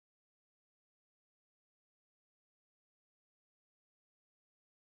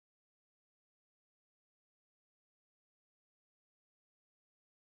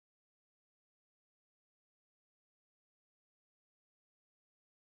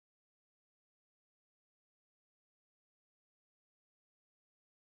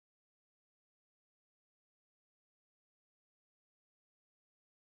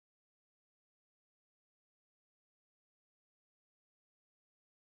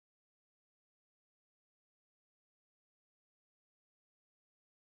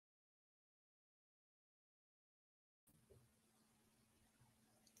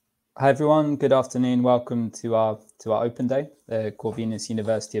Hi everyone, good afternoon. Welcome to our open day, the Corvinus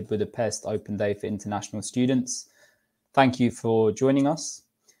University of Budapest Open Day for International Students. Thank you for joining us.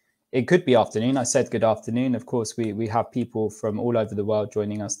 It could be afternoon. I said good afternoon. Of course, we have people from all over the world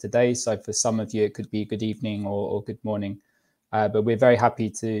joining us today. So for some of you, it could be good evening or good morning. But we're very happy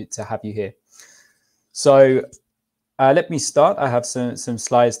to have you here. So let me start. I have some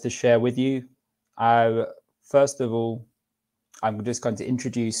slides to share with you. First of all, I'm just going to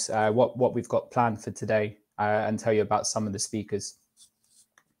introduce what we've got planned for today and tell you about some of the speakers.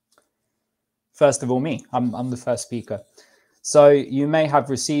 First of all, me. I'm the first speaker. So you may have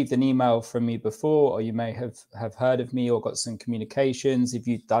received an email from me before, or you may have heard of me or got some communications if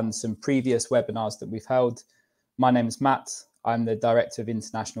you've done some previous webinars that we've held. My name is Matt. I'm the Director of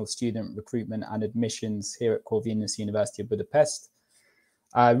International Student Recruitment and Admissions here at Corvinus University of Budapest.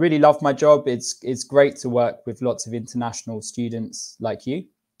 I really love my job. It's great to work with lots of international students like you.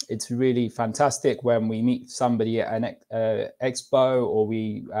 It's really fantastic when we meet somebody at an expo or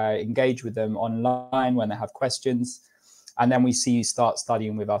we engage with them online when they have questions, and then we see you start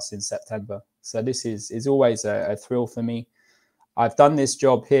studying with us in September. So this is always a thrill for me. I've done this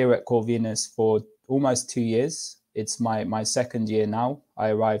job here at Corvinus for almost 2 years. It's my second year now.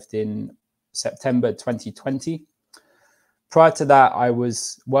 I arrived in September 2020. Prior to that, I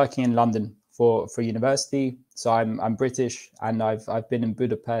was working in London for university. So I'm British, and I've been in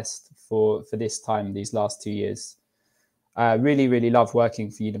Budapest for this time, these last 2 years. Really love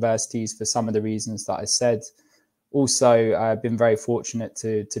working for universities for some of the reasons that I said. Also, I've been very fortunate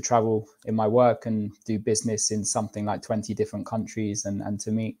to travel in my work and do business in something like 20 different countries and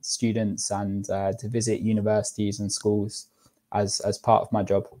to meet students and to visit universities and schools as part of my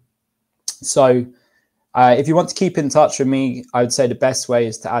job. So if you want to keep in touch with me, I would say the best way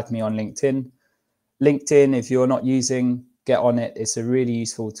is to add me on LinkedIn. LinkedIn, if you're not using, get on it. It's a really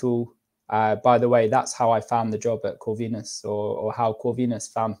useful tool. By the way, that's how I found the job at Corvinus, or how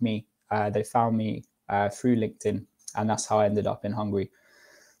Corvinus found me. They found me through LinkedIn, and that's how I ended up in Hungary.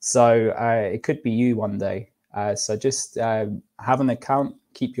 So it could be you one day. So just have an account,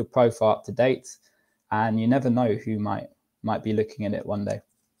 keep your profile up to date, and you never know who might be looking at it one day.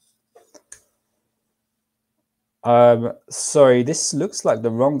 Sorry, this looks like the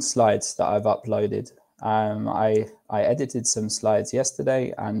wrong slides that I've uploaded. I edited some slides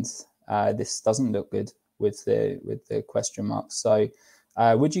yesterday, and this doesn't look good with the question marks. So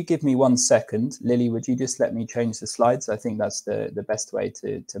would you give me 1 second? Lily, would you just let me change the slides? I think that's the best way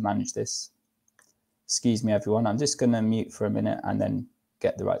to manage this. Excuse me, everyone. I'm just going to mute for a minute and then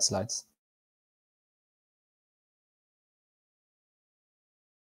get the right slides.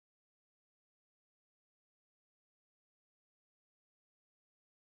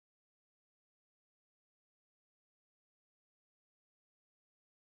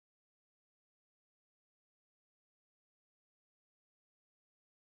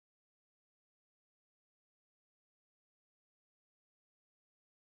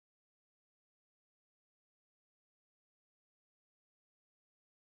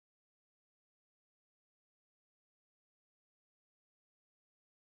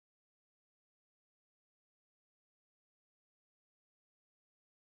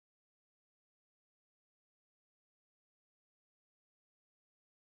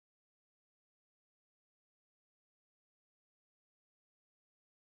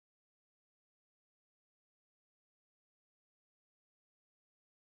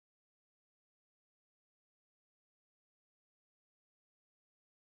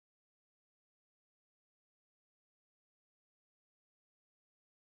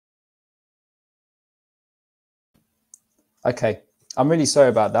 Okay, I'm really sorry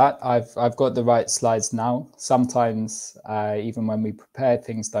about that. I've got the right slides now. Sometimes even when we prepare,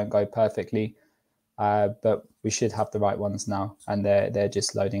 things don't go perfectly, but we should have the right ones now, and they're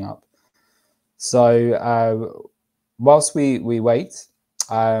just loading up. So whilst we wait,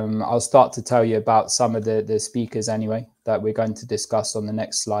 I'll start to tell you about some of the speakers anyway that we're going to discuss on the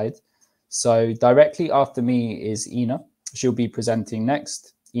next slide. So directly after me is Ina. She'll be presenting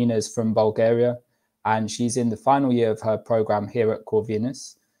next. Ina is from Bulgaria, and she's in the final year of her program here at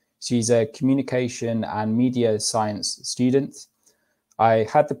Corvinus. She's a communication and media science student. I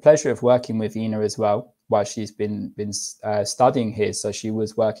had the pleasure of working with Ina as well while she's been studying here. So she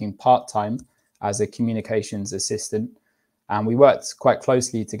was working part-time as a communications assistant, and we worked quite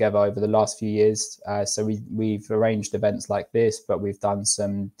closely together over the last few years. So we've arranged events like this, but we've done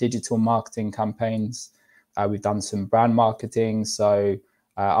some digital marketing campaigns. We've done some brand marketing, so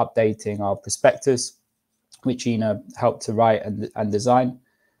updating our prospectus, which Ina helped to write and design,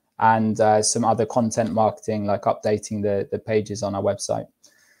 and some other content marketing, like updating the pages on our website.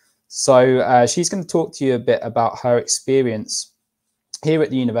 So she's going to talk to you a bit about her experience here at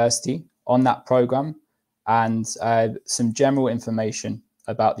the university on that program and some general information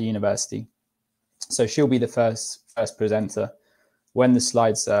about the university. So she'll be the first presenter. When the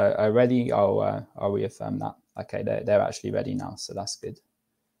slides are ready, I'll reaffirm that. Okay, they're actually ready now, so that's good.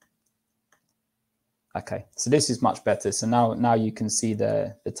 Okay, so this is much better. So now you can see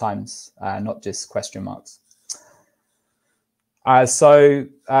the times, not just question marks. So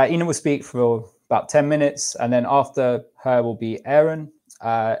Ina will speak for about 10 minutes, and then after her will be Aaron.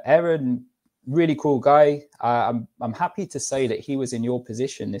 Aaron, really cool guy. I'm happy to say that he was in your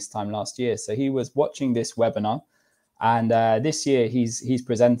position this time last year. So he was watching this webinar, and this year he's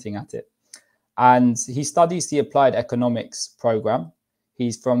presenting at it. And he studies the Applied Economics program.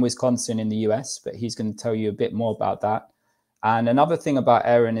 He's from Wisconsin in the US, but he's going to tell you a bit more about that. And another thing about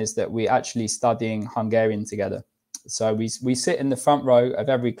Aaron is that we're actually studying Hungarian together. So we sit in the front row of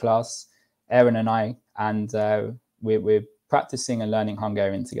every class, Aaron and I, and we're practicing and learning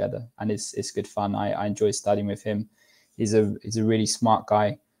Hungarian together. And it's good fun. I enjoy studying with him. He's a really smart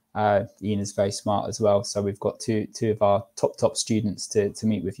guy. Ian is very smart as well. So we've got two of our top students to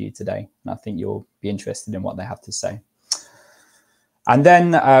meet with you today. And I think you'll be interested in what they have to say. And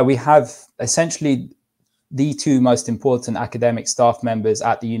then we have essentially the two most important academic staff members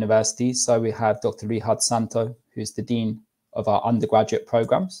at the university. So we have Dr. Richard Santo, who's the Dean of our undergraduate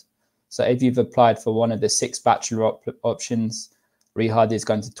programs. So if you've applied for one of the 6 bachelor options, Richard is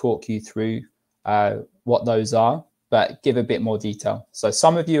going to talk you through what those are, but give a bit more detail. So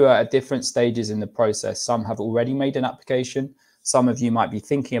some of you are at different stages in the process. Some have already made an application. Some of you might be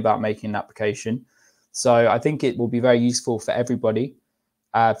thinking about making an application. So I think it will be very useful for everybody.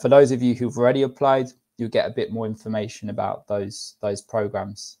 For those of you who've already applied, you'll get a bit more information about those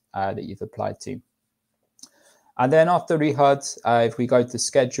programs that you've applied to. And then after Richard, if we go to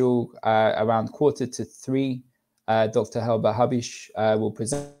schedule around 2:45, Dr. Helba Habish will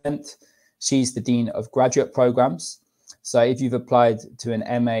present. She's the Dean of Graduate Programs. So if you've applied to an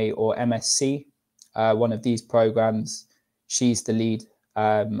MA or MSc, one of these programs, she's the lead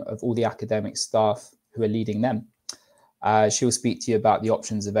of all the academic staff who are leading them. She'll speak to you about the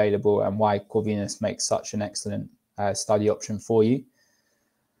options available and why Corvinus makes such an excellent study option for you.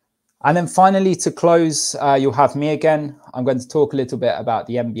 And then finally, to close, you'll have me again. I'm going to talk a little bit about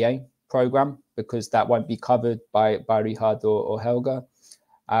the MBA program because that won't be covered by Richard or Helga.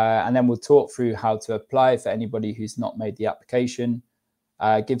 And then we'll talk through how to apply for anybody who's not made the application.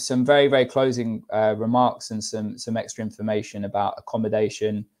 Give some very, very closing remarks and some extra information about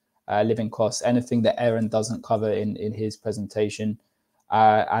accommodation, living costs, anything that Aaron doesn't cover in his presentation.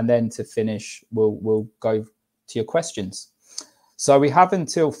 And then to finish, we'll go to your questions. So we have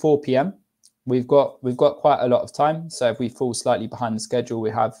until 4 p.m. We've got quite a lot of time. So if we fall slightly behind the schedule, we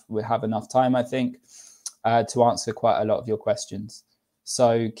have enough time, I think, to answer quite a lot of your questions.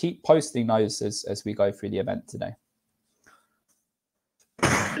 So keep posting those as we go through the event today.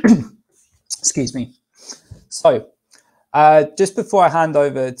 Excuse me. So just before I hand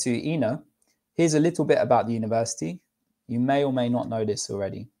over to Ina, here's a little bit about the university. You may or may not know this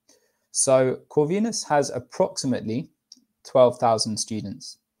already. So Corvinus has approximately 12,000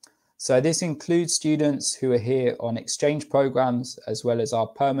 students. So this includes students who are here on exchange programs, as well as our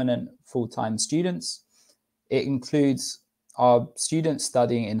permanent full-time students. It includes our students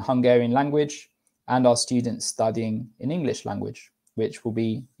studying in Hungarian language and our students studying in English language, which will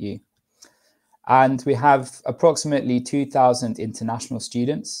be you. And we have approximately 2,000 international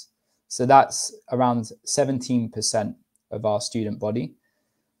students. So that's around 17% of our student body.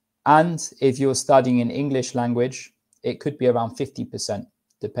 And if you're studying in English language, it could be around 50%,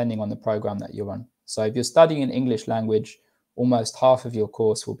 depending on the program that you're on. So if you're studying in English language, almost half of your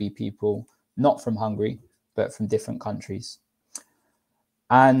course will be people not from Hungary, but from different countries.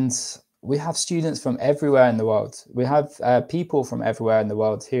 And we have students from everywhere in the world. We have people from everywhere in the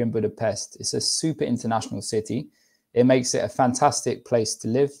world here in Budapest. It's a super international city. It makes it a fantastic place to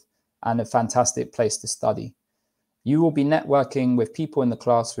live and a fantastic place to study. You will be networking with people in the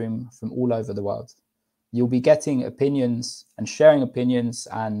classroom from all over the world. You'll be getting opinions and sharing opinions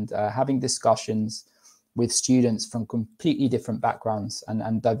and having discussions with students from completely different backgrounds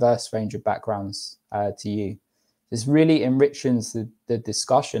and diverse range of backgrounds to you. This really enriches the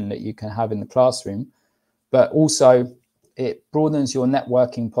discussion that you can have in the classroom, but also it broadens your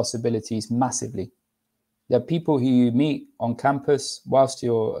networking possibilities massively. There are people who you meet on campus whilst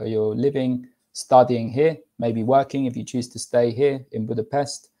you're living, studying here, maybe working if you choose to stay here in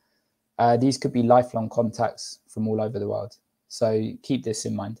Budapest. These could be lifelong contacts from all over the world. So keep this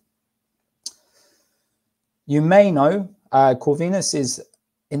in mind. You may know Corvinus is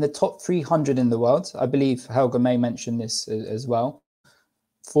in the top 300 in the world. I believe Helga may mention this as well,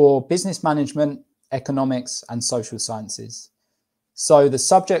 for business management, economics, and social sciences. So the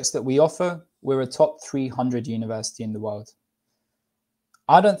subjects that we offer, we're a top 300 university in the world.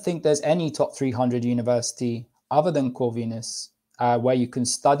 I don't think there's any top 300 university other than Corvinus where you can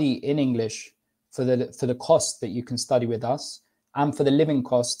study in English for the cost that you can study with us and for the living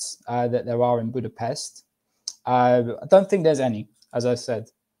costs that there are in Budapest. I don't think there's any, as I said.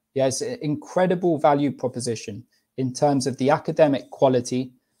 Yeah, it's an incredible value proposition in terms of the academic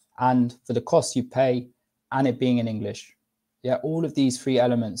quality and for the cost you pay and it being in English. Yeah, all of these three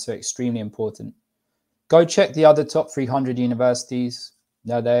elements are extremely important. Go check the other top 300 universities.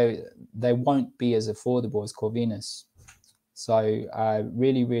 No, they won't be as affordable as Corvinus. So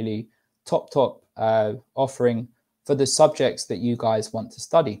really, really top offering for the subjects that you guys want to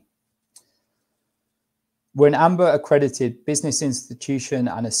study. We're an AMBER accredited business institution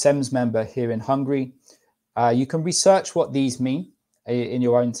and a SEMS member here in Hungary. You can research what these mean in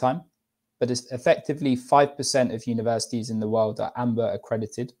your own time, but it's effectively 5% of universities in the world are AMBER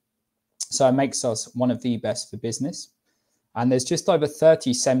accredited. So it makes us one of the best for business. And there's just over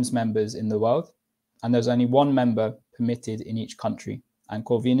 30 SEMS members in the world, and there's only one member permitted in each country. And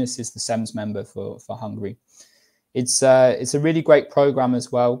Corvinus is the SEMS member for Hungary. It's a really great program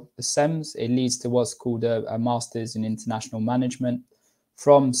as well. The SEMS, it leads to what's called a Master's in International Management.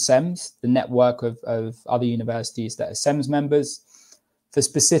 From SEMS, the network of other universities that are SEMS members. For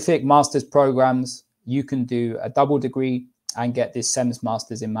specific master's programs, you can do a double degree and get this SEMS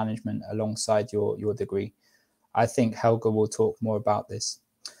Master's in Management alongside your degree. I think Helga will talk more about this.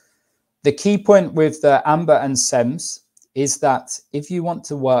 The key point with the AMBER and SEMS is that if you want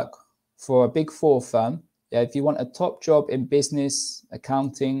to work for a Big Four firm, if you want a top job in business,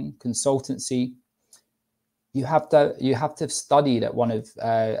 accounting, consultancy, you have to have studied at one of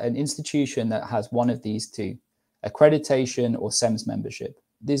an institution that has one of these two, accreditation or SEMS membership.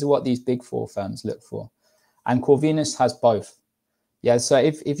 These are what these Big Four firms look for. And Corvinus has both. Yeah, so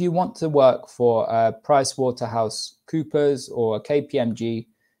if you want to work for PricewaterhouseCoopers or KPMG,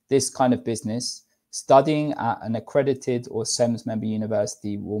 this kind of business, studying at an accredited or SEMS member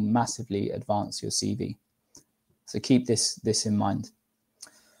university will massively advance your CV. So keep this in mind.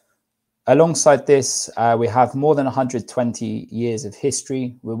 Alongside this, we have more than 120 years of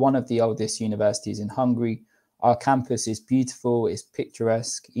history. We're one of the oldest universities in Hungary. Our campus is beautiful, it's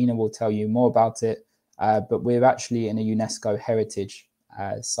picturesque. Ina will tell you more about it, but we're actually in a UNESCO heritage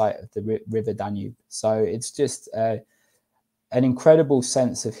site of the River Danube. So it's just an incredible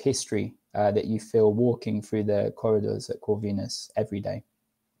sense of history that you feel walking through the corridors at Corvinus every day.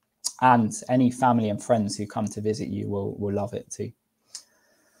 And any family and friends who come to visit you will love it too.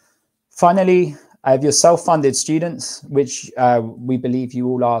 Finally, if you're self-funded students, which we believe you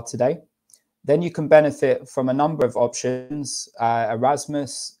all are today, then you can benefit from a number of options,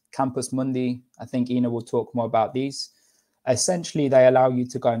 Erasmus, Campus Mundi. I think Ina will talk more about these. Essentially, they allow you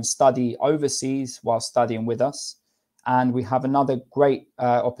to go and study overseas while studying with us. And we have another great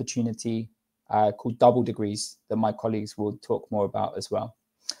opportunity called double degrees that my colleagues will talk more about as well.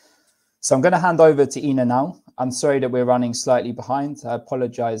 So I'm going to hand over to Ina now. I'm sorry that we're running slightly behind. I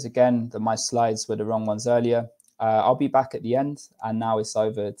apologize again that my slides were the wrong ones earlier. I'll be back at the end, and now it's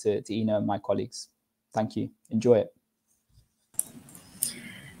over to Ina and my colleagues. Thank you. Enjoy it.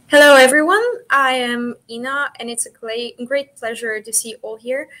 Hello, everyone. I am Ina, and it's a great pleasure to see you all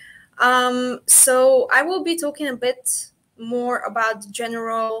here. So I will be talking a bit more about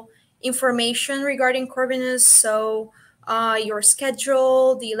general information regarding Corvinus. So your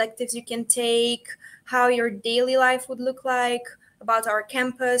schedule, the electives you can take, how your daily life would look like, about our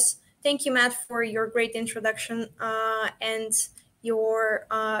campus. Thank you, Matt, for your great introduction and your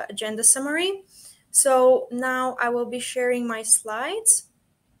agenda summary. So now I will be sharing my slides.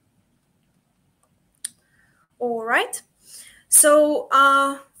 All right. So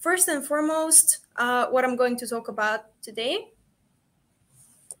first and foremost, what I'm going to talk about today.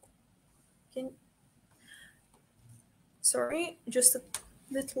 Sorry, just a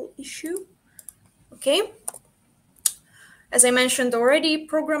little issue. Okay. As I mentioned already,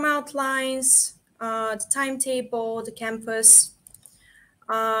 program outlines, the timetable, the campus,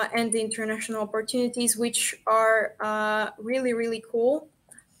 and the international opportunities, which are really, really cool.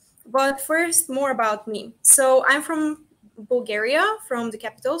 But first, more about me. So I'm from Bulgaria, from the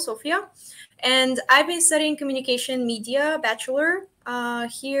capital, Sofia, and I've been studying communication media bachelor.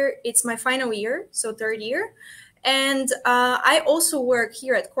 Here, it's my final year, so third year. And I also work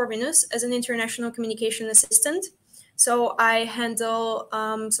here at Corvinus as an international communication assistant. So I handle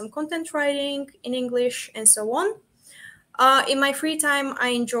some content writing in English and so on. In my free time, I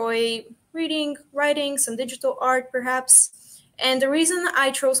enjoy reading, writing, some digital art perhaps. And the reason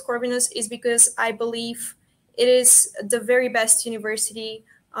I chose Corvinus is because I believe it is the very best university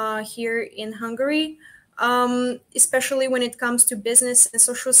here in Hungary. Especially when it comes to business and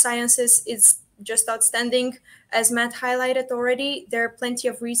social sciences, it's just outstanding. As Matt highlighted already, there are plenty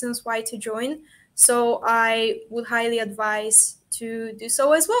of reasons why to join. So I would highly advise to do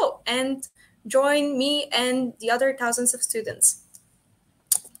so as well and join me and the other thousands of students.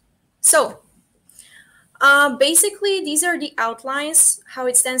 So basically, these are the outlines, how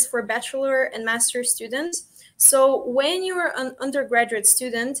it stands for bachelor and master students. So when you're an undergraduate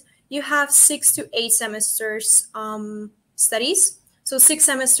student, you have 6 to 8 semesters studies. So 6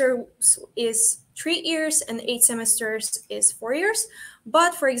 semesters is 3 years and 8 semesters is 4 years.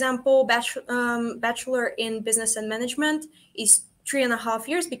 But for example, bachelor in business and management is 3.5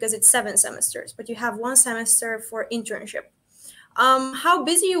 years because it's 7 semesters, but you have 1 semester for internship. How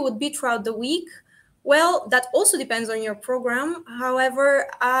busy you would be throughout the week? Well, that also depends on your program. However,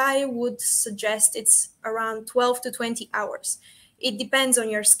 I would suggest it's around 12 to 20 hours. It depends on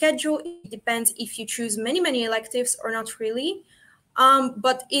your schedule. It depends if you choose many electives or not really.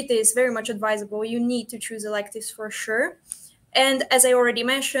 But it is very much advisable. You need to choose electives for sure. And as I already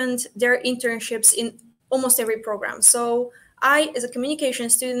mentioned, there are internships in almost every program. So I, as a communication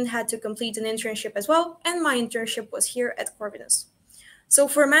student, had to complete an internship as well. And my internship was here at Corvinus. So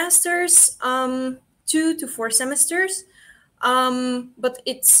for masters, 2 to 4 semesters, but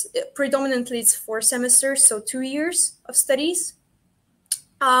it's predominantly it's 4 semesters, so 2 years of studies.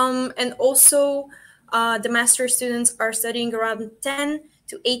 And also the master students are studying around 10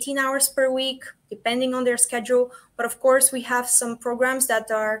 to 18 hours per week, depending on their schedule. But of course, we have some programs that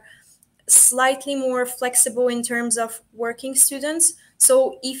are slightly more flexible in terms of working students.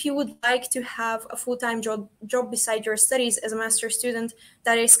 So if you would like to have a full-time job beside your studies as a master student,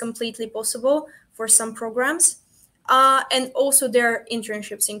 that is completely possible for some programs. And also there are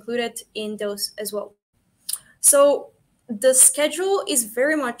internships included in those as well. So the schedule is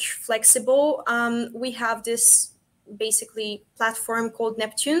very much flexible. We have this basically platform called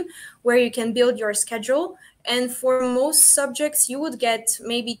Neptune where you can build your schedule. And for most subjects, you would get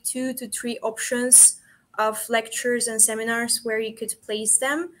maybe 2 to 3 options of lectures and seminars where you could place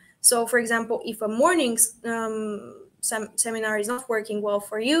them. So for example, if a morning seminar is not working well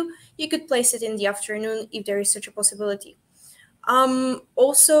for you, you could place it in the afternoon if there is such a possibility.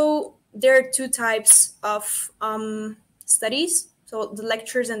 Also, there are 2 types of studies. So the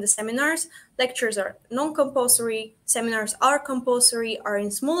lectures and the seminars. Lectures are non-compulsory, seminars are compulsory, are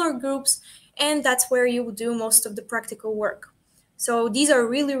in smaller groups, and that's where you will do most of the practical work. So these are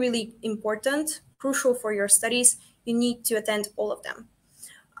really important, crucial for your studies. You need to attend all of them.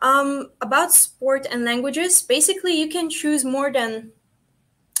 About sport and languages, basically you can choose more than,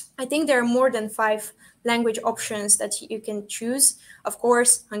 I think there are more than 5 language options that you can choose. Of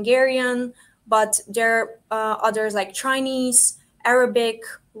course, Hungarian, but there are others like Chinese, Arabic,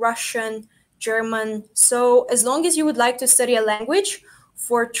 Russian, German. So as long as you would like to study a language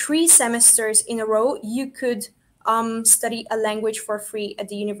for 3 semesters in a row, you could study a language for free at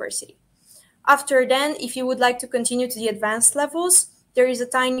the university. After then, if you would like to continue to the advanced levels, there is a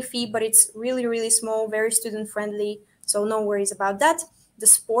tiny fee, but it's really small, very student-friendly, so no worries about that. The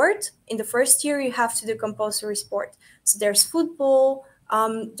sport, in the first year, you have to do compulsory sport. So there's football,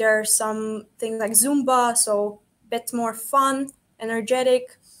 there are some things like Zumba, so a bit more fun,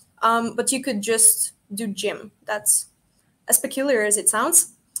 energetic, but you could just do gym. That's as peculiar as it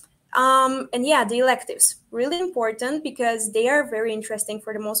sounds. And yeah, the electives, really important because they are very interesting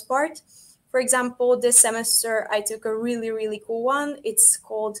for the most part. For example, this semester I took a really cool one. It's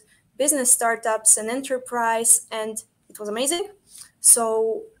called Business Startups and Enterprise, and it was amazing.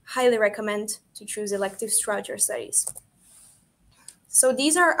 So highly recommend to choose electives throughout your studies. So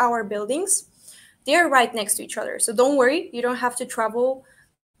these are our buildings. They're right next to each other. So don't worry, you don't have to travel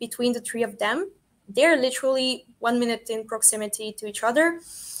between the 3 of them. They're literally 1 minute in proximity to each other.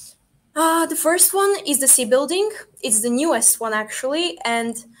 The first one is the C building. It's the newest one actually,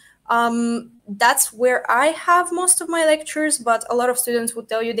 and that's where I have most of my lectures, but a lot of students would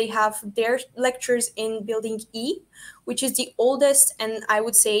tell you they have their lectures in building E, which is the oldest and I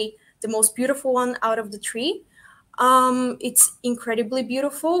would say the most beautiful one out of the 3. It's incredibly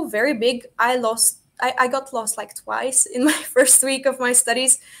beautiful, very big. I got lost like twice in my first week of my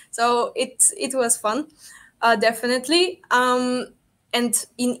studies, so it was fun, definitely. And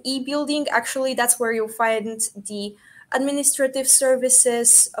in E building, actually, that's where you'll find the administrative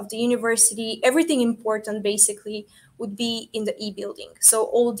services of the university. Everything important basically would be in the E building. So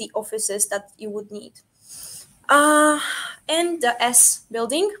all the offices that you would need. And the S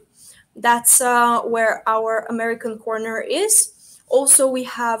building, that's where our American corner is. Also, we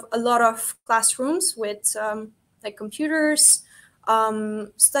have a lot of classrooms with like computers,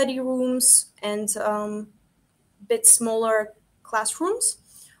 study rooms, and bit smaller classrooms.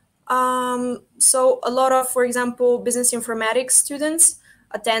 So a lot of, for example, business informatics students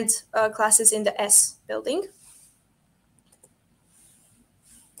attend classes in the S building.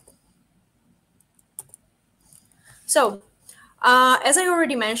 So, as I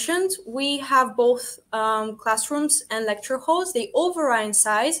already mentioned, we have both classrooms and lecture halls. They all vary in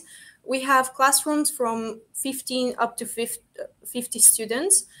size. We have classrooms from 15 up to 50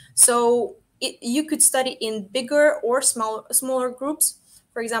 students. So you could study in bigger or smaller groups.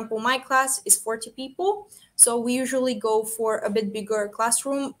 For example, my class is 40 people. So we usually go for a bit bigger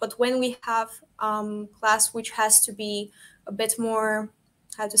classroom. But when we have class which has to be a bit more,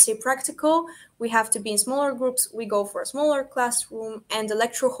 how to say, practical, we have to be in smaller groups, we go for a smaller classroom. And the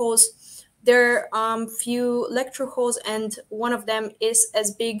lecture halls, there are few lecture halls, and one of them is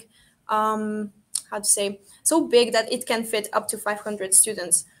as big, how to say, so big that it can fit up to 500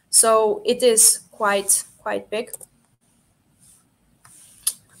 students. So it is quite big.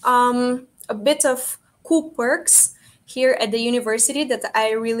 A bit of cool perks here at the university that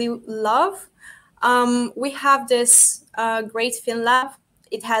I really love. We have this great FinLab.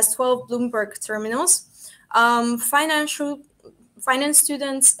 It has 12 Bloomberg terminals. Finance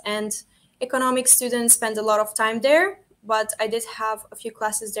students and economics students spend a lot of time there, but I did have a few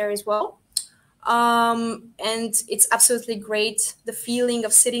classes there as well. And it's absolutely great, the feeling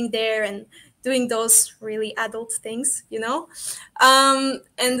of sitting there and doing those really adult things, you know.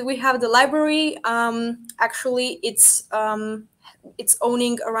 And we have the library. Actually, it's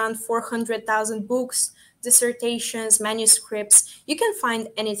owning around 400,000 books, dissertations, manuscripts. You can find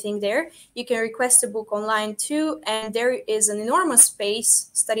anything there. You can request a book online too, and there is an enormous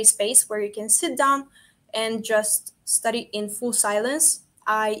study space, where you can sit down and just study in full silence.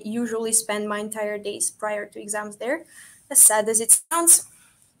 I usually spend my entire days prior to exams there, as sad as it sounds.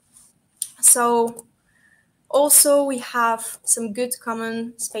 So also we have some good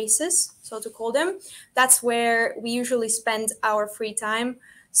common spaces, so to call them. That's where we usually spend our free time.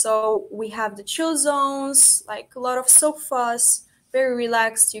 So we have the chill zones, like a lot of sofas, very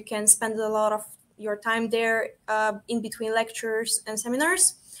relaxed. You can spend a lot of your time there in between lectures and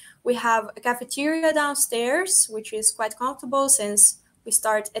seminars. We have a cafeteria downstairs, which is quite comfortable since we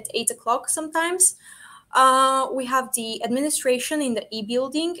start at 8 o'clock sometimes. We have the administration in the E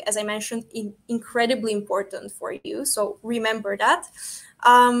building, as I mentioned, incredibly important for you. So remember that.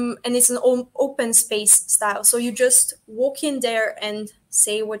 And it's an open space style. So you just walk in there and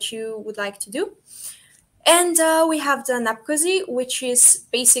say what you would like to do. And we have the Napkozy, which is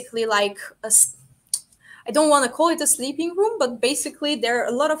basically like I don't want to call it a sleeping room, but basically there are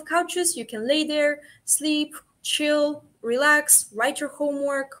a lot of couches. You can lay there, sleep, chill, relax, write your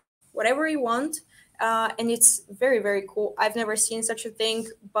homework, whatever you want. And it's very, very cool. I've never seen such a thing,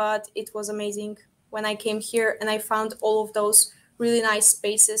 but it was amazing when I came here and I found all of those really nice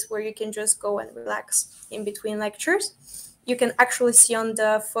spaces where you can just go and relax in between lectures. You can actually see on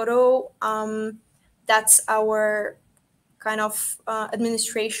the photo, that's our kind of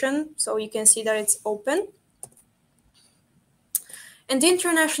administration. So you can see that it's open. And the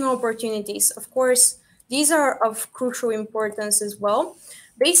international opportunities, of course, these are of crucial importance as well.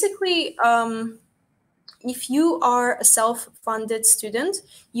 Basically, if you are a self-funded student,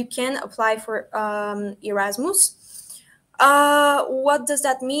 you can apply for Erasmus. What does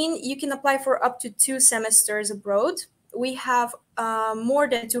that mean? You can apply for up to 2 semesters abroad. We have more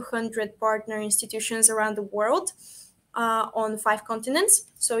than 200 partner institutions around the world on 5 continents.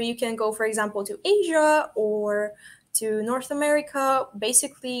 So you can go, for example, to Asia or to North America,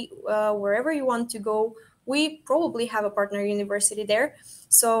 basically wherever you want to go. We probably have a partner university there.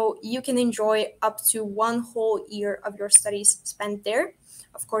 So you can enjoy up to 1 whole year of your studies spent there.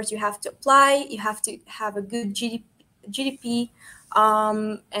 Of course, you have to apply, you have to have a good GDP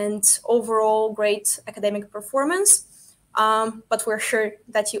and overall great academic performance. But we're sure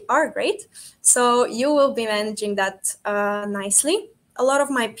that you are great. So you will be managing that nicely. A lot of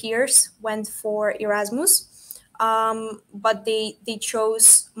my peers went for Erasmus, but they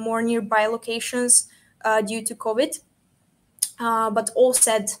chose more nearby locations due to COVID. But all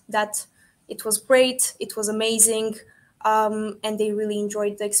said that it was great, it was amazing, and they really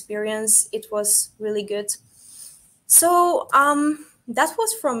enjoyed the experience. It was really good. So that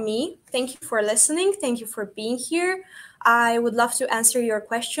was from me. Thank you for listening. Thank you for being here. I would love to answer your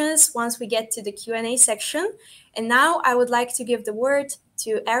questions once we get to the Q&A section. And now I would like to give the word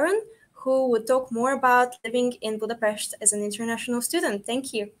to Aaron, who would talk more about living in Budapest as an international student.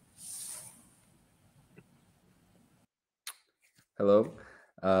 Thank you. Hello.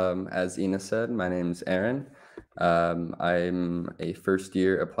 As Ina said, my name is Aaron. I'm a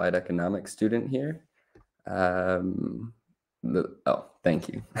first-year applied economics student here. Thank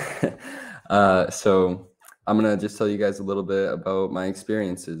you. So I'm going to just tell you guys a little bit about my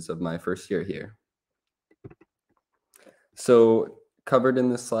experiences of my first year here. So covered in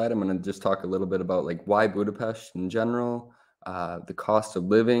this slide, I'm going to just talk a little bit about like why Budapest in general, the cost of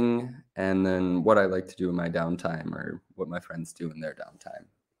living, and then what I like to do in my downtime or what my friends do in their downtime.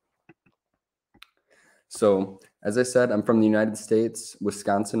 So as I said, I'm from the United States,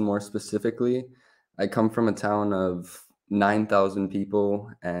 Wisconsin more specifically. I come from a town of 9,000 people,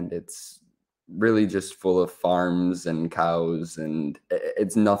 and it's really just full of farms and cows, and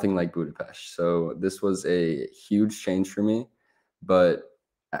it's nothing like Budapest. So this was a huge change for me. But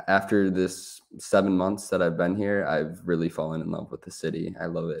after this 7 months that I've been here, I've really fallen in love with the city. I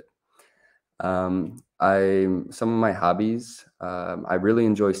love it. Some of my hobbies, I really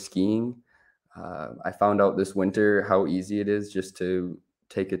enjoy skiing. I found out this winter how easy it is just to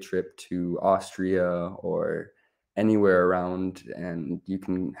take a trip to Austria or anywhere around, and you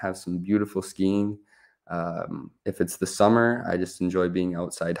can have some beautiful skiing. If it's the summer, I just enjoy being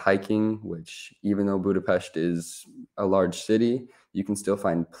outside hiking, which even though Budapest is a large city, you can still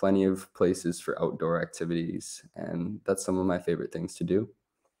find plenty of places for outdoor activities, and that's some of my favorite things to do.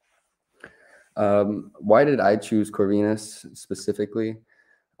 Why did I choose Corvinus specifically?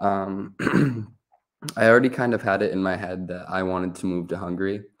 I already kind of had it in my head that I wanted to move to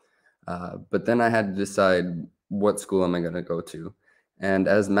Hungary, but then I had to decide what school am I going to go to. And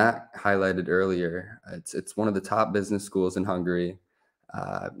as Matt highlighted earlier, it's one of the top business schools in Hungary.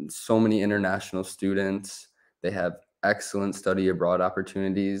 So many international students. They have excellent study abroad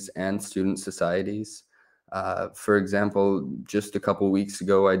opportunities and student societies. For example, just a couple weeks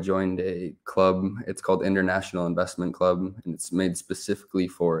ago, I joined a club. It's called International Investment Club, and it's made specifically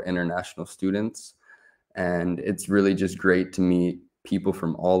for international students. And it's really just great to meet people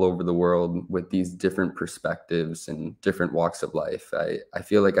from all over the world with these different perspectives and different walks of life. I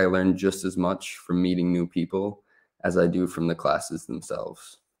feel like I learn just as much from meeting new people as I do from the classes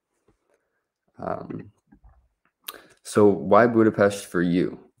themselves. So why Budapest for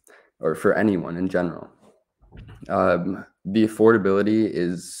you, or for anyone in general? The affordability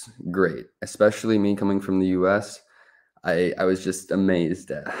is great, especially me coming from the US. I was just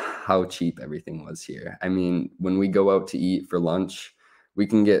amazed at how cheap everything was here. I mean, when we go out to eat for lunch, we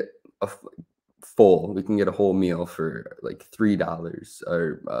can get a whole meal for like $3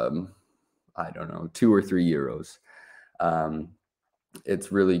 or I don't know, 2 or 3 euros.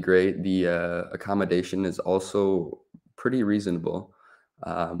 It's really great. The accommodation is also pretty reasonable.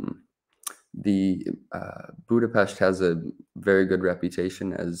 Budapest has a very good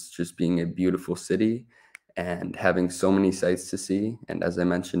reputation as just being a beautiful city and having so many sights to see. And as I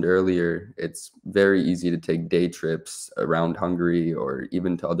mentioned earlier, it's very easy to take day trips around Hungary or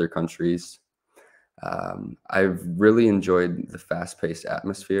even to other countries. I've really enjoyed the fast-paced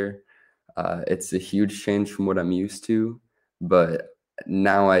atmosphere. It's a huge change from what I'm used to, but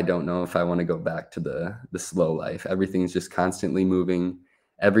now I don't know if I want to go back to the slow life. Everything's just constantly moving.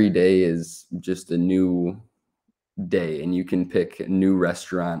 Every day is just a new day, and you can pick a new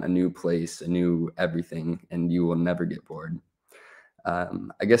restaurant, a new place, a new everything, and you will never get bored.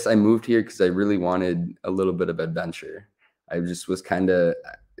 I guess I moved here because I really wanted a little bit of adventure. I just was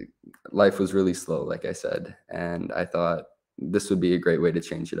life was really slow, like I said, and I thought this would be a great way to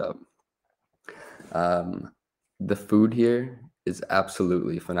change it up. The food here is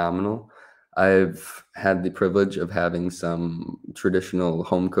absolutely phenomenal. I've had the privilege of having some traditional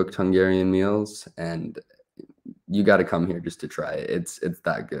home-cooked Hungarian meals, and you got to come here just to try it. It's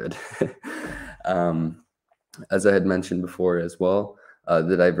that good. As I had mentioned before as well,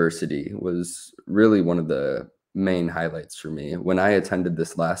 the diversity was really one of the main highlights for me. When I attended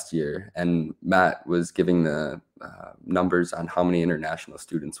this last year and Matt was giving the numbers on how many international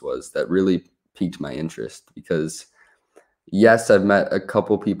students was, that really piqued my interest because yes, I've met a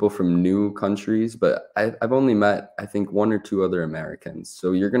couple people from new countries, but I've only met, I think, 1 or 2 other Americans.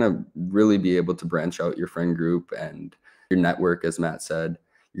 So you're going to really be able to branch out your friend group and your network, as Matt said.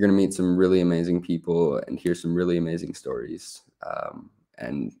 You're going to meet some really amazing people and hear some really amazing stories.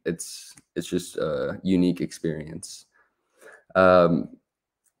 And it's just a unique experience.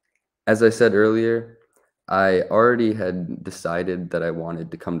 As I said earlier, I already had decided that I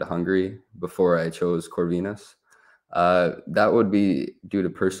wanted to come to Hungary before I chose Corvinus. That would be due to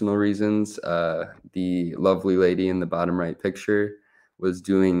personal reasons. The lovely lady in the bottom right picture was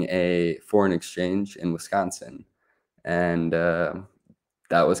doing a foreign exchange in Wisconsin. And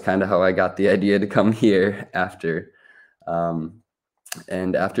that was kind of how I got the idea to come here after.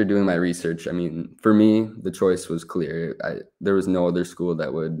 And after doing my research, I mean, for me, the choice was clear. There was no other school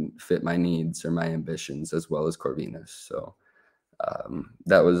that would fit my needs or my ambitions as well as Corvinus. So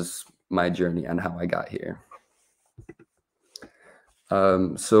that was my journey on how I got here.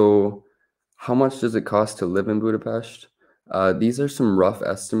 So how much does it cost to live in Budapest? These are some rough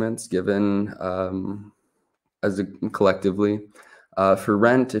estimates given collectively. For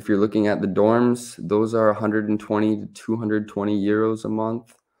rent, if you're looking at the dorms, those are 120 to 220 euros a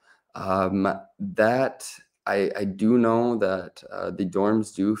month. That I do know that the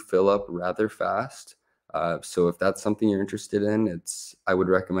dorms do fill up rather fast. So if that's something you're interested in, I would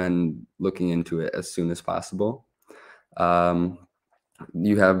recommend looking into it as soon as possible.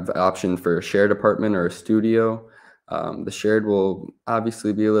 You have the option for a shared apartment or a studio. The shared will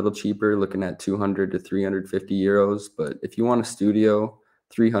obviously be a little cheaper, looking at 200 to 350 euros. But if you want a studio,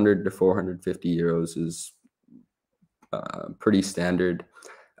 300 to 450 euros is pretty standard.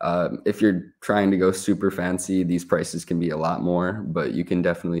 If you're trying to go super fancy, these prices can be a lot more, but you can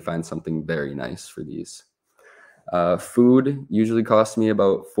definitely find something very nice for these. Food usually costs me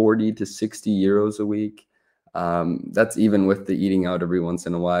about 40 to 60 euros a week. That's even with the eating out every once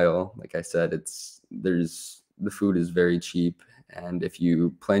in a while. Like I said, the food is very cheap, and if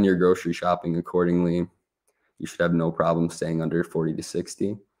you plan your grocery shopping accordingly, you should have no problem staying under 40 to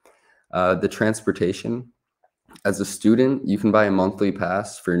 60. The transportation, as a student, you can buy a monthly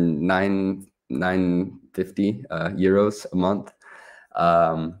pass for 950 euros a month,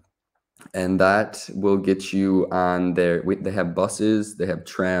 and that will get you on their. They have buses, they have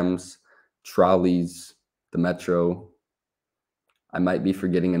trams, trolleys, the metro. I might be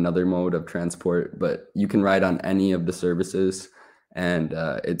forgetting another mode of transport, but you can ride on any of the services, and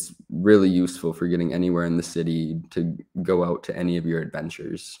it's really useful for getting anywhere in the city to go out to any of your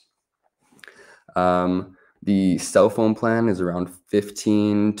adventures. The cell phone plan is around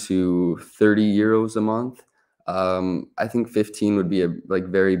 15 to 30 euros a month. I think 15 would be a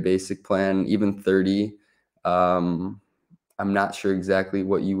very basic plan, even 30. I'm not sure exactly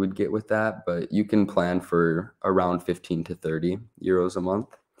what you would get with that, but you can plan for around 15 to 30 euros a month.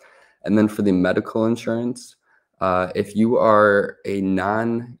 And then for the medical insurance, if you are a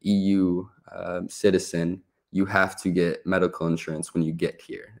non-EU citizen, you have to get medical insurance when you get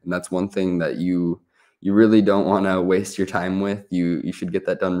here. And that's one thing that you really don't want to waste your time with. You should get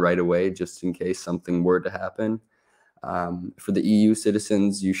that done right away, just in case something were to happen. For the EU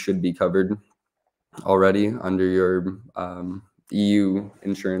citizens, you should be covered already under your EU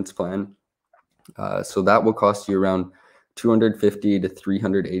insurance plan. So that will cost you around 250 to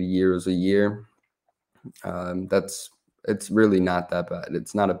 380 euros a year. It's really not that bad.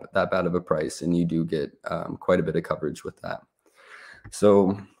 It's not that bad of a price, and you do get quite a bit of coverage with that.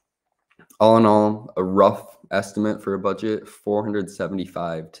 So all in all, a rough estimate for a budget,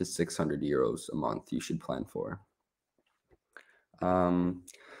 475 to 600 euros a month you should plan for.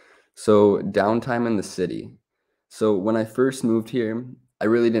 So downtime in the city. So when I first moved here, I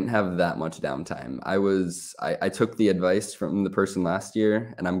really didn't have that much downtime. I took the advice from the person last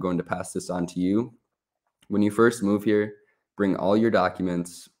year, and I'm going to pass this on to you. When you first move here, bring all your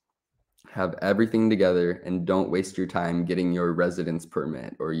documents, have everything together, and don't waste your time getting your residence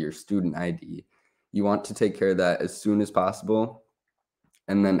permit or your student ID. You want to take care of that as soon as possible,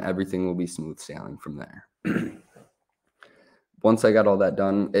 and then everything will be smooth sailing from there. Once I got all that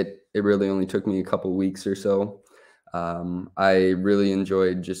done, it really only took me a couple weeks or so. I really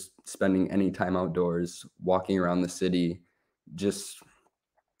enjoyed just spending any time outdoors, walking around the city, just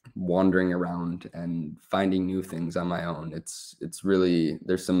wandering around and finding new things on my own. It's really,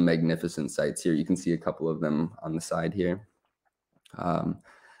 there's some magnificent sights here. You can see a couple of them on the side here.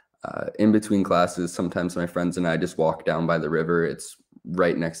 In between classes, sometimes my friends and I just walk down by the river. It's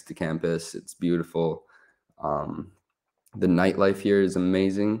right next to campus. It's beautiful. The nightlife here is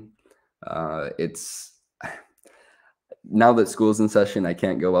amazing. Now that school's in session, I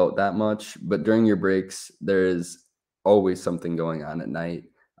can't go out that much, but during your breaks, there is always something going on at night.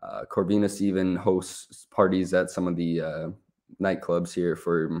 Corvinus even hosts parties at some of the nightclubs here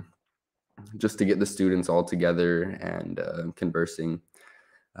just to get the students all together and conversing.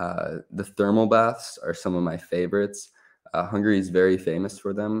 The thermal baths are some of my favorites. Hungary is very famous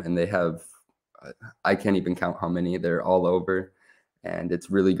for them, and they have, I can't even count how many. They're all over, and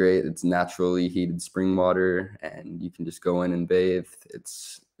it's really great. It's naturally heated spring water, and you can just go in and bathe.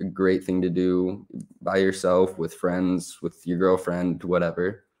 It's a great thing to do by yourself, with friends, with your girlfriend,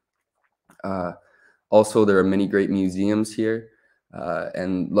 whatever. Also, there are many great museums here.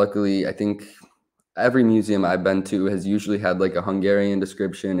 And luckily, I think every museum I've been to has usually had like a Hungarian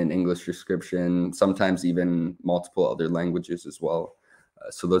description, an English description, sometimes even multiple other languages as well.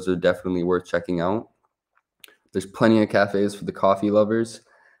 So those are definitely worth checking out. There's plenty of cafes for the coffee lovers.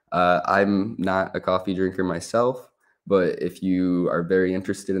 I'm not a coffee drinker myself, but if you are very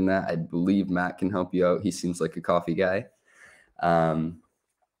interested in that, I believe Matt can help you out. He seems like a coffee guy.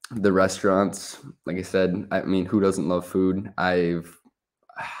 The restaurants, like I said, I mean, who doesn't love food? I've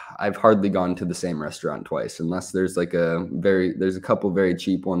hardly gone to the same restaurant twice, unless there's like there's a couple very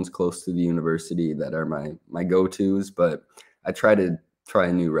cheap ones close to the university that are my go-tos, but I try to try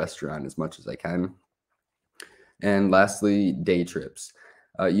a new restaurant as much as I can. And lastly, day trips.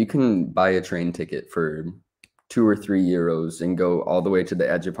 You can buy a train ticket for 2 or 3 euros and go all the way to the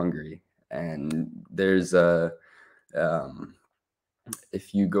edge of Hungary. And there's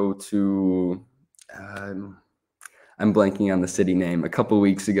if you go to, I'm blanking on the city name. A couple of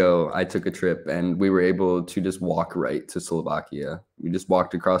weeks ago, I took a trip and we were able to just walk right to Slovakia. We just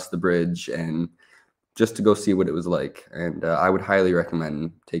walked across the bridge and just to go see what it was like. And I would highly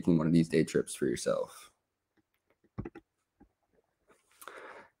recommend taking one of these day trips for yourself.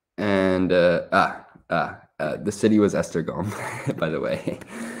 And the city was Esztergom, by the way.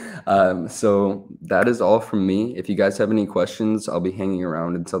 So that is all from me. If you guys have any questions, I'll be hanging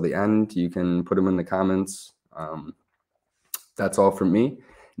around until the end. You can put them in the comments. That's all from me.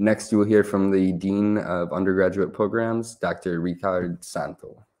 Next, you will hear from the Dean of Undergraduate Programs, Dr. Ricard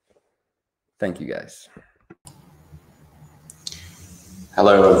Santo. Thank you, guys.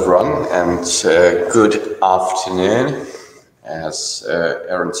 Hello, everyone, and good afternoon. As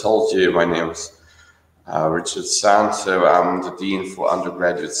Aaron told you, my name is Richard Santo. I'm the Dean for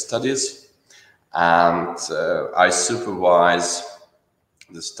Undergraduate Studies, and I supervise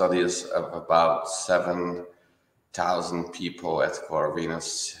the studies of about 7,000 people at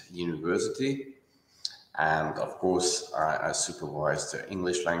Corvinus University. And of course, I supervise the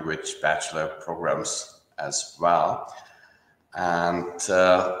English language bachelor programs as well. And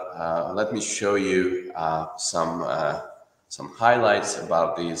let me show you some highlights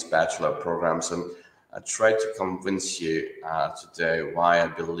about these bachelor programs, and I try to convince you today why I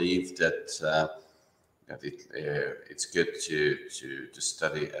believe that it's good to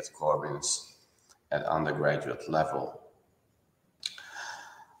study at Corvinus at undergraduate level.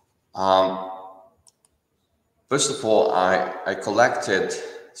 First of all, I collected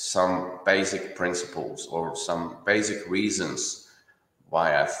some basic principles or some basic reasons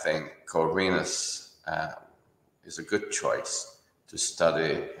why I think Corvinus is a good choice to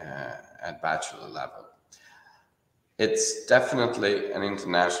study at bachelor level. It's definitely an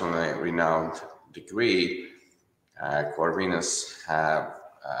internationally renowned degree. Corvinus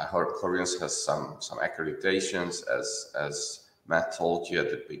has some accreditations, as Matt told you at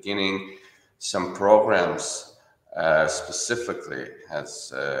the beginning. Some programs specifically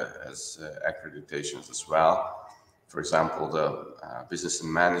has accreditations as well. For example, the Business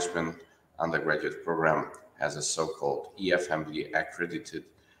and Management undergraduate program has a so-called EFMD accreditation.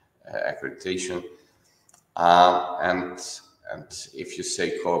 And if you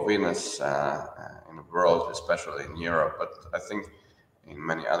say Corvinus in the world, especially in Europe, but I think in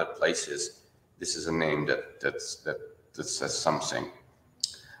many other places, this is a name that says something.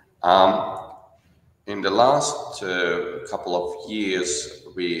 In the last couple of years,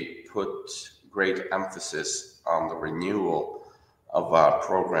 we put great emphasis on the renewal of our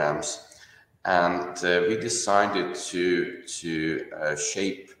programs, and we decided to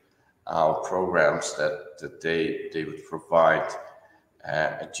shape our programs that they would provide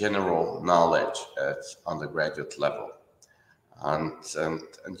a general knowledge at undergraduate level, and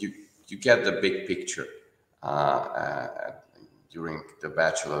you get the big picture during the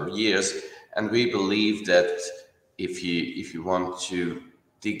bachelor years. And we believe that if you want to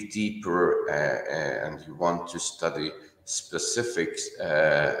dig deeper and you want to study specific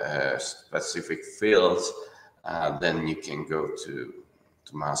fields, then you can go to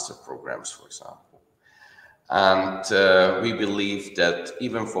master programs, for example. And we believe that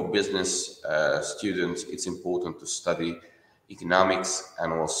even for business students, it's important to study economics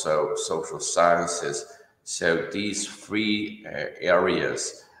and also social sciences. So these three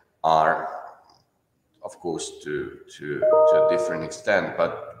areas are, of course, to a different extent,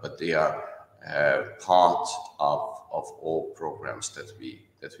 but they are part of all programs that we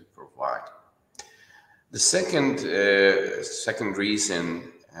provide. The second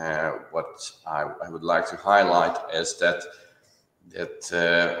reason, what I would like to highlight, is that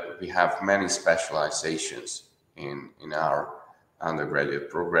we have many specializations in our undergraduate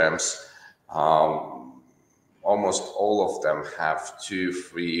programs. almost all of them have 2,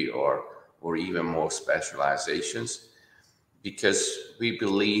 3, or even more specializations, because we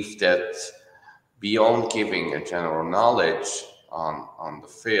believe that beyond giving a general knowledge on the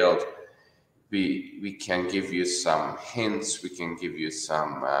field, we can give you some hints, we can give you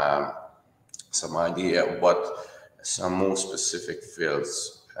some idea of what some more specific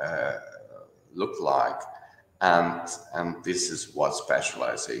fields look like, and this is what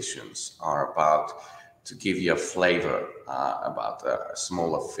specializations are about, to give you a flavor about a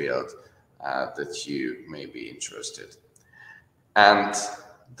smaller field that you may be interested. And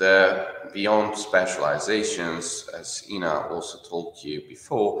the beyond specializations, as Ina also told you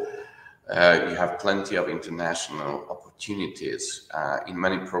before, you have plenty of international opportunities. In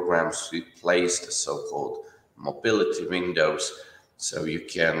many programs, we place the so-called mobility windows, so you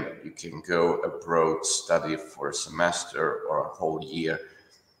can go abroad, study for a semester or a whole year,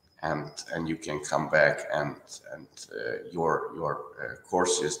 and you can come back, and your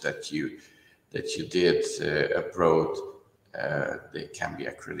courses that you did abroad, they can be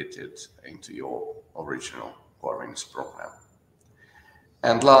accredited into your original Corvinus program.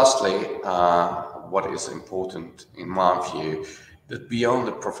 And lastly, what is important in my view, that beyond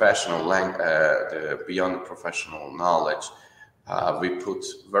the professional knowledge, we put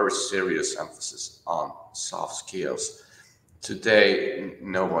very serious emphasis on soft skills. Today,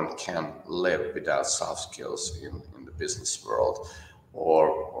 no one can live without soft skills in the business world,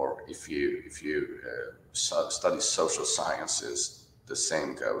 or if you study social sciences, the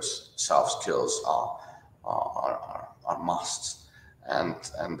same goes. Soft skills are musts, and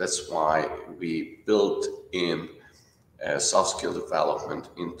that's why we built in soft skill development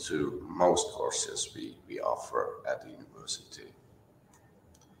into most courses we offer at the university.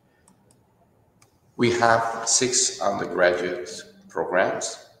 We have 6 undergraduate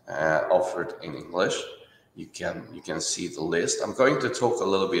programs offered in English. You can see the list. I'm going to talk a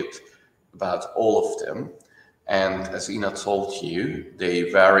little bit about all of them. And as Ina told you,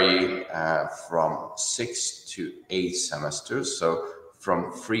 they vary from 6 to 8 semesters, so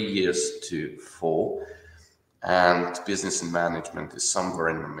from 3 years to 4. And business and management is somewhere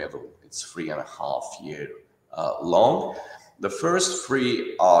in the middle. It's 3.5 years long. The first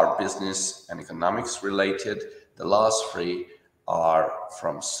 3 are business and economics related. The last 3 are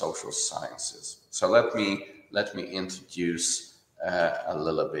from social sciences. So let me introduce a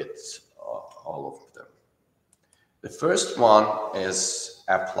little bit all of them. The first one is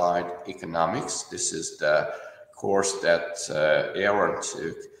applied economics. This is the course that Aaron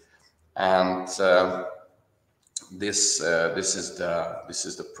took, and this is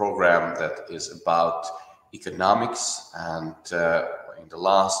the program that is about economics. And in the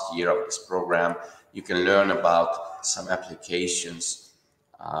last year of this program, you can learn about some applications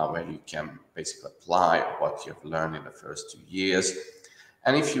where you can basically apply what you've learned in the first 2 years.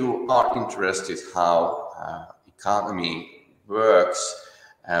 And if you are interested how economy works,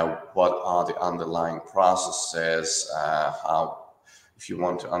 what are the underlying processes, if you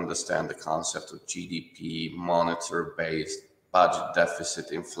want to understand the concept of GDP, monetary-based, budget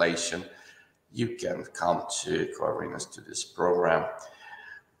deficit, inflation, you can come to Corvinus, to this program.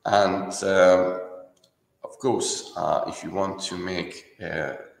 And of course, if you want to make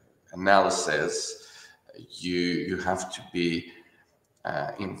analysis, you have to be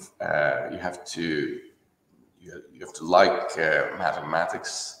you have to like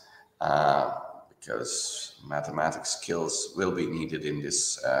mathematics, because mathematics skills will be needed in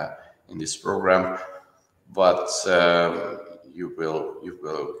this program. But you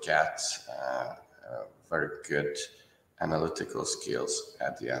will get very good analytical skills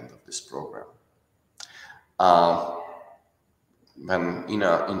at the end of this program. When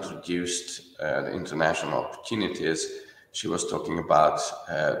Ina introduced the international opportunities, she was talking about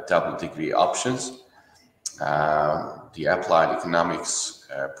double degree options. The applied economics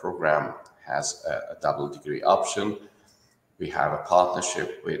program has a double degree option. We have a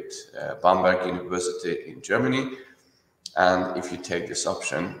partnership with Bamberg University in Germany. And if you take this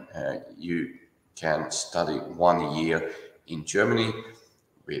option, you can study 1 year in Germany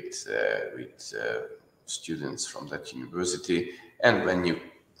with students from that university. And when you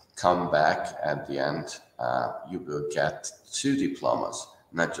come back at the end, you will get 2 diplomas,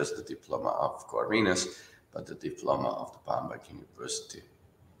 not just the diploma of Corvinus, but the diploma of the Bamberg University.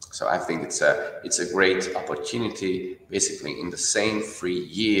 So I think it's a great opportunity. Basically, in the same 3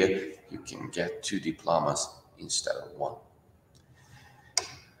 year, you can get 2 diplomas instead of 1.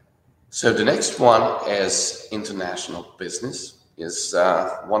 So the next one is international business. Is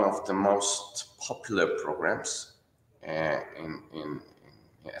one of the most popular programs at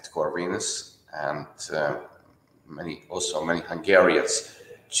Corvinus, and many Hungarians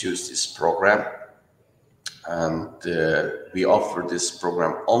choose this program. And we offer this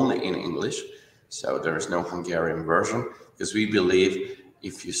program only in English, so there is no Hungarian version, because we believe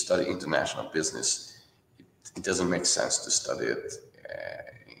if you study international business, it doesn't make sense to study it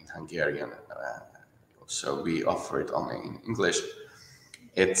in Hungarian. So we offer it only in English.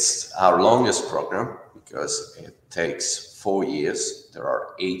 It's our longest program because it takes 4 years. There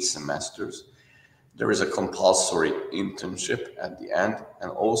are 8 semesters. There is a compulsory internship at the end,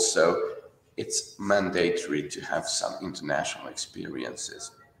 and also it's mandatory to have some international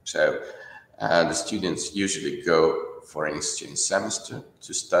experiences. So the students usually go for an exchange semester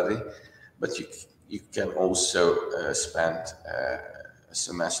to study, but you can also spend a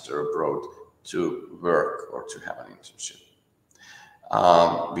semester abroad to work or to have an internship.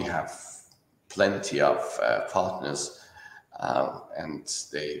 We have plenty of partners, and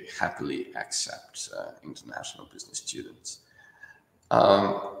they happily accept international business students.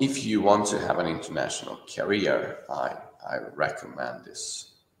 If you want to have an international career, I recommend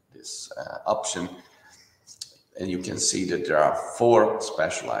this option. And you can see that there are 4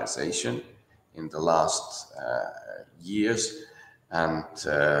 specializations in the last years, and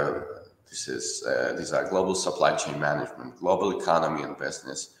these are global supply chain management, global economy and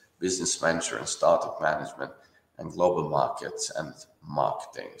business, business venture and startup management, and global markets and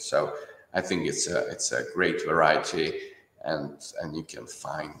marketing. So I think it's a great variety, and you can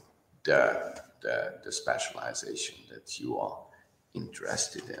find the specialization that you are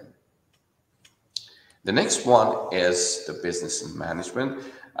interested in. The next one is the business and management.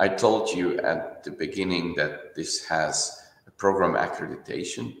 I told you at the beginning that this has a program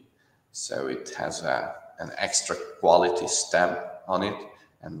accreditation, so it has an extra quality stamp on it,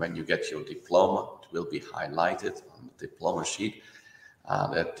 and when you get your diploma, it will be highlighted on the diploma sheet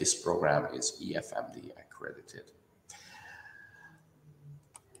that this program is EFMD accredited.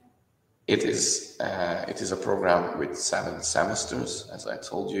 It is a program with 7 semesters. As I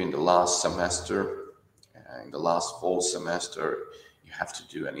told you, in the last semester, in the last fall semester, you have to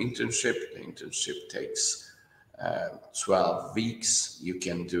do an internship. The internship takes 12 weeks. You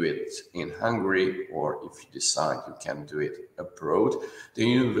can do it in Hungary, or if you decide you can do it abroad. The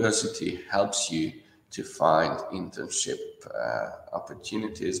university helps you to find internship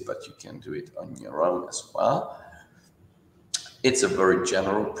opportunities, but you can do it on your own as well. It's a very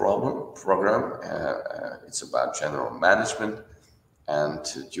general program. It's about general management, and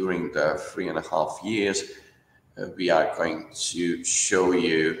during the 3.5 years, we are going to show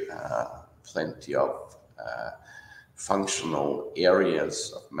you plenty of functional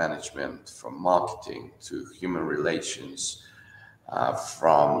areas of management, from marketing to human relations,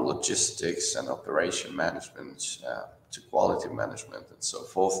 from logistics and operation management to quality management and so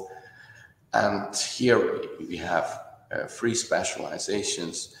forth. And here we have 3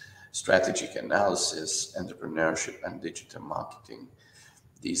 specializations: strategic analysis, entrepreneurship, and digital marketing.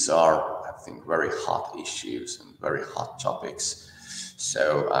 These are, I think, very hot issues and very hot topics.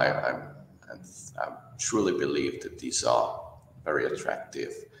 So I truly believe that these are very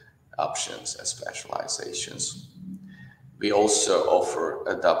attractive options as specializations. We also offer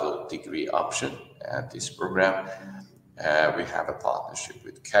a double degree option at this program. We have a partnership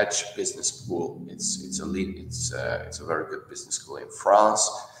with Catch Business School. It's a very good business school in France.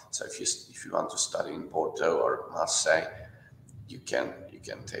 So if you want to study in Porto or Marseille, you can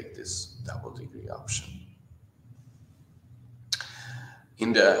take this double degree option.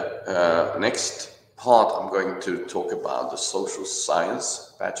 In the next part, I'm going to talk about the social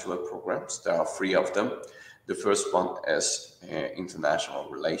science bachelor programs. There are 3 of them. The first one is international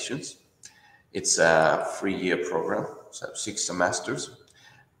relations. It's a 3-year program, so 6 semesters.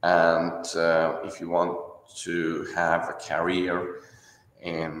 And if you want to have a career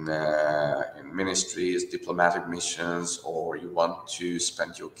in ministries, diplomatic missions, or you want to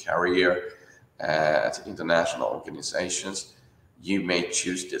spend your career at international organizations, you may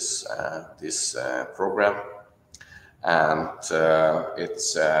choose this program. And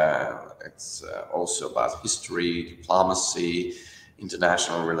it's also about history, diplomacy,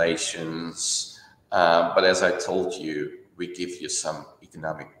 international relations. But as I told you, we give you some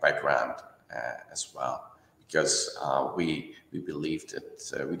economic background as well, because we believe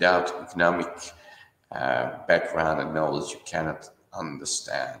that without economic background and knowledge, you cannot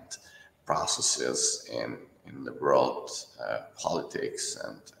understand processes in the world, politics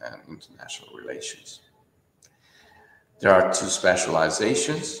and international relations. There are 2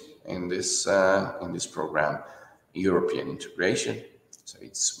 specializations in this program: European integration. So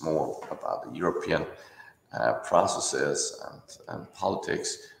it's more about the European processes and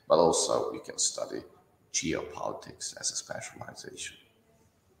politics, but also you can study geopolitics as a specialization.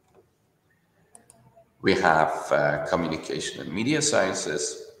 We have communication and media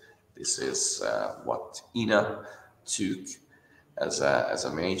sciences. This is what Ina took as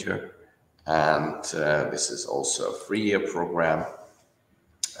a major, and this is also a 3-year program,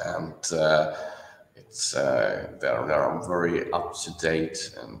 and there are very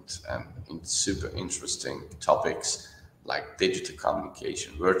up-to-date and super interesting topics like digital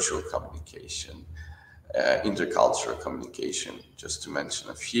communication, virtual communication, intercultural communication, just to mention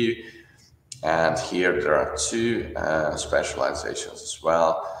a few. And here there are 2 specializations as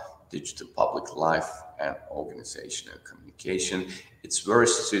well: digital public life and organizational communication. It's very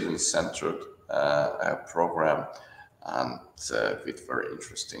student-centered program, and with very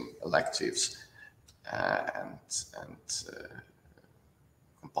interesting electives and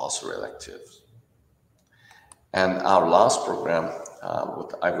compulsory electives. And our last program,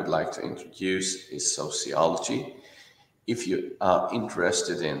 what I would like to introduce, is sociology. If you are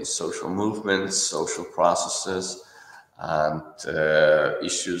interested in social movements, social processes, and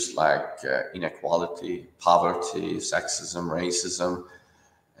issues like inequality, poverty, sexism, racism,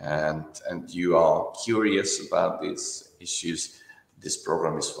 and you are curious about these issues, this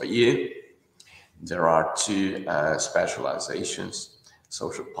program is for you. There are 2 specializations: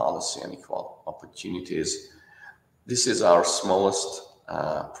 social policy and equal opportunities. This is our smallest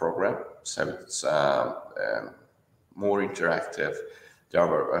program, so it's more interactive.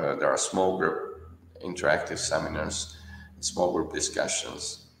 There are small group interactive seminars, small group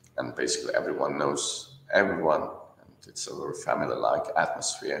discussions, and basically everyone knows everyone, and it's a very family-like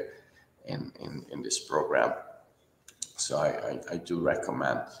atmosphere in this program. So I do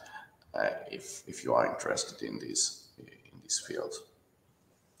recommend if you are interested in these fields.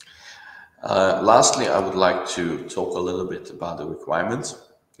 Lastly, I would like to talk a little bit about the requirements.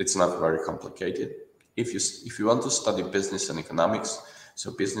 It's not very complicated. If you want to study business and economics,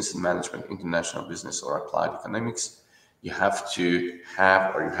 so business and management, international business, or applied economics, you have to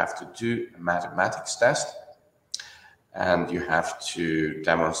do a mathematics test, and you have to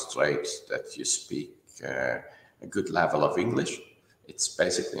demonstrate that you speak a good level of English. It's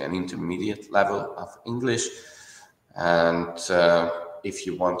basically an intermediate level of English. And if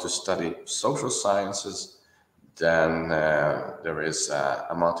you want to study social sciences, then there is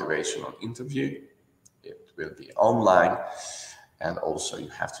a motivational interview. It will be online, and also you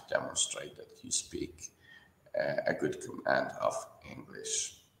have to demonstrate that you speak a good command of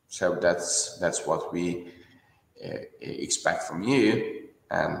English. So that's what we expect from you,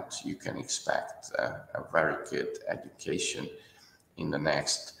 and you can expect a very good education in the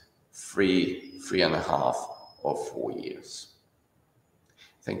next 3.5 or 4 years.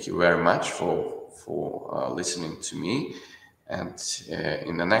 Thank you very much for listening to me, and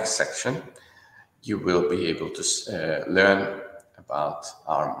in the next section you will be able to learn about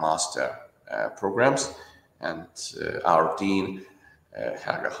our master programs, and our dean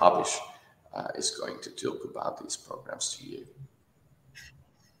Helga Habisch is going to talk about these programs to you.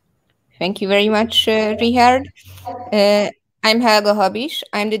 Thank you very much, Richard. I'm Helga Habisch.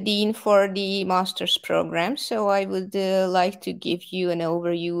 I'm the Dean for the Master's program. So I would like to give you an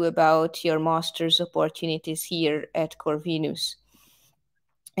overview about your Master's opportunities here at Corvinus.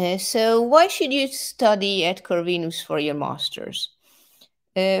 So why should you study at Corvinus for your Master's?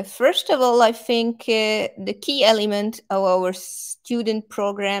 First of all, I think the key element of our student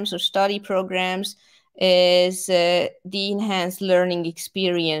programs or study programs is the enhanced learning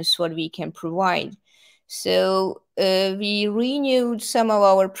experience what we can provide. So we renewed some of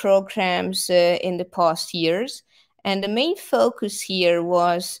our programs in the past years, and the main focus here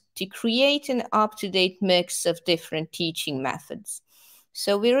was to create an up-to-date mix of different teaching methods.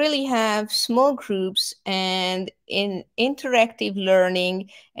 So we really have small groups and in interactive learning,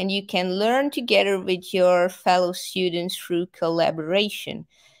 and you can learn together with your fellow students through collaboration.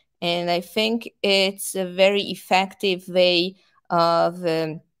 And I think it's a very effective way of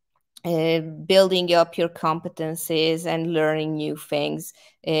building up your competencies and learning new things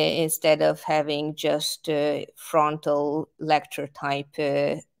instead of having just frontal lecture type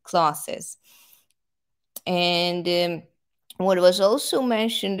classes. And what was also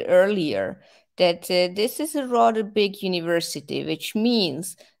mentioned earlier, that this is a rather big university, which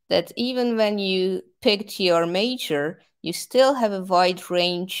means that even when you picked your major, you still have a wide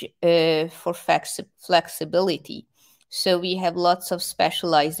range for flexibility. So we have lots of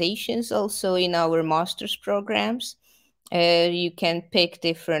specializations also in our master's programs. You can pick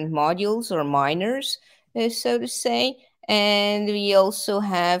different modules or minors, so to say. And we also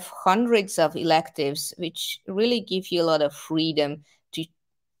have hundreds of electives, which really give you a lot of freedom to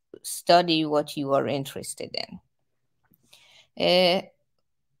study what you are interested in.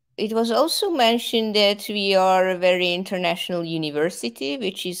 It was also mentioned that we are a very international university,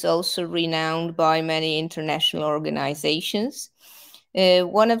 which is also renowned by many international organizations.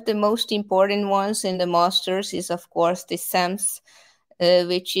 One of the most important ones in the masters is, of course, the SAMS,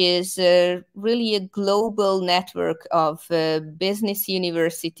 which is really a global network of business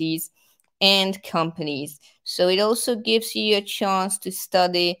universities and companies. So it also gives you a chance to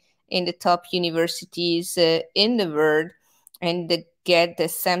study in the top universities in the world and get the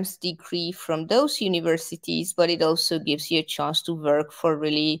SAMS degree from those universities, but it also gives you a chance to work for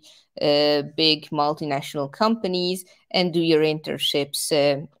really big multinational companies and do your internships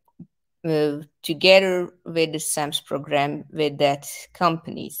together with the SAMS program with that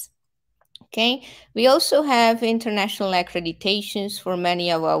companies. Okay, we also have international accreditations for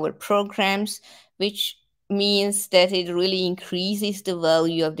many of our programs, which means that it really increases the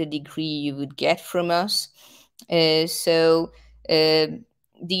value of the degree you would get from us.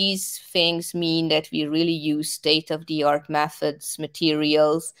 These things mean that we really use state-of-the-art methods,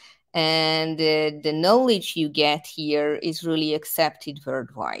 materials, and the knowledge you get here is really accepted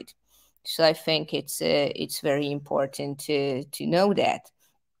worldwide. So I think it's very important to know that.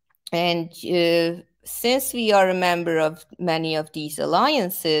 And since we are a member of many of these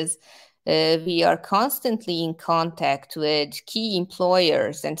alliances, we are constantly in contact with key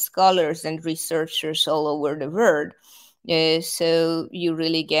employers and scholars and researchers all over the world. So you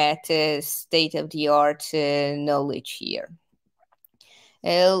really get state-of-the-art knowledge here.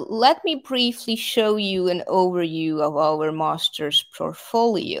 Let me briefly show you an overview of our master's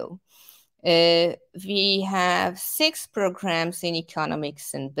portfolio. We have 6 programs in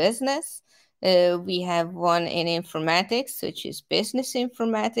economics and business. We have 1 in informatics, which is business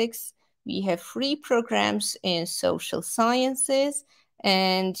informatics. We have 3 programs in social sciences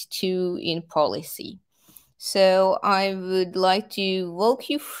and 2 in policy. So I would like to walk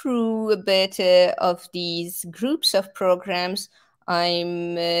you through a bit of these groups of programs. I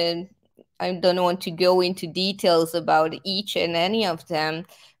don't want to go into details about each and any of them,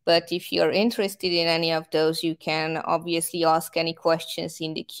 but if you're interested in any of those, you can obviously ask any questions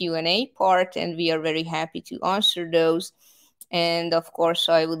in the Q&A part, and we are very happy to answer those. And of course,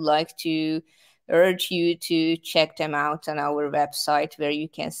 I would like to urge you to check them out on our website, where you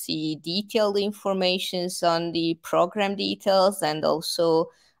can see detailed information on the program details and also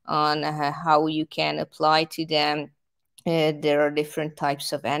on how you can apply to them. There are different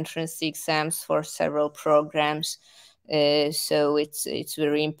types of entrance exams for several programs. So it's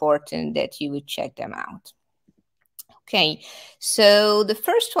very important that you would check them out. Okay, so the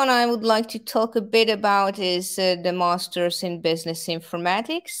first one I would like to talk a bit about is the Masters in Business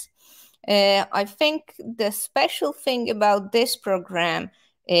Informatics. I think the special thing about this program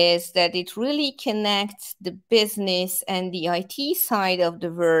is that it really connects the business and the IT side of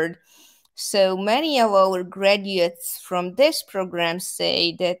the world. So many of our graduates from this program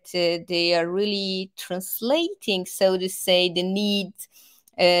say that they are really translating, so to say, the needs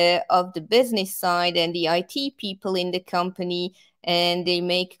of the business side and the IT people in the company, and they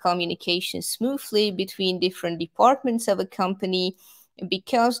make communication smoothly between different departments of a company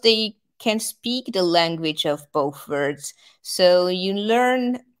because they can speak the language of both worlds. So you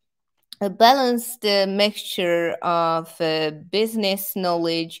learn a balanced mixture of business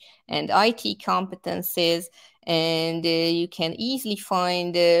knowledge and IT competencies, and you can easily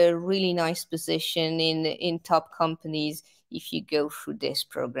find a really nice position in top companies if you go through this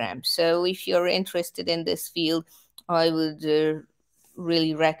program. So if you're interested in this field, I would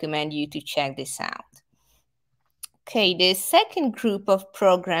really recommend you to check this out. Okay, the second group of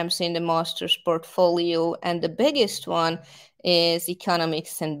programs in the master's portfolio, and the biggest one, is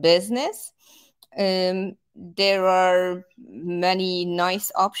economics and business. There are many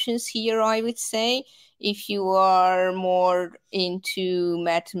nice options here, I would say. If you are more into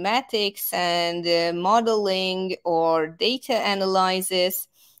mathematics and modeling or data analysis,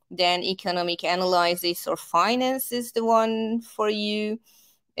 then economic analysis or finance is the one for you.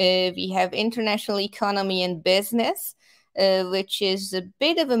 We have international economy and business, which is a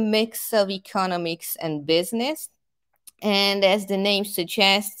bit of a mix of economics and business. And as the name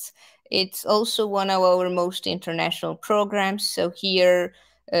suggests, it's also one of our most international programs. So here,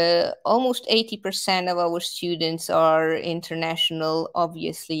 almost 80% of our students are international,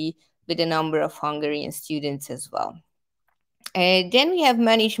 obviously, with a number of Hungarian students as well. Then we have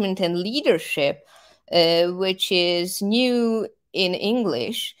management and leadership, which is new in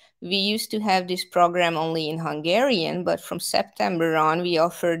English. We used to have this program only in Hungarian, but from September on, we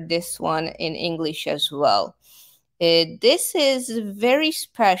offered this one in English as well. This is very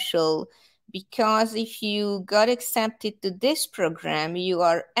special because if you got accepted to this program, you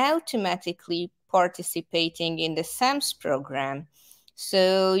are automatically participating in the SAMS program.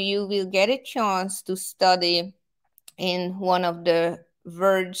 So you will get a chance to study in one of the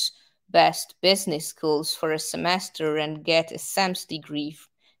world's best business schools for a semester and get a SAMS degree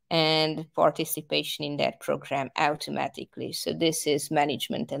and participation in that program automatically. So this is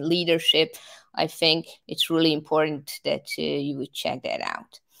management and leadership. I think it's really important that you would check that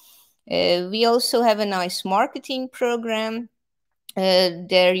out. We also have a nice marketing program.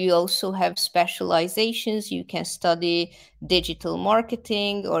 There you also have specializations. You can study digital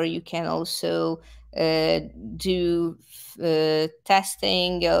marketing, or you can also do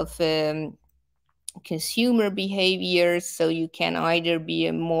testing of consumer behaviors. So you can either be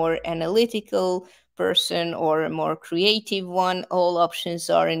a more analytical person or a more creative one. All options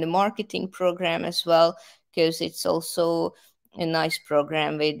are in the marketing program as well, because it's also a nice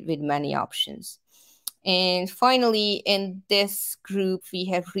program with many options. And finally, in this group, we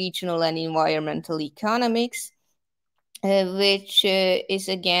have regional and environmental economics, which is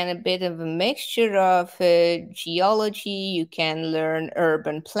again a bit of a mixture of geology. You can learn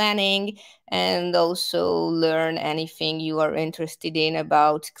urban planning and also learn anything you are interested in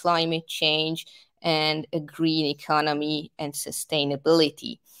about climate change and a green economy and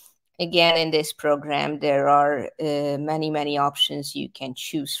sustainability. Again, in this program, there are many options you can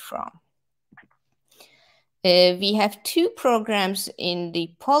choose from. We have two programs in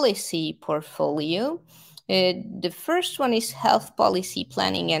the policy portfolio. The first one is health policy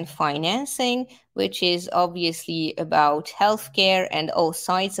planning and financing, which is obviously about healthcare and all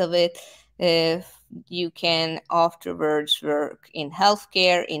sides of it. You can afterwards work in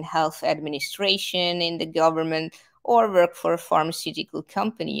healthcare, in health administration, in the government, or work for a pharmaceutical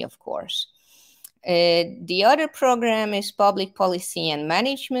company, of course. The other program is public policy and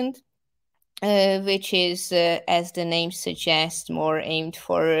management, which is, as the name suggests, more aimed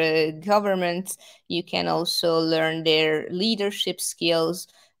for government. You can also learn their leadership skills,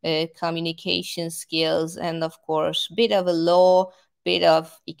 communication skills, and of course, bit of a law, bit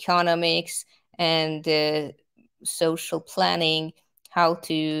of economics, and social planning, how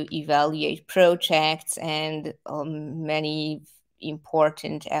to evaluate projects, and many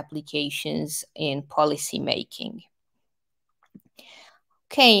important applications in policy making.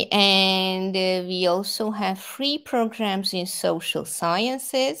 Okay, and we also have 3 programs in social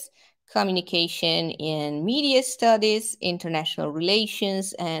sciences: communication and media studies, international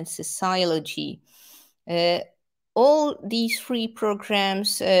relations, and sociology. All these 3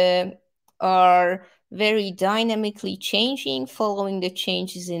 programs are very dynamically changing, following the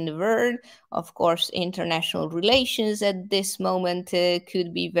changes in the world. Of course, international relations at this moment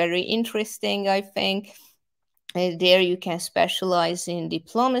could be very interesting, I think. There you can specialize in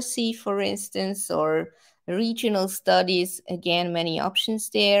diplomacy, for instance, or regional studies. Again, many options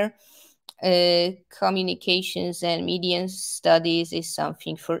there. Communications and media studies is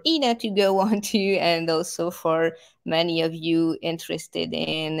something for Ina to go on to, and also for many of you interested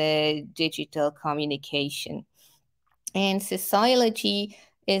in digital communication. And sociology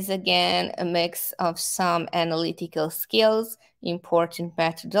is again a mix of some analytical skills, important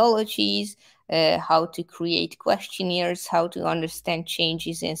methodologies, how to create questionnaires, how to understand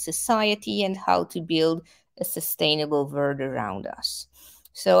changes in society, and how to build a sustainable world around us.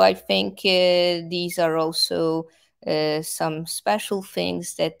 So I think these are also some special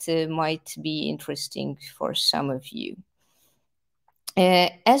things that might be interesting for some of you.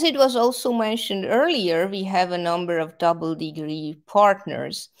 As it was also mentioned earlier, we have a number of double degree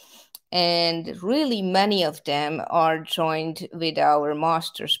partners, and really many of them are joined with our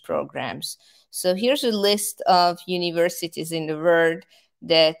master's programs. So here's a list of universities in the world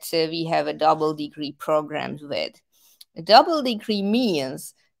that we have a double degree program with. A double degree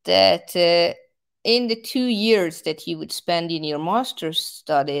means that in the 2 years that you would spend in your master's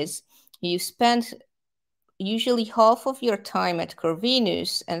studies, you spend usually half of your time at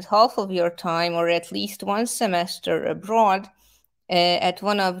Corvinus and half of your time, or at least 1 semester abroad at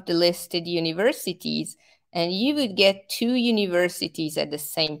one of the listed universities, and you would get 2 universities at the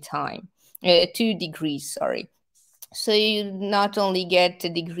same time. 2 degrees, sorry. So you not only get the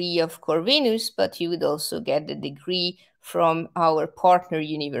degree of Corvinus, but you would also get the degree from our partner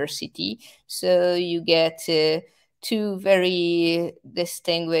university. So you get 2 very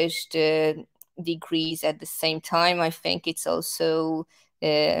distinguished degrees at the same time. I think it's also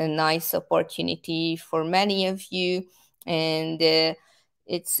a nice opportunity for many of you. And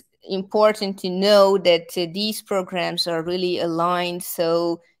it's important to know that these programs are really aligned,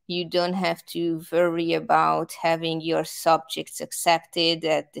 so You don't have to worry about having your subjects accepted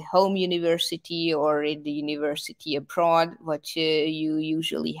at the home university or in the university abroad, what you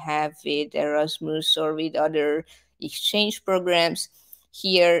usually have with Erasmus or with other exchange programs.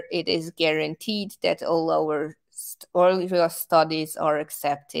 Here it is guaranteed that all your studies are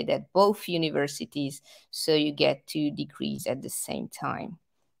accepted at both universities, so you get 2 degrees at the same time.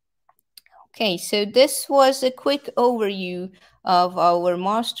 Okay, so this was a quick overview of our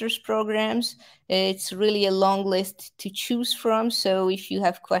master's programs. It's really a long list to choose from, so if you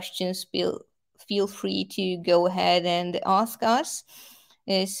have questions, feel free to go ahead and ask us.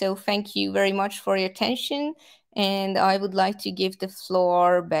 So thank you very much for your attention, and I would like to give the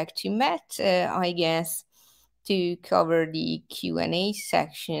floor back to Matt, I guess, to cover the Q&A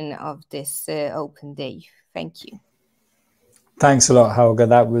section of this open day. Thank you. Thanks a lot, Helga.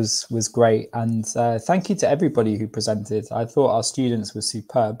 That was great. And thank you to everybody who presented. I thought our students were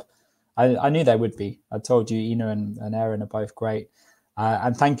superb. I knew they would be. I told you, Ina and Aaron are both great.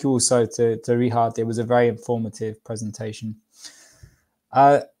 And thank you also to Rihard. It was a very informative presentation.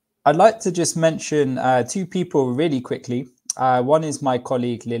 I'd like to just mention 2 people really quickly. One is my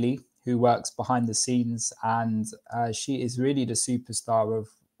colleague, Lily, who works behind the scenes. And she is really the superstar of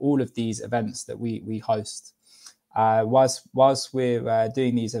all of these events that we host. Whilst we're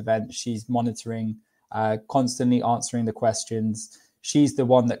doing these events, she's monitoring, constantly answering the questions. She's the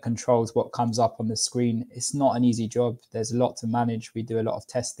one that controls what comes up on the screen. It's not an easy job. There's a lot to manage. We do a lot of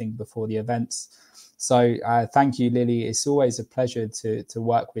testing before the events. So thank you, Lily. It's always a pleasure to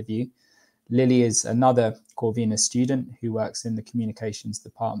work with you. Lily is another Corvinus student who works in the communications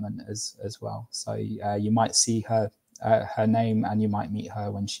department as well. So you might see her name, and you might meet her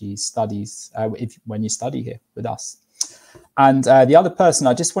when she studies, when you study here with us. And the other person,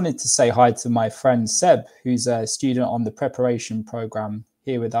 I just wanted to say hi to my friend Seb, who's a student on the preparation program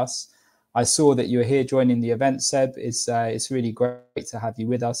here with us. I saw that you're here joining the event, Seb. It's really great to have you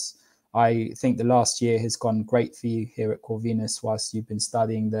with us. I think the last year has gone great for you here at Corvinus whilst you've been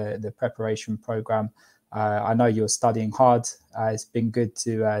studying the preparation program. I know you're studying hard. It's been good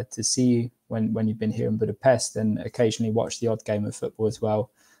to see you when you've been here in Budapest, and occasionally watch the odd game of football as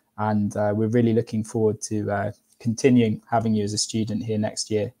well. And we're really looking forward to continuing having you as a student here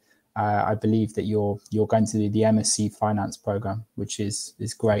next year. I believe that you're going to do the MSc Finance program, which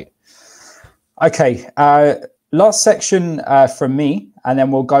is great. Okay, last section from me, and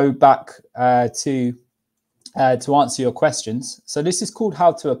then we'll go back to answer your questions. So this is called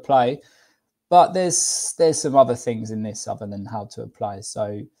How to Apply. But there's some other things in this other than how to apply.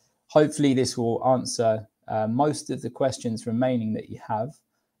 So hopefully this will answer most of the questions remaining that you have.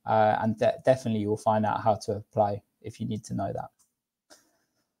 And definitely you'll find out how to apply if you need to know that.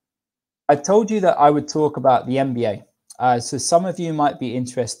 I told you that I would talk about the MBA. So some of you might be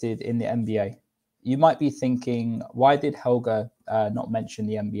interested in the MBA. You might be thinking, why did Helga not mention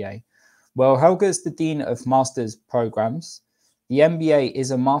the MBA? Well, Helga is the Dean of Master's Programs. The MBA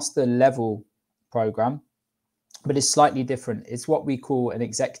is a master level program, but it's slightly different. It's what we call an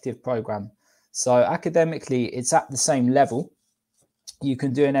executive program. So academically, it's at the same level. You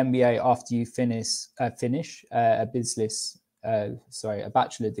can do an MBA after you finish a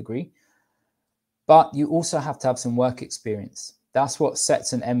bachelor degree, but you also have to have some work experience. That's what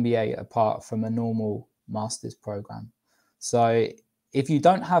sets an MBA apart from a normal master's program. So if you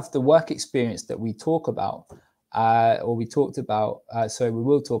don't have the work experience that we talk about, we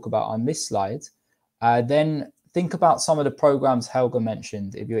will talk about on this slide, then think about some of the programs Helga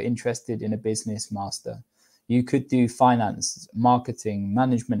mentioned. If you're interested in a business master, you could do finance, marketing,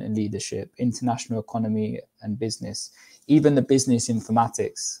 management and leadership, international economy and business, even the business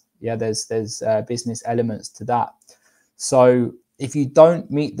informatics. Yeah, there's business elements to that. So if you don't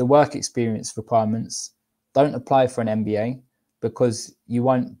meet the work experience requirements, don't apply for an MBA, because you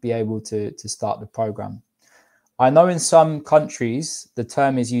won't be able to start the program. I know in some countries, the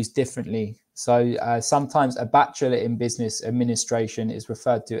term is used differently. So sometimes a Bachelor in Business Administration is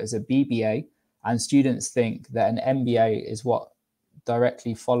referred to as a BBA, and students think that an MBA is what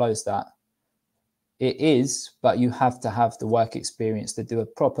directly follows that. It is, but you have to have the work experience to do a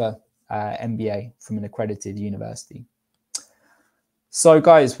proper MBA from an accredited university. So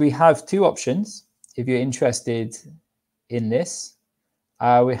guys, we have 2 options. If you're interested in this,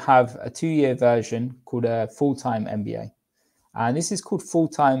 we have a 2-year version called a full-time MBA. And this is called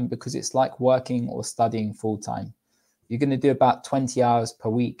full-time because it's like working or studying full-time. You're going to do about 20 hours per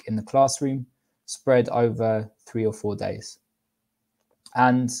week in the classroom, spread over 3 or 4 days.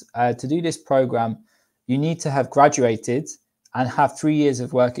 And to do this program, you need to have graduated and have 3 years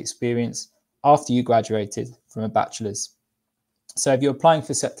of work experience after you graduated from a bachelor's. So if you're applying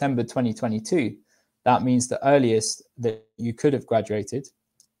for September 2022, that means the earliest that you could have graduated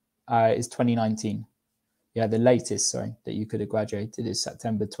is 2019. Yeah, the latest, sorry, that you could have graduated is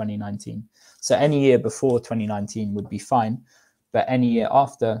September 2019. So any year before 2019 would be fine, but any year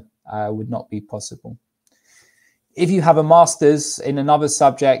after would not be possible. If you have a master's in another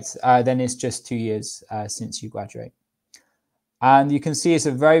subject, then it's just 2 years since you graduate. And you can see it's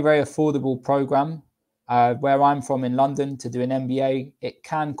a very, very affordable program. Where I'm from in London, to do an MBA, it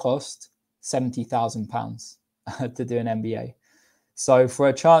can cost £70,000 to do an MBA. So for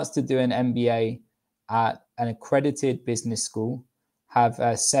a chance to do an MBA at an accredited business school, have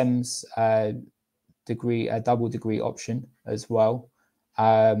a SEMS degree, a double degree option as well,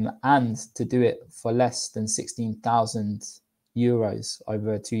 and to do it for less than 16,000 euros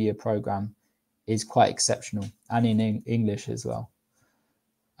over a 2-year program is quite exceptional, and in English as well.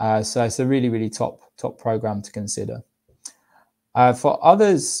 So it's a really, really top program to consider. For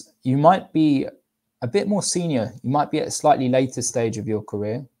others, you might be a bit more senior. You might be at a slightly later stage of your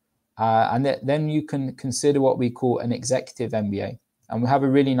career. And then you can consider what we call an executive MBA. And we have a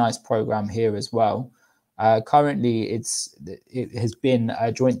really nice program here as well. Currently, it has been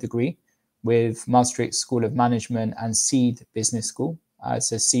a joint degree with Maastricht School of Management and Seed Business School.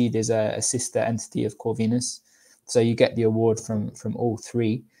 So Seed is a sister entity of Corvinus. So you get the award from all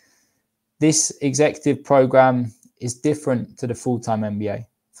three. This executive program is different to the full-time MBA.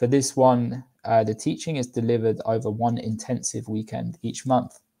 For this one, the teaching is delivered over one intensive weekend each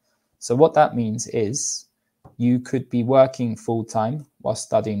month. So what that means is you could be working full-time while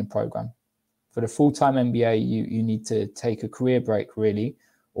studying the program. For the full-time MBA, you need to take a career break, really,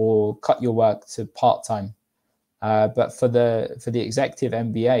 or cut your work to part-time. But for the executive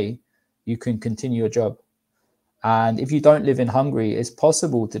MBA, you can continue your job. And if you don't live in Hungary, it's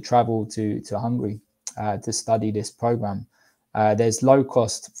possible to travel to Hungary to study this program. There's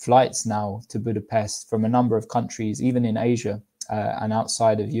low-cost flights now to Budapest from a number of countries, even in Asia and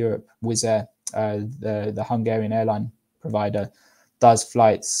outside of Europe. Wizz Air, the Hungarian airline provider, does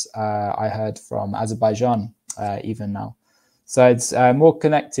flights, I heard, from Azerbaijan even now. So it's more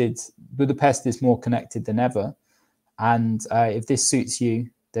connected. Budapest is more connected than ever. And if this suits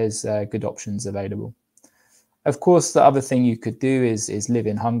you, there's good options available. Of course, the other thing you could do is live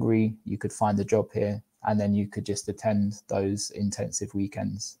in Hungary. You could find a job here, and then you could just attend those intensive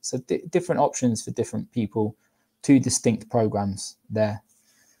weekends. So different options for different people, 2 distinct programs there.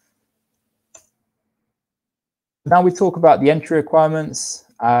 Now we talk about the entry requirements,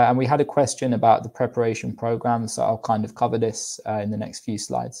 and we had a question about the preparation program, so I'll kind of cover this in the next few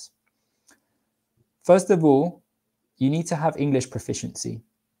slides. First of all, you need to have English proficiency.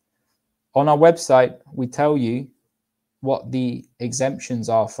 On our website, we tell you what the exemptions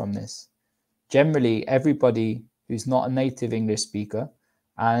are from this. Generally, everybody who's not a native English speaker,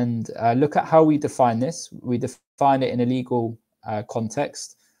 and look at how we define this. We define it in a legal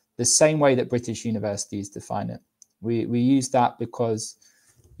context, the same way that British universities define it. We use that because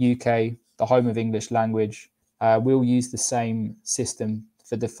UK, the home of English language, will use the same system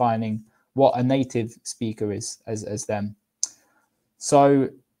for defining what a native speaker is as them. So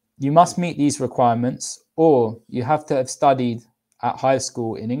you must meet these requirements, or you have to have studied at high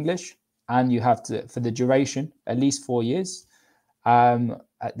school in English, and you have to, for the duration, at least 4 years,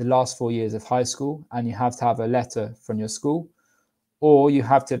 at the last 4 years of high school, and you have to have a letter from your school, or you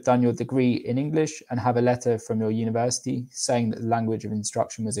have to have done your degree in English and have a letter from your university saying that the language of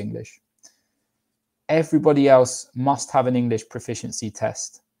instruction was English. Everybody else must have an English proficiency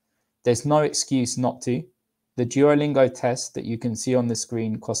test. There's no excuse not to. The Duolingo test that you can see on the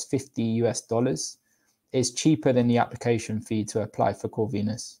screen costs $50 US. It's cheaper than the application fee to apply for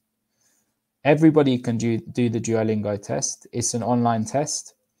Corvinus. Everybody can do the Duolingo test. It's an online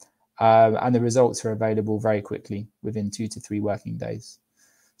test, and the results are available very quickly, within 2 to 3 working days.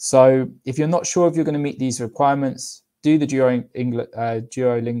 So if you're not sure if you're going to meet these requirements, do the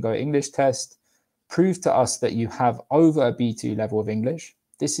Duolingo English test. Prove to us that you have over a B2 level of English.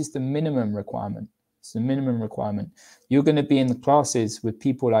 This is the minimum requirement. It's the minimum requirement. You're going to be in the classes with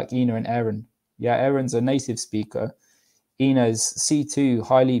people like Ina and Aaron. Yeah, Aaron's a native speaker. Ina's C2,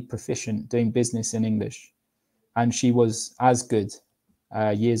 highly proficient, doing business in English. And she was as good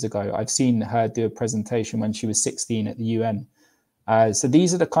years ago. I've seen her do a presentation when she was 16 at the UN. So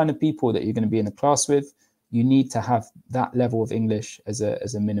these are the kind of people that you're going to be in the class with. You need to have that level of English as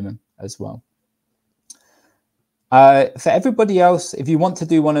a minimum as well. For everybody else, if you want to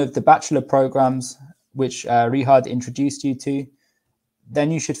do one of the bachelor programs, which Rihad introduced you to,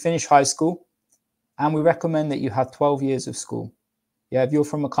 then you should finish high school. And we recommend that you have 12 years of school. Yeah, if you're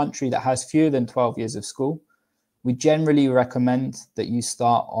from a country that has fewer than 12 years of school, we generally recommend that you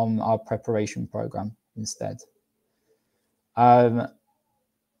start on our preparation program instead.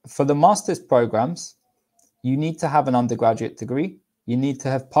 For the master's programs, you need to have an undergraduate degree. You need to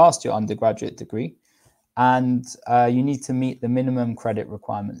have passed your undergraduate degree, and you need to meet the minimum credit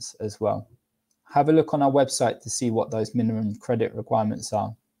requirements as well. Have a look on our website to see what those minimum credit requirements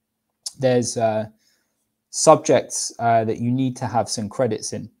are. There's subjects that you need to have some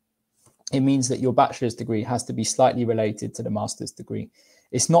credits in. It means that your bachelor's degree has to be slightly related to the master's degree.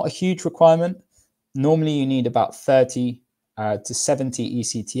 It's not a huge requirement. Normally you need about 30 to 70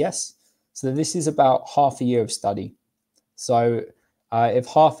 ECTS. So this is about half a year of study. So if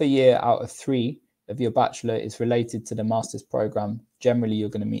half a year out of 3 of your bachelor is related to the master's program, generally you're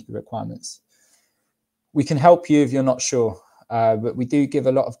going to meet the requirements. We can help you if you're not sure, but we do give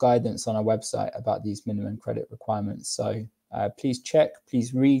a lot of guidance on our website about these minimum credit requirements. So please check,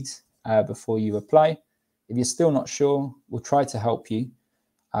 please read before you apply. If you're still not sure, we'll try to help you.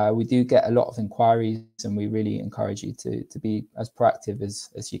 We do get a lot of inquiries, and we really encourage you to be as proactive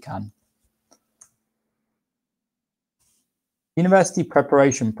as you can. University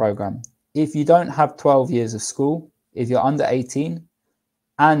preparation program. If you don't have 12 years of school, if you're under 18,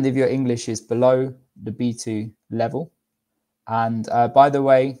 and if your English is below the B2 level, and by the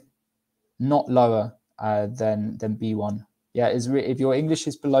way, not lower than B1. Yeah, if your English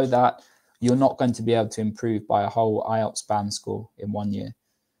is below that, you're not going to be able to improve by a whole IELTS span score in 1 year.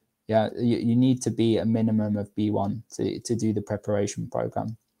 Yeah, you need to be a minimum of B1 to do the preparation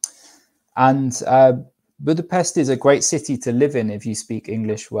program. And Budapest is a great city to live in if you speak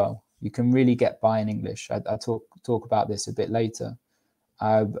English well. You can really get by in English. I talk about this a bit later.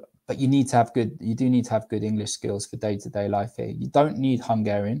 But you need to have you do need to have good English skills for day-to-day life here. You don't need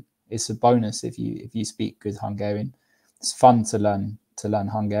Hungarian. It's a bonus if you speak good Hungarian. It's fun to learn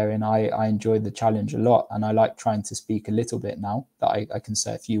Hungarian. I enjoy the challenge a lot, and I like trying to speak a little bit now that I can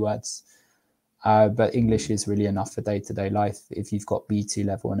say a few words. But English is really enough for day-to-day life if you've got B2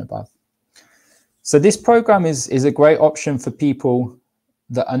 level and above. So this program is a great option for people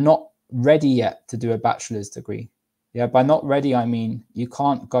that are not ready yet to do a bachelor's degree. Yeah, by not ready, I mean you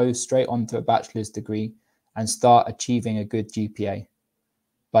can't go straight onto a bachelor's degree and start achieving a good GPA.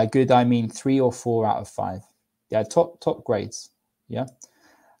 By good, I mean 3 or 4 out of 5. Yeah, top grades. Yeah.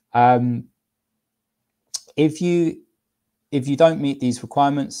 If you don't meet these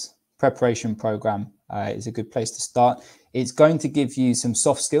requirements, preparation program is a good place to start. It's going to give you some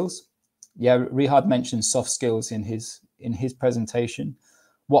soft skills. Yeah, Rihad mentioned soft skills in his presentation.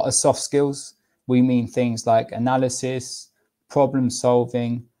 What are soft skills? We mean things like analysis, problem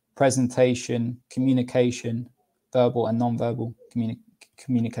solving, presentation, communication, verbal and non-verbal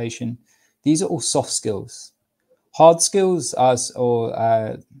communication. These are all soft skills. Hard skills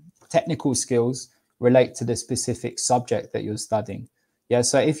or technical skills relate to the specific subject that you're studying. Yeah,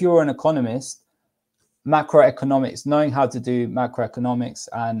 so if you're an economist, macroeconomics, knowing how to do macroeconomics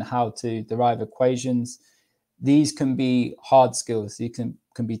and how to derive equations, these can be hard skills. These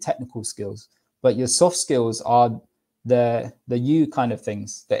can be technical skills. But your soft skills are the you kind of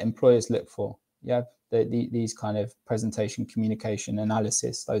things that employers look for. Yeah, these kind of presentation, communication,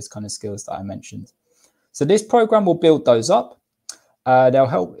 analysis, those kind of skills that I mentioned. So this program will build those up.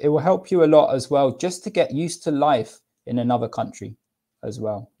 It will help you a lot as well, just to get used to life in another country as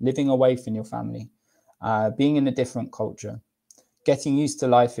well, living away from your family, being in a different culture, getting used to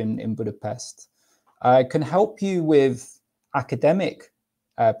life in Budapest. It can help you with academic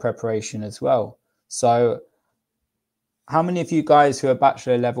preparation as well. So how many of you guys who are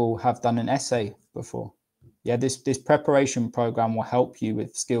bachelor level have done an essay before? Yeah, this preparation program will help you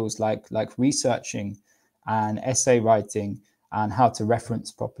with skills like researching and essay writing and how to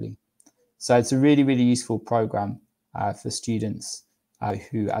reference properly. So it's a really, really useful program for students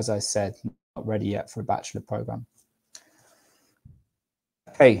who, as I said, not ready yet for a bachelor program.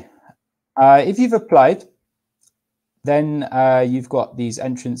 Okay, if you've applied, then you've got these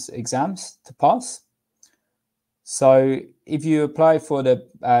entrance exams to pass. So if you apply for the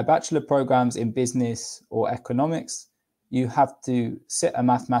bachelor programs in business or economics, you have to sit a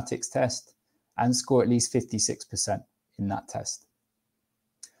mathematics test and score at least 56% in that test.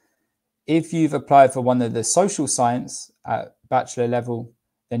 If you've applied for one of the social science at bachelor level,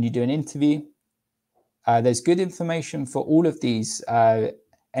 then you do an interview. There's good information for all of these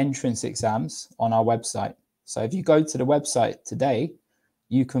entrance exams on our website. So if you go to the website today,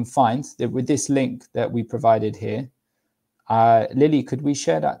 you can find that with this link that we provided here. Lily, could we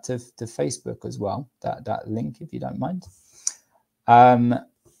share that to Facebook as well, that link, if you don't mind?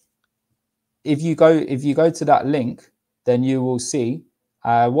 If you go to that link, then you will see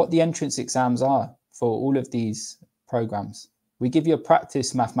what the entrance exams are for all of these programs. We give you a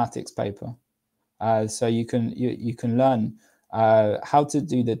practice mathematics paper, so you can learn how to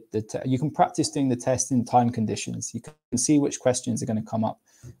do you can practice doing the test in time conditions. You can see which questions are going to come up.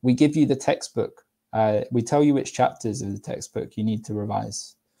 We give you the textbook. We tell you which chapters of the textbook you need to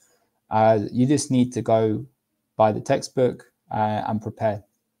revise. You just need to go by the textbook and prepare.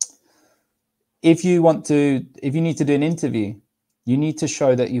 If you need to do an interview, you need to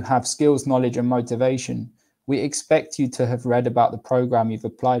show that you have skills, knowledge, and motivation. We expect you to have read about the program you've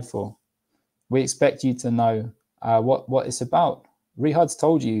applied for. We expect you to know what it's about. Rihad's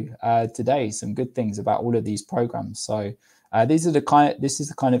told you today some good things about all of these programs. So this is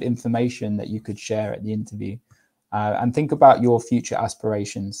the kind of information that you could share at the interview, and think about your future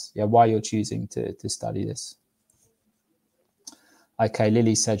aspirations. Yeah, why you're choosing to study this. Okay,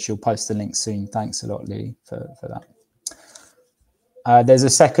 Lily said she'll post the link soon. Thanks a lot, Lily, for that. There's a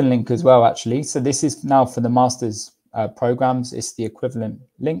second link as well, actually. So this is now for the master's programs. It's the equivalent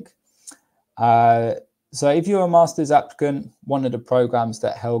link. So if you're a master's applicant, one of the programs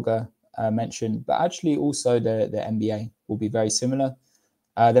that Helga mentioned, but actually also the MBA will be very similar.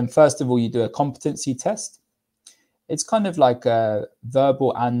 Then first of all, you do a competency test. It's kind of like a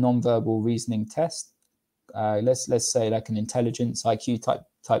verbal and non-verbal reasoning test. Let's say like an intelligence IQ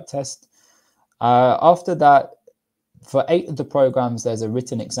type test. After that, for 8 of the programs, there's a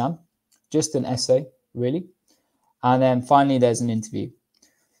written exam, just an essay, really. And then finally, there's an interview.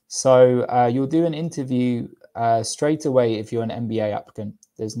 So you'll do an interview straight away if you're an MBA applicant.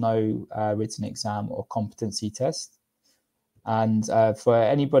 There's no written exam or competency test. And for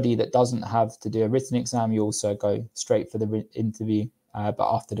anybody that doesn't have to do a written exam, you also go straight for the interview, but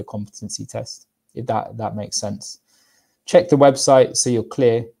after the competency test, if that makes sense. Check the website so you're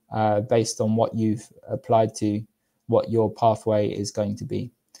clear based on what you've applied to, what your pathway is going to be.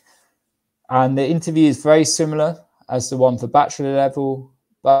 And the interview is very similar as the one for bachelor level,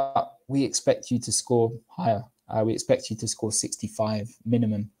 but we expect you to score higher. We expect you to score 65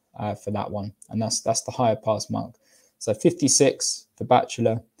 minimum for that one. And that's the higher pass mark. So 56 for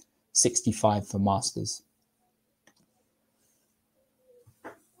bachelor, 65 for masters.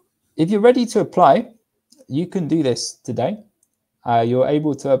 If you're ready to apply, you can do this today. You're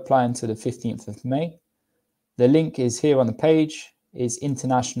able to apply until the 15th of May. The link is here on the page. It's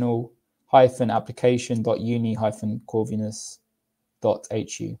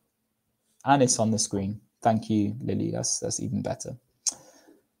international-application.uni-corvinus.hu. And it's on the screen. Thank you, Lily. That's even better.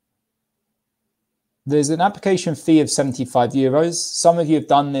 There's an application fee of €75. Some of you have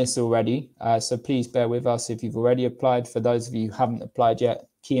done this already, so please bear with us if you've already applied. For those of you who haven't applied yet,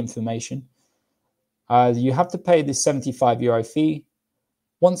 key information. You have to pay this €75 fee.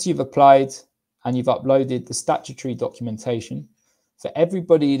 Once you've applied and you've uploaded the statutory documentation, for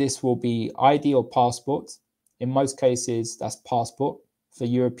everybody this will be ID or passport. In most cases, that's passport. For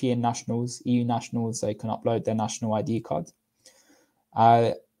European nationals, EU nationals, they can upload their national ID card.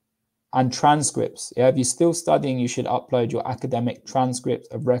 And transcripts. Yeah, if you're still studying, you should upload your academic transcript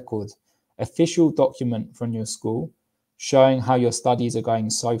of record, official document from your school showing how your studies are going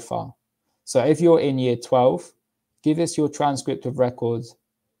so far. So if you're in year 12, give us your transcript of record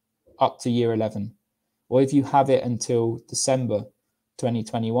up to year 11. Or if you have it until December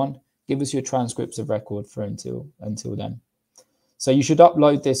 2021, give us your transcripts of record for until then. So you should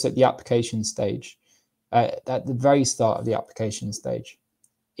upload this at the application stage, at the very start of the application stage.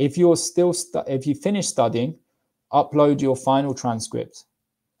 If you're still, if you finish studying, upload your final transcript,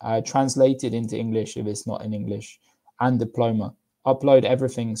 translated into English if it's not in English, and diploma. Upload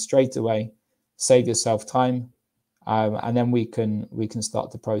everything straight away, save yourself time, and then we can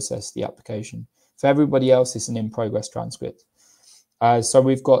start to process the application. For everybody else, it's an in-progress transcript. So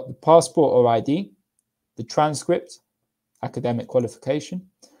we've got the passport or ID, the transcript, academic qualification,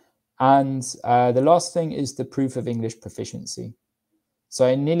 and the last thing is the proof of English proficiency. So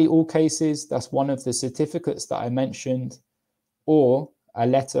in nearly all cases, that's one of the certificates that I mentioned, or a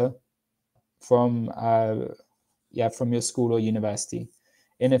letter from your school or university.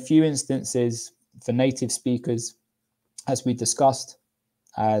 In a few instances, for native speakers, as we discussed,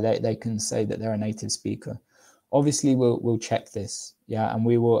 they can say that they're a native speaker. Obviously, we'll check this, and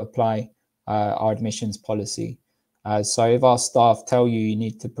we will apply our admissions policy. So if our staff tell you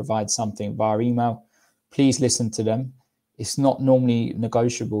need to provide something via email, please listen to them. It's not normally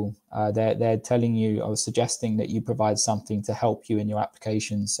negotiable. They're telling you or suggesting that you provide something to help you in your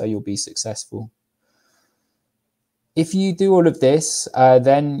application so you'll be successful. If you do all of this,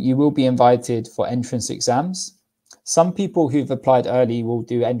 then you will be invited for entrance exams. Some people who've applied early will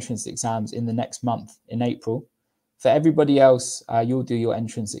do entrance exams in the next month, in April. For everybody else, you'll do your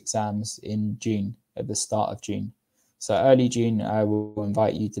entrance exams in June, at the start of June. So early June, we'll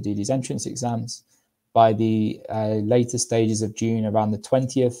invite you to do these entrance exams. By the later stages of June, around the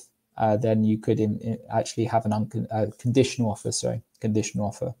 20th, then you could actually have a conditional offer. Conditional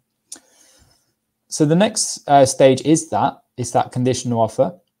offer. So the next stage is that conditional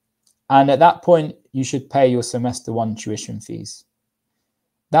offer. And at that point, you should pay your semester 1 tuition fees.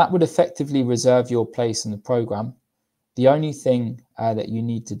 That would effectively reserve your place in the program. The only thing that you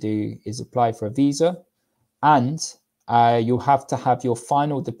need to do is apply for a visa, and you'll have to have your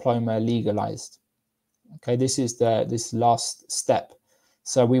final diploma legalized. Okay, this is this last step.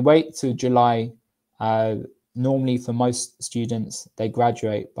 So we wait till July. Normally, for most students, they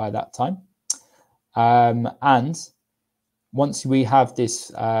graduate by that time. And once we have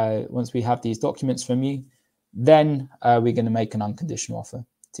this, once we have these documents from you, then we're going to make an unconditional offer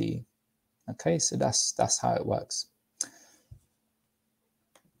to you. Okay, so that's how it works.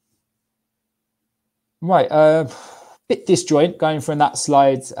 Right, bit disjoint going from that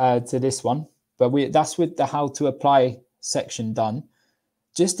slide to this one, but that's with the how to apply section done.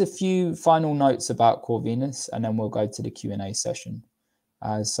 Just a few final notes about Corvinus, and then we'll go to the Q&A session.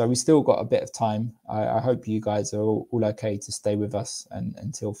 So we still got a bit of time. I hope you guys are all okay to stay with us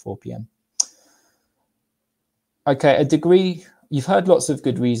until 4 p.m. Okay, a degree. You've heard lots of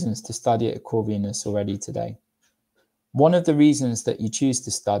good reasons to study at Corvinus already today. One of the reasons that you choose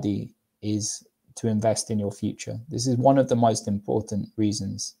to study is to invest in your future. This is one of the most important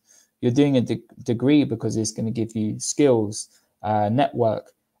reasons. You're doing a degree because it's going to give you skills,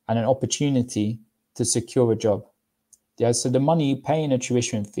 network, and an opportunity to secure a job. Yeah, so the money you pay in a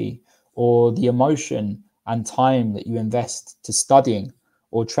tuition fee, or the emotion and time that you invest to studying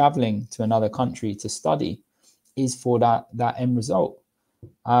or traveling to another country to study, is for that end result.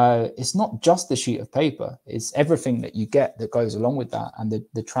 It's not just the sheet of paper, it's everything that you get that goes along with that, and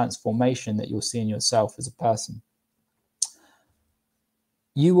the transformation that you'll see in yourself as a person.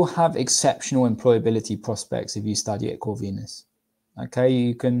 You will have exceptional employability prospects if you study at Corvinus. Okay,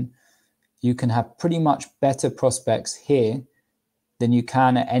 you can have pretty much better prospects here than you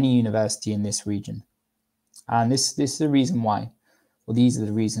can at any university in this region. And this is the reason why, or these are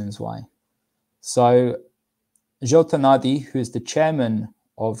the reasons why. So Zsoltán Ady, who is the chairman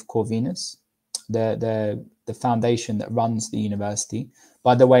of Corvinus, the foundation that runs the university.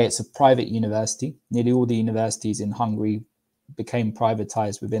 By the way, it's a private university. Nearly all the universities in Hungary became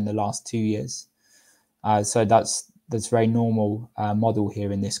privatized within the last 2 years. So that's very normal model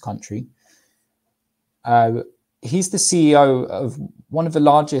here in this country. He's the CEO of one of the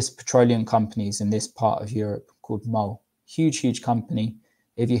largest petroleum companies in this part of Europe called MOL. Huge company.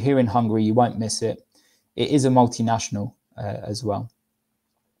 If you're here in Hungary, you won't miss it. It is a multinational as well.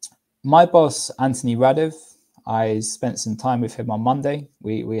 My boss, Anthony Radev, I spent some time with him on Monday.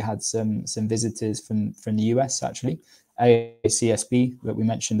 We had some visitors from the US, actually, AACSB that we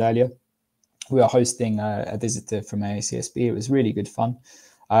mentioned earlier. We were hosting a visitor from AACSB. It was really good fun.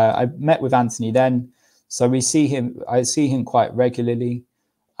 I met with Anthony then. So I see him quite regularly.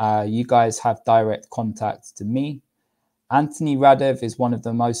 You guys have direct contact to me. Anthony Radev is one of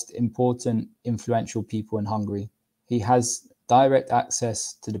the most important, influential people in Hungary. He has direct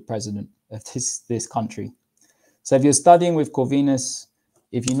access to the president of this country. So if you're studying with Corvinus,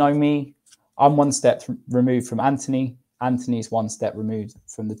 if you know me, I'm one step removed from Anthony. Anthony's one step removed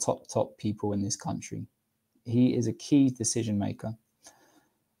from the top people in this country. He is a key decision maker.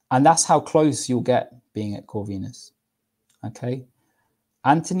 And that's how close you'll get being at Corvinus. Okay.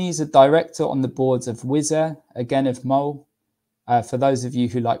 Anthony is a director on the boards of Wizz Air, again of MOL. For those of you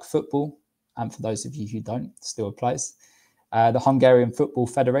who like football, and for those of you who don't, still applies. The Hungarian Football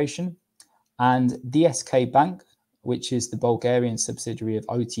Federation, and DSK Bank, which is the Bulgarian subsidiary of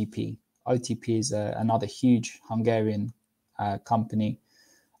OTP. OTP is another huge Hungarian company.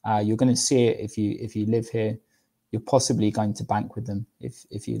 You're going to see it if you live here. You're possibly going to bank with them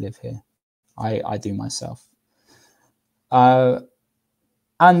if you live here. I do myself.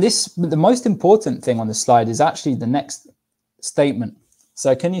 And the most important thing on the slide is actually the next statement.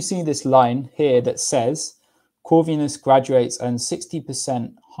 So can you see this line here that says Corvinus graduates earn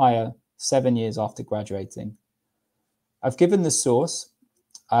 60% higher 7 years after graduating? I've given the source.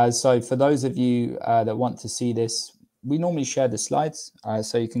 So for those of you that want to see this, we normally share the slides,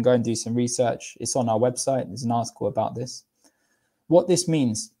 so you can go and do some research. It's on our website. There's an article about this. What this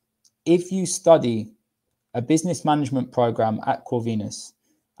means, if you study a business management program at Corvinus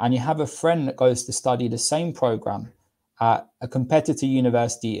and you have a friend that goes to study the same program at a competitor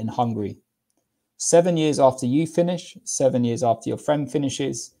university in Hungary, 7 years after you finish, 7 years after your friend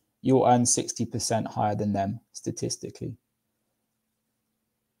finishes, you'll earn 60% higher than them statistically.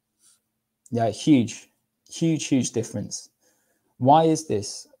 Yeah, huge difference. Why is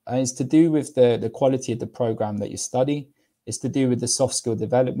this? It's to do with the quality of the program that you study. It's to do with the soft skill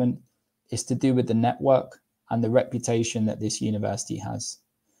development. It's to do with the network and the reputation that this university has.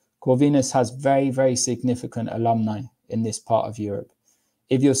 Corvinus has very significant alumni in this part of Europe.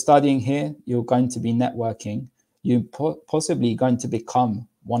 If you're studying here, you're going to be networking. You're possibly going to become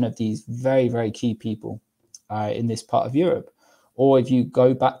one of these very key people in this part of Europe. Or if you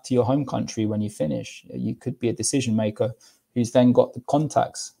go back to your home country when you finish, you could be a decision maker who's then got the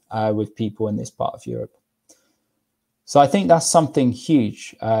contacts with people in this part of Europe. So I think that's something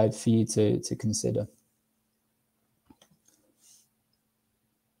huge for you to consider.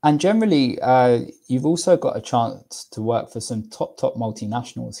 And generally, you've also got a chance to work for some top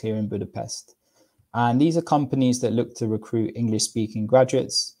multinationals here in Budapest. And these are companies that look to recruit English-speaking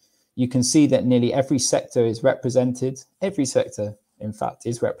graduates. You can see that nearly every sector is represented. Every sector, in fact,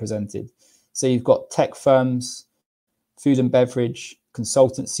 is represented. So you've got tech firms, food and beverage,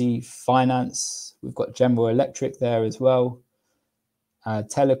 consultancy, finance. We've got General Electric there as well.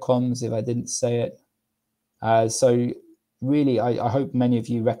 Telecoms, if I didn't say it. So really, I hope many of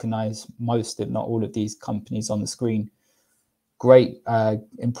you recognize most, if not all, of these companies on the screen. Great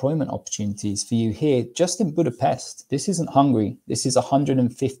employment opportunities for you here, just in Budapest. This isn't Hungary. This is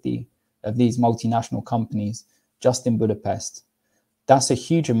 150 of these multinational companies just in Budapest. That's a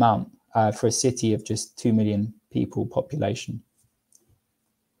huge amount for a city of just 2 million people population.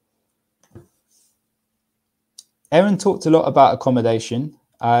 Aaron talked a lot about accommodation.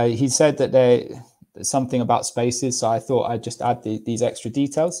 He said that there's something about spaces, so I thought I'd just add these extra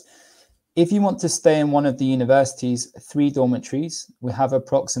details. If you want to stay in one of the university's 3 dormitories, we have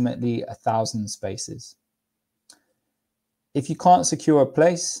approximately 1,000 spaces. If you can't secure a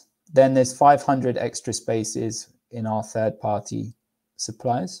place, then there's 500 extra spaces in our third-party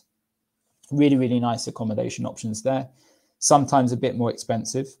suppliers. Really nice accommodation options there. Sometimes a bit more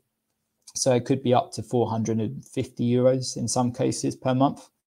expensive. So it could be up to 450 euros in some cases per month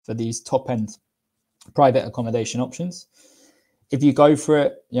for these top-end private accommodation options. If you go for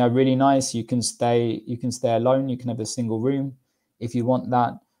it, you know, really nice, you can stay alone, you can have a single room if you want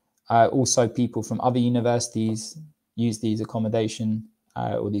that. Also, people from other universities use these accommodation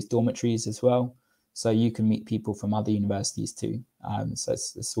or these dormitories as well. So you can meet people from other universities too. So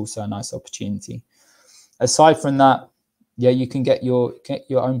it's also a nice opportunity. Aside from that, yeah, you can get your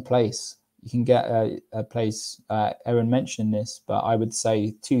own place. You can get a place, Erin mentioned this, but I would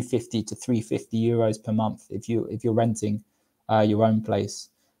say 250 to 350 euros per month if you're renting your own place.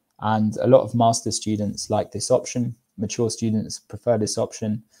 And a lot of master students like this option. Mature students prefer this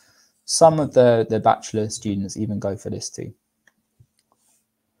option. Some of the bachelor students even go for this too.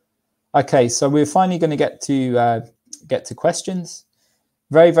 Okay, so we're finally going to get to questions.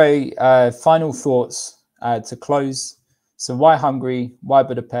 Very final thoughts to close. So why Hungary? Why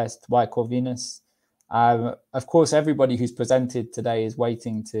Budapest? Why Corvinus? Of course, everybody who's presented today is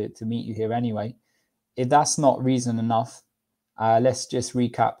waiting to meet you here anyway. If that's not reason enough, let's just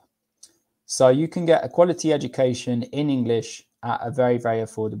recap. So you can get a quality education in English at a very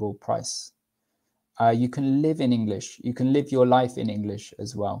affordable price. You can live in English. You can live your life in English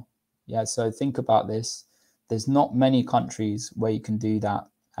as well. Yeah, so think about this. There's not many countries where you can do that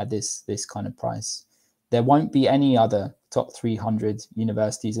at this kind of price. There won't be any other top 300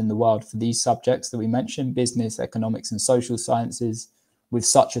 universities in the world for these subjects that we mentioned, business, economics, and social sciences, with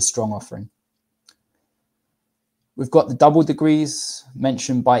such a strong offering. We've got the double degrees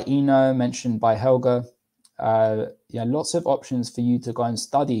mentioned by Ina, mentioned by Helga. Yeah, lots of options for you to go and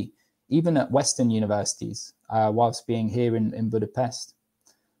study, even at Western universities, whilst being here in Budapest.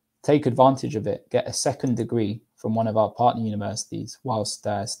 Take advantage of it. Get a second degree from one of our partner universities whilst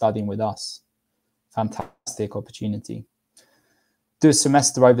studying with us. Fantastic opportunity. Do a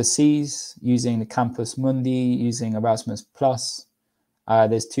semester overseas using the Campus Mundi, using Erasmus+.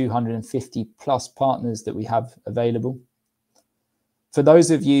 There's 250 plus partners that we have available. For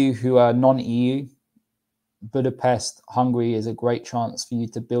those of you who are non-EU, Budapest, Hungary is a great chance for you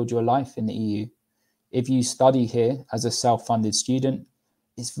to build your life in the EU. If you study here as a self-funded student,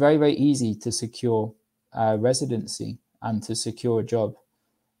 it's very easy to secure residency and to secure a job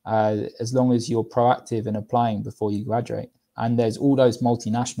as long as you're proactive in applying before you graduate. And there's all those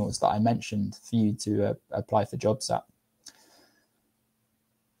multinationals that I mentioned for you to apply for jobs at.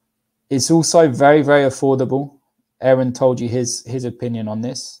 It's also very affordable. Aaron told you his opinion on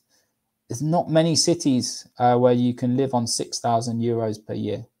this. There's not many cities where you can live on 6,000 euros per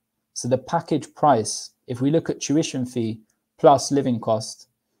year. So the package price, if we look at tuition fee plus living cost,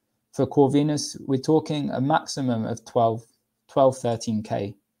 for Corvinus, we're talking a maximum of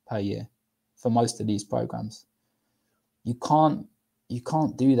 13K per year. for most of these programs. You can't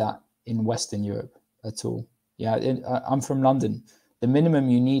do that in Western Europe at all. Yeah, I'm from London. The minimum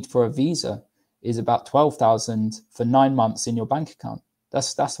you need for a visa is about 12,000 for 9 months in your bank account.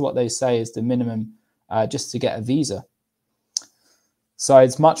 That's what they say is the minimum just to get a visa. So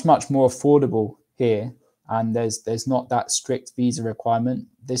it's much more affordable here, and there's not that strict visa requirement.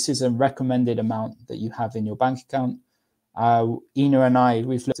 This is a recommended amount that you have in your bank account. Ina and I,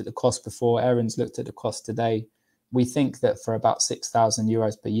 we've looked at the cost before. Erin's looked at the cost today. We think that for about 6,000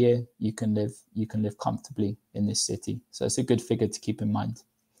 euros per year, you can live comfortably in this city. So it's a good figure to keep in mind.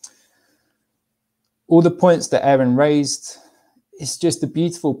 All the points that Erin raised, it's just a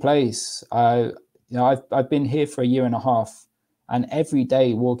beautiful place. I've been here for a year and a half, and every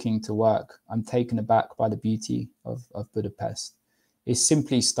day walking to work, I'm taken aback by the beauty of Budapest. It's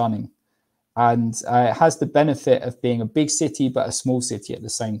simply stunning. And it has the benefit of being a big city, but a small city at the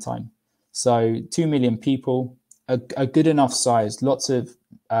same time. So 2 million people, a good enough size, lots of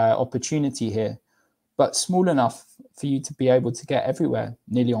opportunity here, but small enough for you to be able to get everywhere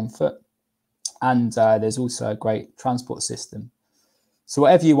nearly on foot. And there's also a great transport system. So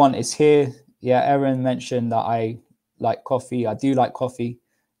whatever you want is here. Yeah, Erin mentioned that I like coffee. I do like coffee.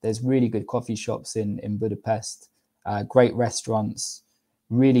 There's really good coffee shops in Budapest, great restaurants,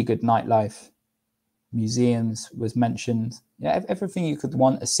 really good nightlife, museums was mentioned. Yeah, everything you could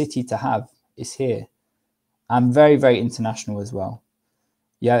want a city to have is here. And very international as well.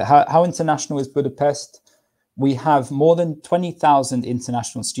 Yeah, how international is Budapest? We have more than 20,000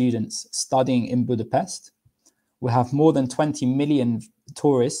 international students studying in Budapest. We have more than 20 million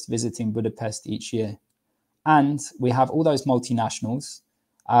tourists visiting Budapest each year. And we have all those multinationals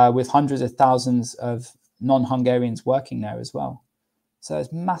with hundreds of thousands of non-Hungarians working there as well. So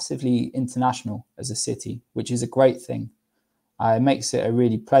it's massively international as a city, which is a great thing. It makes it a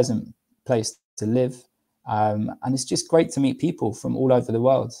really pleasant place to live. And it's just great to meet people from all over the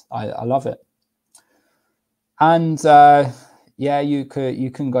world. I love it. And yeah, you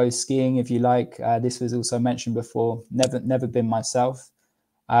can go skiing if you like. This was also mentioned before. Never been myself,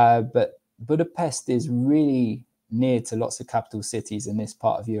 but Budapest is really near to lots of capital cities in this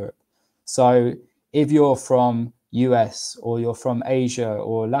part of Europe. So if you're from US or you're from Asia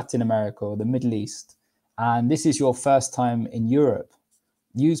or Latin America or the Middle East, and this is your first time in Europe,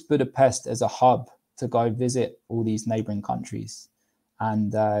 use Budapest as a hub to go visit all these neighboring countries.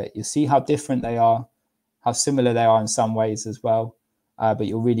 And you'll see how different they are, how similar they are in some ways as well, but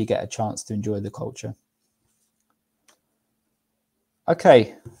you'll really get a chance to enjoy the culture.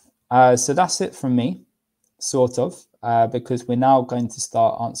 Okay, so that's it from me, sort of, because we're now going to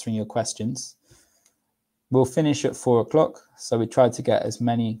start answering your questions. We'll finish at 4 o'clock, so we tried to get as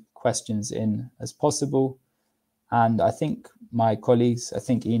many questions in as possible. And I think my colleagues, I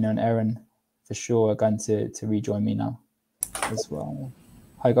think Ina and Erin, for sure are going to rejoin me now as well.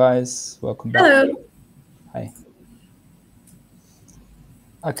 Hi guys, welcome back. Hello. Hi.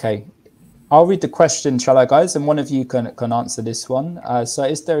 Okay, I'll read the question, shall I, guys? And one of you can answer this one. So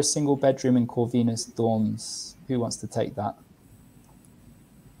is there a single bedroom in Corvinus dorms? Who wants to take that?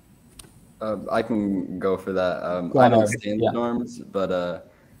 I can go for that. I don't stay in the dorms, but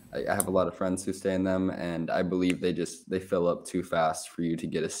I have a lot of friends who stay in them, and I believe they fill up too fast for you to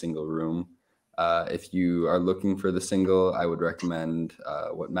get a single room. If you are looking for the single, I would recommend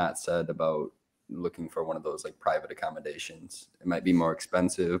what Matt said about looking for one of those like private accommodations. It might be more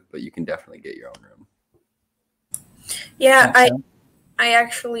expensive, but you can definitely get your own room. Yeah, I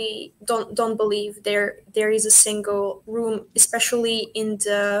actually don't believe there is a single room, especially in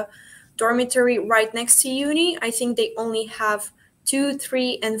the dormitory right next to uni. I think they only have 2,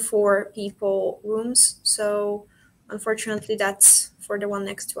 3, and 4 people rooms. So unfortunately, that's for the one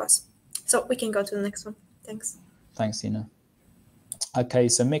next to us. So we can go to the next one. Thanks. Thanks, Ina. Okay,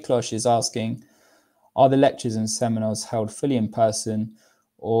 so Miklos is asking, are the lectures and seminars held fully in person,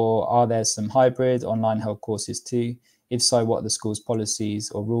 or are there some hybrid online held courses too? If so, what are the school's policies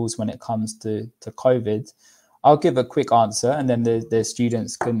or rules when it comes to COVID? I'll give a quick answer, and then the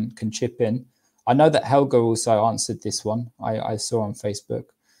students can chip in. I know that Helga also answered this one. I saw on Facebook.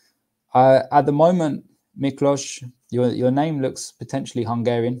 At the moment, Miklos, your name looks potentially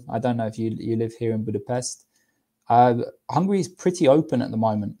Hungarian. I don't know if you live here in Budapest. Hungary is pretty open at the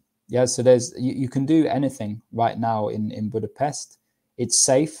moment. Yeah, so you can do anything right now in Budapest. It's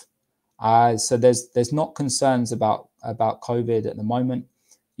safe. So there's not concerns about COVID at the moment.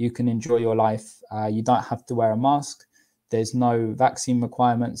 You can enjoy your life. You don't have to wear a mask. There's no vaccine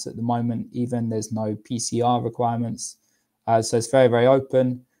requirements at the moment. Even there's no PCR requirements. So it's very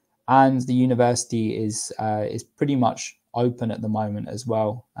open. And the university is pretty much open at the moment as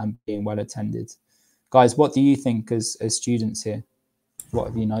well and being well attended. Guys, what do you think as students here? What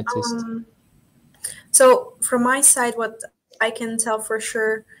have you noticed? So from my side, what I can tell for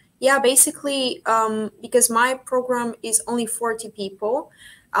sure, yeah, basically, because my program is only 40 people,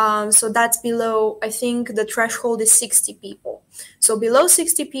 so that's below, I think the threshold is 60 people. So below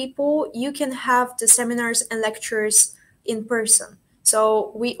 60 people, you can have the seminars and lectures in person.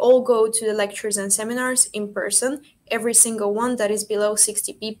 So we all go to the lectures and seminars in person, every single one that is below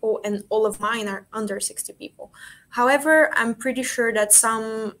 60 people, and all of mine are under 60 people. However, I'm pretty sure that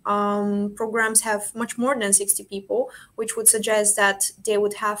some programs have much more than 60 people, which would suggest that they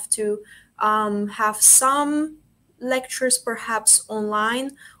would have to have some lectures perhaps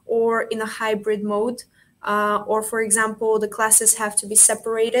online or in a hybrid mode. Or for example, the classes have to be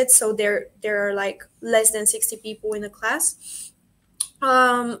separated, so there are like less than 60 people in a class.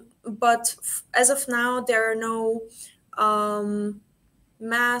 But as of now, there are no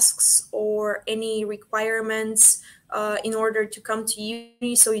masks or any requirements in order to come to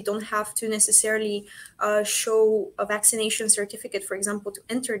uni, so you don't have to necessarily show a vaccination certificate, for example, to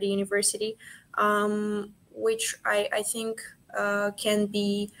enter the university, which I think can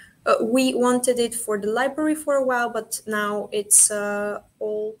be, we wanted it for the library for a while, but now it's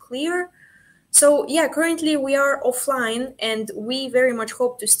all clear. So yeah, currently we are offline, and we very much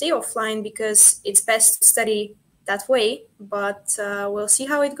hope to stay offline because it's best to study that way, but we'll see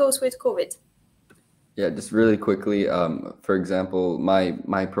how it goes with COVID. Yeah, just really quickly, for example,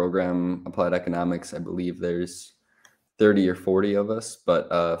 my program, Applied Economics, I believe there's 30 or 40 of us, but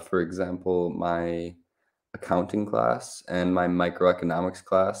for example, my accounting class and my microeconomics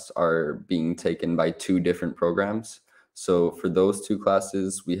class are being taken by 2 different programs. So for those 2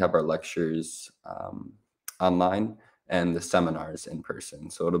 classes, we have our lectures online and the seminars in person.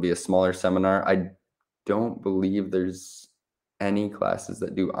 So it'll be a smaller seminar. I don't believe there's any classes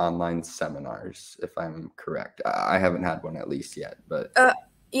that do online seminars, if I'm correct. I haven't had one at least yet, but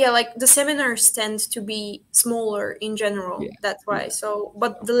yeah, like the seminars tend to be smaller in general. Yeah, that's why. Yeah. So,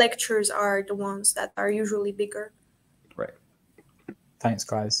 but the lectures are the ones that are usually bigger. Right. Thanks,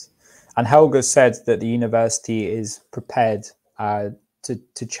 guys. And Helga said that the university is prepared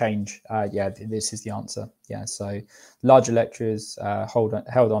to change. Yeah, this is the answer. Yeah, so larger lectures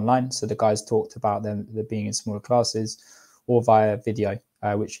held online. So the guys talked about them being in smaller classes or via video,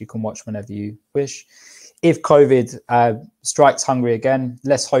 which you can watch whenever you wish. If COVID strikes Hungary again,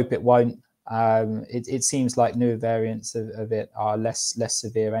 let's hope it won't. It seems like newer variants of it are less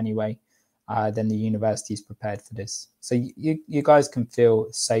severe anyway. Then the university is prepared for this. So you guys can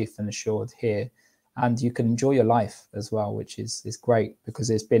feel safe and assured here, and you can enjoy your life as well, which is great, because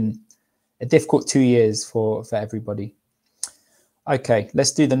it's been a difficult 2 years for everybody. Okay,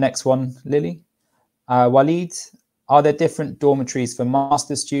 let's do the next one, Lily. Walid, are there different dormitories for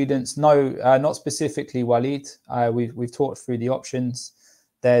master students? No, not specifically, Walid. We've talked through the options.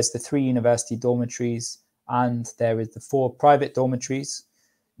 There's the 3 university dormitories, and there is the 4 private dormitories.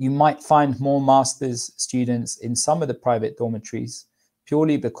 You might find more master's students in some of the private dormitories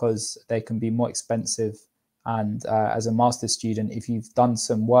purely because they can be more expensive. And as a master's student, if you've done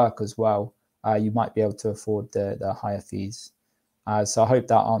some work as well, you might be able to afford the higher fees. So I hope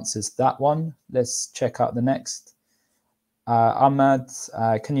that answers that one. Let's check out the next. Ahmad,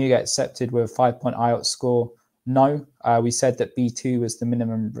 can you get accepted with a 5-point IELTS score? No, we said that B2 was the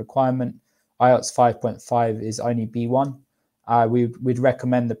minimum requirement. IELTS 5.5 is only B1. We'd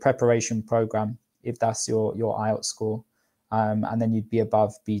recommend the preparation program if that's your IELTS score, and then you'd be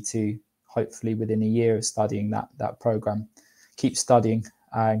above B2, hopefully within a year of studying that program. Keep studying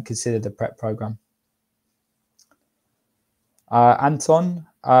and consider the prep program. Anton,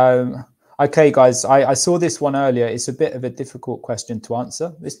 okay, guys, I saw this one earlier. It's a bit of a difficult question to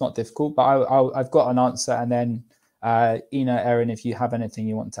answer. It's not difficult, but I've got an answer, and then Ina, Erin, if you have anything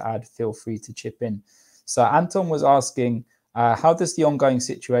you want to add, feel free to chip in. So Anton was asking, how does the ongoing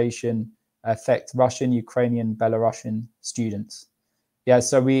situation affect Russian, Ukrainian, Belarusian students? Yeah,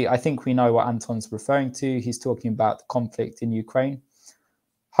 so I think we know what Anton's referring to. He's talking about the conflict in Ukraine.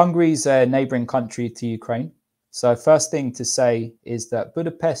 Hungary's a neighboring country to Ukraine. So first thing to say is that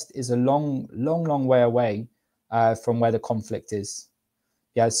Budapest is a long way away from where the conflict is.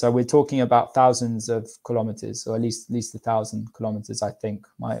 Yeah, so we're talking about thousands of kilometers, or at least 1,000 kilometers, I think.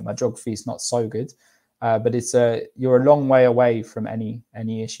 My geography is not so good. But you're a long way away from any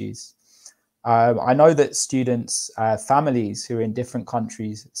issues. I know that students, families who are in different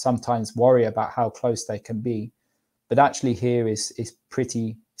countries sometimes worry about how close they can be, but actually here is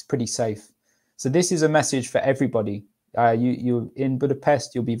pretty safe. So this is a message for everybody. You in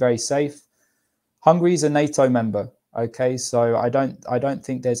Budapest, you'll be very safe. Hungary is a NATO member, Okay, so I don't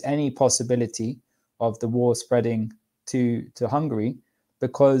think there's any possibility of the war spreading to Hungary,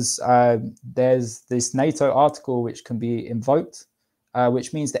 because there's this NATO article which can be invoked,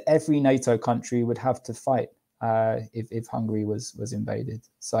 which means that every NATO country would have to fight if Hungary was invaded.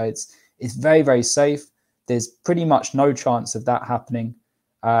 So it's very, very safe. There's pretty much no chance of that happening.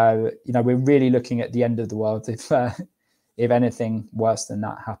 You know, we're really looking at the end of the world if anything worse than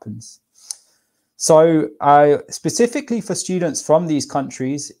that happens. So specifically for students from these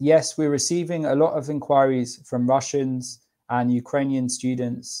countries, yes, we're receiving a lot of inquiries from Russians and Ukrainian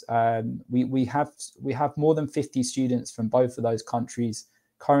students. We have more than 50 students from both of those countries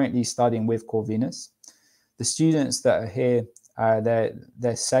currently studying with Corvinus. The students that are here,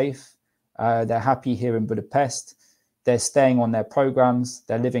 they're safe. They're happy here in Budapest. They're staying on their programs.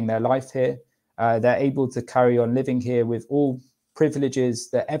 They're living their life here. They're able to carry on living here with all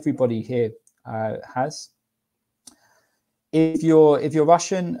privileges that everybody here has. If you're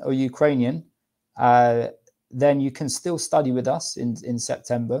Russian or Ukrainian, then you can still study with us in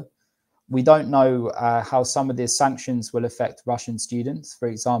September. We don't know how some of these sanctions will affect Russian students. For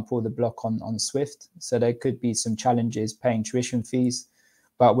example, the block on SWIFT. So there could be some challenges paying tuition fees,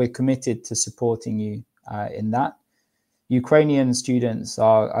 but we're committed to supporting you in that. Ukrainian students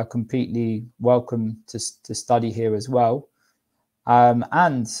are completely welcome to study here as well.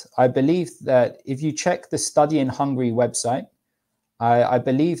 And I believe that if you check the Study in Hungary website, I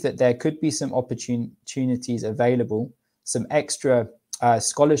believe that there could be some opportunities available, some extra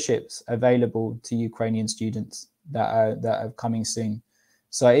scholarships available to Ukrainian students that are coming soon.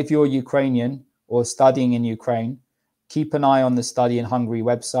 So if you're Ukrainian or studying in Ukraine, keep an eye on the Study in Hungary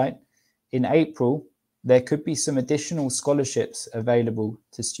website. In April, there could be some additional scholarships available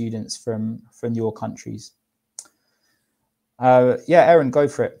to students from your countries. Yeah, Aaron, go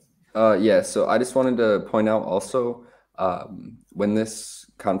for it. Yeah, so I just wanted to point out also, when this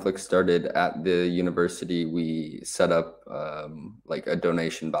conflict started at the university, we set up like a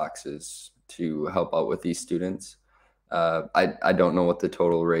donation boxes to help out with these students. I don't know what the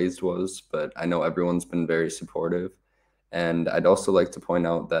total raised was, but I know everyone's been very supportive. And I'd also like to point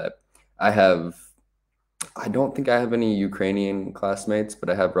out that I don't think I have any Ukrainian classmates, but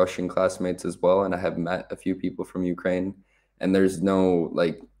I have Russian classmates as well. And I have met a few people from Ukraine, and there's no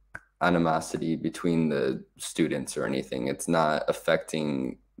like animosity between the students or anything. It's not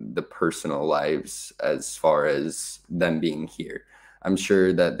affecting the personal lives as far as them being here. I'm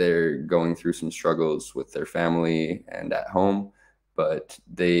sure that they're going through some struggles with their family and at home, but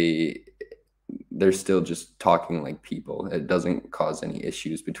they're still just talking like people. It doesn't cause any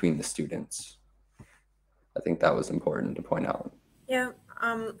issues between the students. I think that was important to point out. Yeah,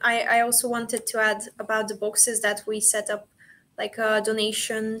 I also wanted to add about the boxes that we set up, like a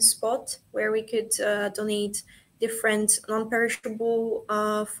donation spot where we could donate different non-perishable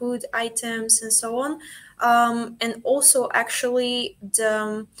food items and so on. And also actually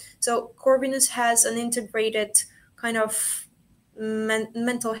so Corvinus has an integrated kind of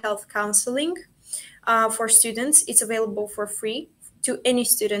mental health counseling for students. It's available for free to any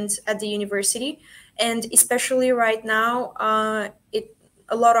student at the university. And especially right now,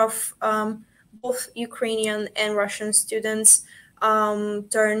 a lot of both Ukrainian and Russian students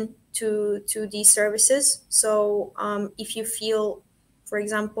turn to these services. So if you feel, for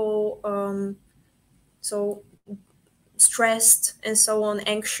example, so stressed and so on,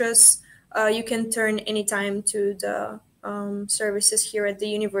 anxious, you can turn anytime to the services here at the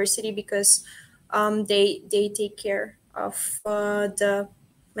university, because they take care of the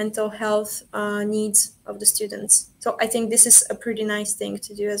mental health needs of the students. So I think this is a pretty nice thing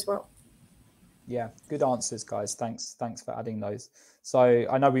to do as well. Yeah, good answers, guys. Thanks for adding those. So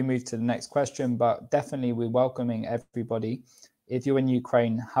I know we moved to the next question, but definitely we're welcoming everybody. If you're in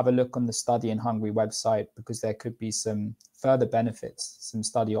Ukraine, have a look on the Study in Hungary website, because there could be some further benefits, some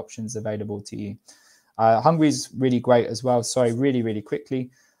study options available to you. Hungary is really great as well. Sorry, really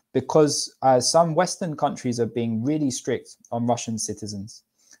quickly, because some Western countries are being really strict on Russian citizens.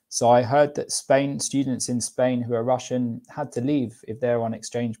 So I heard that students in Spain who are Russian had to leave if they're on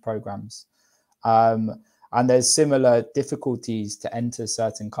exchange programs. And there's similar difficulties to enter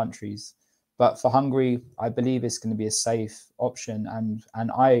certain countries. But for Hungary, I believe it's going to be a safe option.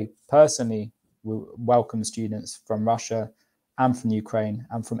 And I personally will welcome students from Russia and from Ukraine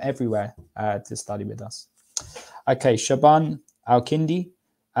and from everywhere to study with us. Okay, Shaban Al-Kindi,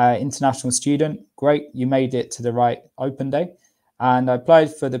 international student. Great, you made it to the right open day. And I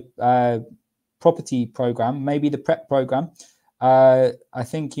applied for the property program, maybe the prep program. I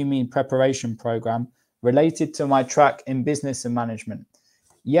think you mean preparation program, related to my track in business and management.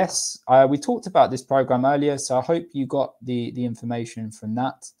 yes, we talked about this program earlier, so I hope you got the information from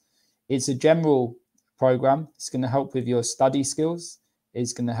that. It's a general program. It's going to help with your study skills.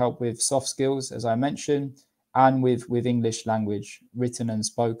 It's going to help with soft skills, as I mentioned, and with English language, written and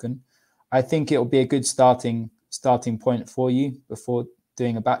spoken. I think it'll be a good starting point for you before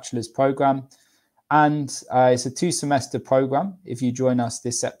doing a bachelor's program. And it's a 2-semester program if you join us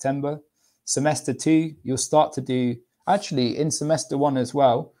this September. Semester 2, you'll start to do, actually in semester 1 as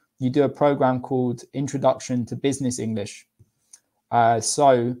well, you do a program called Introduction to Business English.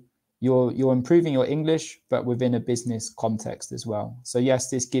 So you're improving your English, but within a business context as well. So yes,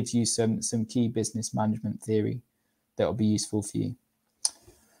 this gives you some key business management theory that will be useful for you.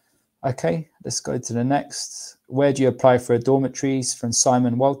 Okay, let's go to the next. Where do you apply for dormitories? From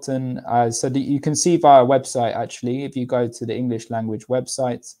Simon Walton. So that you can see via our website, actually, if you go to the English language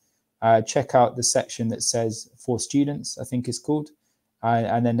website, check out the section that says for students, I think it's called.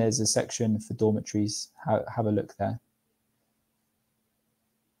 And then there's a section for dormitories. Have a look there.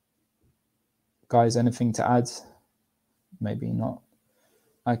 Guys, anything to add? Maybe not.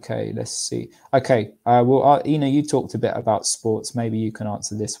 Okay, let's see. Okay, well, Ina, you talked a bit about sports. Maybe you can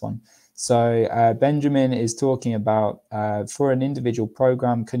answer this one. So Benjamin is talking about, for an individual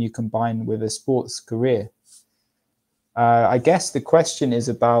program, can you combine with a sports career? I guess the question is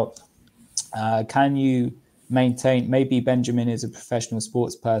about, can you maintain, maybe Benjamin is a professional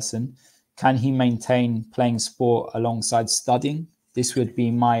sports person, can he maintain playing sport alongside studying? This would be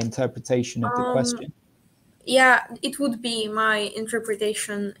my interpretation of the question. Yeah, it would be my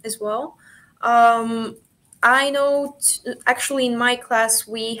interpretation as well. I know, actually, in my class,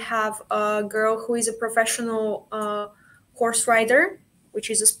 we have a girl who is a professional horse rider, which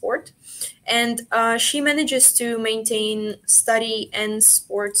is a sport. And she manages to maintain study and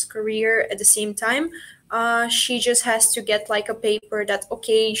sports career at the same time. She just has to get like a paper that,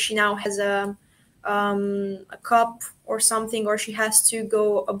 okay, she now has a cup or something, or she has to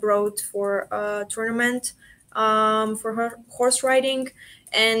go abroad for a tournament for her horse riding,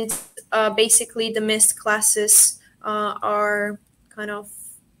 and basically the missed classes are kind of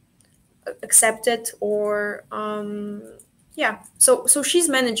accepted, or yeah, so she's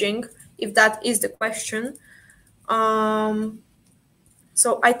managing, if that is the question.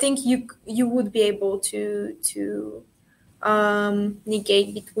 So I think you would be able to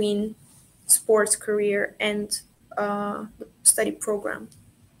negate between sports career and study program.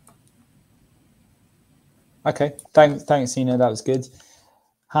 Okay, thanks, Ina. That was good.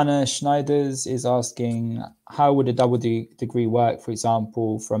 Hannah Schneiders is asking, how would a double degree work, for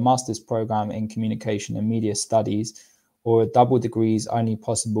example, for a master's program in communication and media studies, or a double degree is only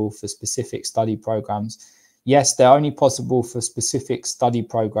possible for specific study programs? Yes, they're only possible for specific study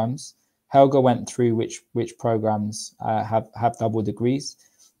programs. Helga went through which programs have double degrees.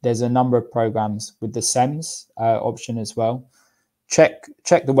 There's a number of programs with the SEMS option as well. Check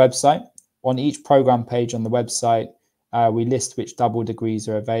the website. On each program page on the website, we list which double degrees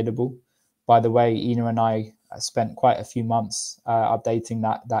are available. By the way, Ina and I spent quite a few months updating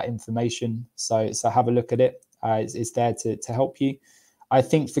that information. So have a look at it. It's there to help you. I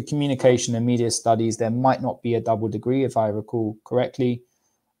think for communication and media studies, there might not be a double degree, if I recall correctly.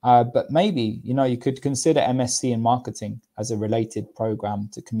 But maybe, you could consider MSc in marketing as a related program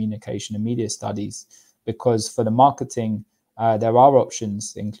to communication and media studies, because for the marketing, there are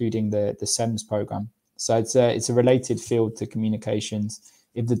options, including the SEMS program. So it's a related field to communications.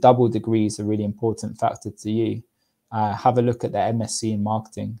 If the double degree is a really important factor to you, have a look at the MSc in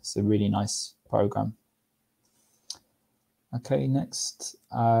marketing. It's a really nice program. Okay, next,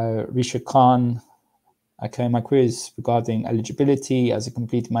 Risha Khan. Okay, my query is regarding eligibility. As I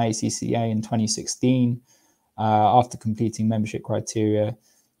completed my ACCA in 2016, after completing membership criteria,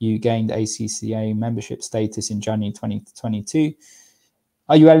 you gained ACCA membership status in January 2022.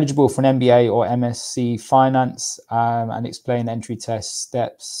 Are you eligible for an MBA or MSc Finance? And explain entry test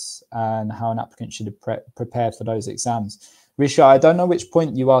steps and how an applicant should prepare for those exams. Risha, I don't know which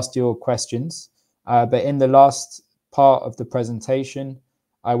point you asked your questions, but in the last part of the presentation,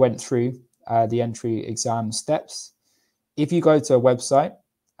 I went through the entry exam steps. If you go to a website,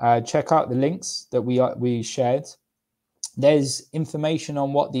 check out the links that we shared. There's information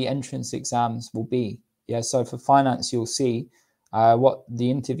on what the entrance exams will be. Yeah, so for finance, you'll see what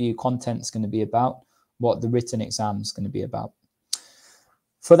the interview content is going to be about, what the written exam is going to be about.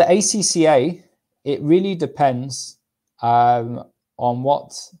 For the ACCA, it really depends on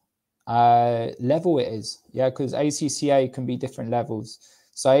what level it is. Yeah, because ACCA can be different levels.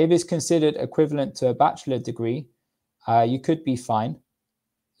 So if it's considered equivalent to a bachelor degree, you could be fine.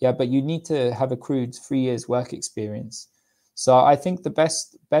 Yeah, but you need to have accrued 3 years work experience. So I think the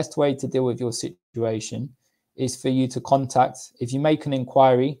best way to deal with your situation is for you to contact, if you make an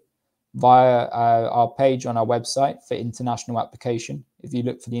inquiry via our page on our website for international application. If you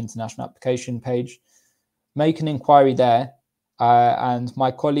look for the international application page, make an inquiry there, and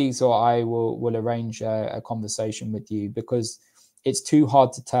my colleagues or I will arrange a conversation with you, because it's too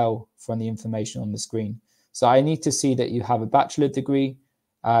hard to tell from the information on the screen. So I need to see that you have a bachelor degree.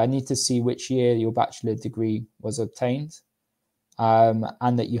 I need to see which year your bachelor degree was obtained,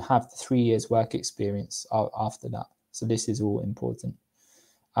 and that you have 3 years work experience after that. So this is all important.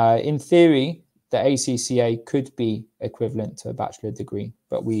 In theory, the ACCA could be equivalent to a bachelor degree,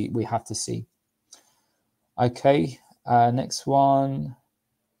 but we have to see. Okay, next one,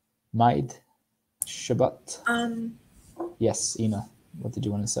 Maid Shabat. Yes, Ina, what did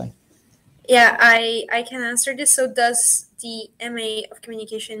you want to say? Yeah, I can answer this. So does the MA of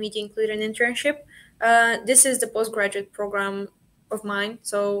Communication Media include an internship? This is the postgraduate program of mine,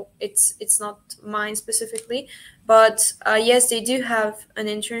 so it's not mine specifically, but yes, they do have an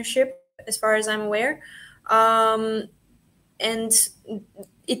internship as far as I'm aware, and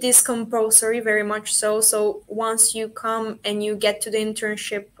it is compulsory, very much so. So once you come and you get to the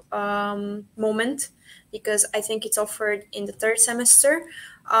internship moment, because I think it's offered in the 3rd semester,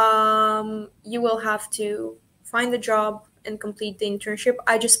 you will have to find a job and complete the internship.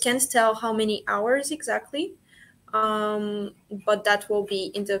 I just can't tell how many hours exactly, but that will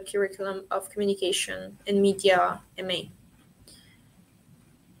be in the curriculum of Communication and Media MA.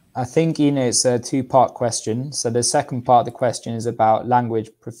 I think, Ina, it's a 2-part question. So the second part of the question is about language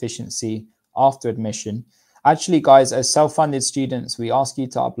proficiency after admission. Actually, guys, as self-funded students, we ask you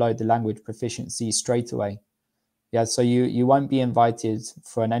to upload the language proficiency straight away. Yeah, so you won't be invited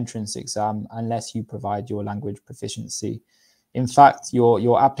for an entrance exam unless you provide your language proficiency. In fact,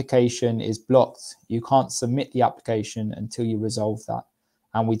 your application is blocked. You can't submit the application until you resolve that.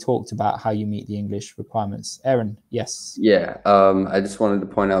 And we talked about how you meet the English requirements. Aaron, yes. Yeah, I just wanted to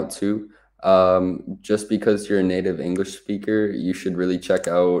point out too, just because you're a native English speaker, you should really check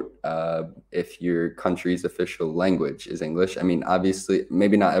out if your country's official language is English. I mean, obviously,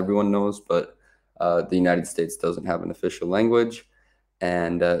 maybe not everyone knows, but the United States doesn't have an official language,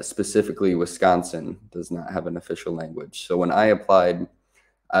 and specifically Wisconsin does not have an official language. So when I applied,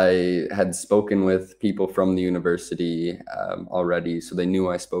 I had spoken with people from the university already, so they knew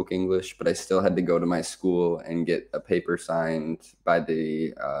I spoke English, but I still had to go to my school and get a paper signed by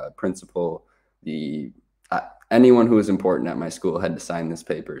the principal. Anyone who was important at my school had to sign this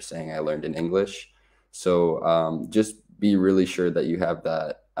paper saying I learned in English. So just be really sure that you have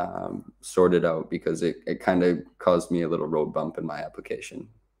that sorted out, because it kind of caused me a little road bump in my application.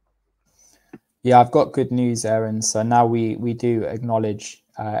 Yeah, I've got good news, Aaron. So now we do acknowledge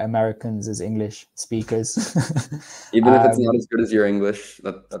Americans as English speakers. Even if it's not as good as your English,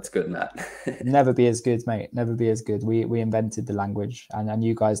 that's good, Matt. Never be as good, mate. Never be as good. We invented the language, and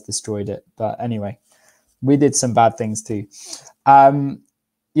you guys destroyed it. But anyway, we did some bad things too.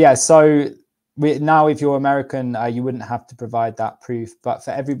 Yeah, so now if you're American, you wouldn't have to provide that proof. But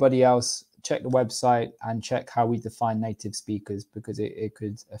for everybody else, check the website and check how we define native speakers, because it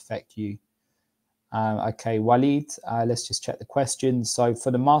could affect you. Okay, Walid, let's just check the questions. So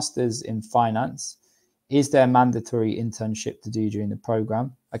for the Masters in Finance, is there a mandatory internship to do during the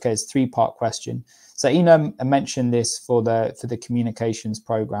program? Okay, it's a 3-part question. So Ina mentioned this for the communications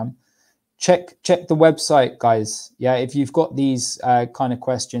program. Check the website, guys. Yeah, if you've got these kind of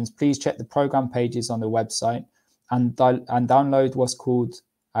questions, please check the program pages on the website and download what's called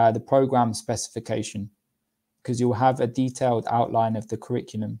the program specification, because you'll have a detailed outline of the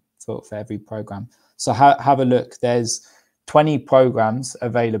curriculum for every program. So have a look. There's 20 programs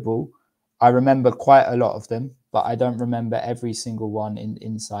available. I remember quite a lot of them, but I don't remember every single one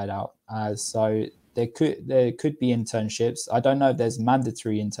inside out. So there could be internships. I don't know if there's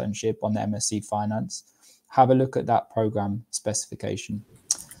mandatory internship on the MSc Finance. Have a look at that program specification.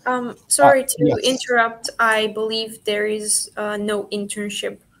 Sorry to yes. interrupt. I believe there is no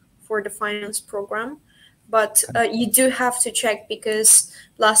internship for the finance program. But you do have to check, because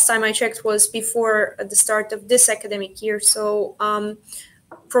last time I checked was before the start of this academic year. So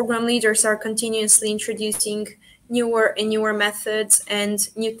program leaders are continuously introducing newer and newer methods and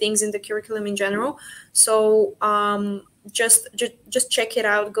new things in the curriculum in general. So just check it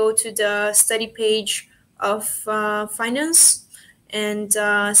out. Go to the study page of finance and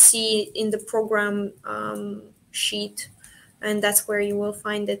see in the program sheet, and that's where you will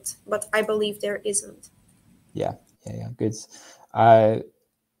find it. But I believe there isn't. Yeah, good.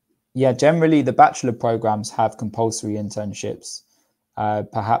 Yeah, generally the bachelor programs have compulsory internships.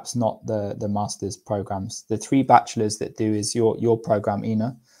 perhaps not the master's programs. The 3 bachelors that do is your program,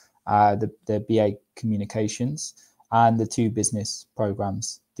 Ina, the BA Communications, and the 2 business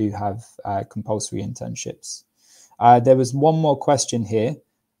programs do have compulsory internships. There was one more question here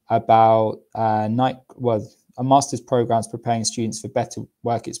about a master's programs preparing students for better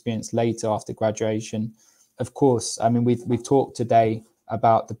work experience later after graduation. Of course, I mean, we've talked today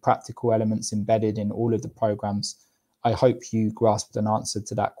about the practical elements embedded in all of the programs. I hope you grasped an answer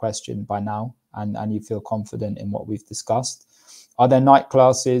to that question by now, and you feel confident in what we've discussed. Are there night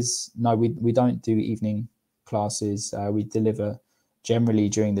classes? No, we don't do evening classes. We deliver generally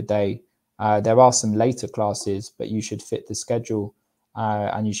during the day. There are some later classes, but you should fit the schedule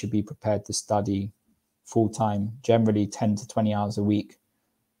and you should be prepared to study full-time, generally 10 to 20 hours a week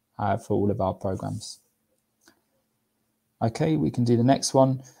for all of our programs. Okay, we can do the next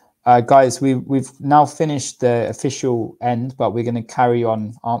one. Guys, we've now finished the official end, but we're going to carry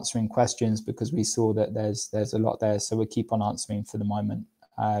on answering questions because we saw that there's a lot there. So we'll keep on answering for the moment.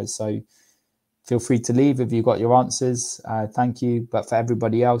 So feel free to leave if you got your answers. Thank you. But for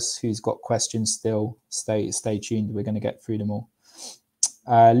everybody else who's got questions still, stay tuned. We're going to get through them all.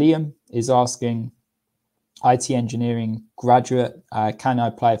 Liam is asking, IT engineering graduate, can I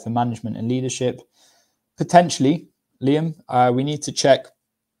apply for management and leadership? Potentially, Liam. We need to check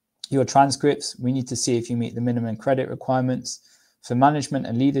your transcripts. We need to see if you meet the minimum credit requirements. For management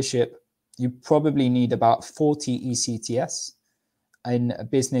and leadership, you probably need about 40 ECTS in a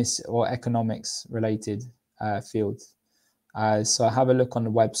business or economics related fields. So have a look on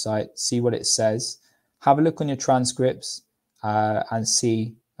the website, see what it says, have a look on your transcripts and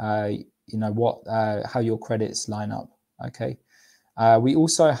see how your credits line up. Okay. We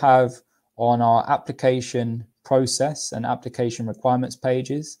also have on our application process and application requirements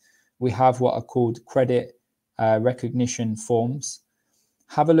pages, we have what are called credit recognition forms.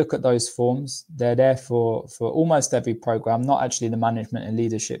 Have a look at those forms. They're there for almost every program, not actually the management and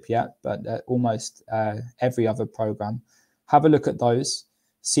leadership yet, but almost every other program. Have a look at those,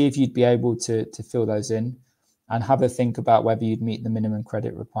 see if you'd be able to fill those in, and have a think about whether you'd meet the minimum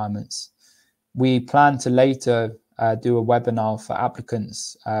credit requirements. We plan to later do a webinar for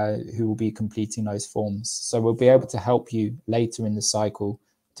applicants who will be completing those forms. So we'll be able to help you later in the cycle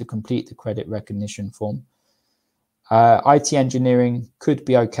to complete the credit recognition form. IT engineering could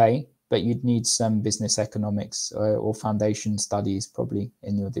be okay, but you'd need some business economics or foundation studies probably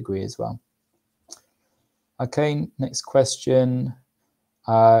in your degree as well. Okay, next question.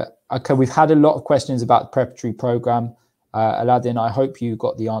 Okay, we've had a lot of questions about the preparatory program. Aladdin, I hope you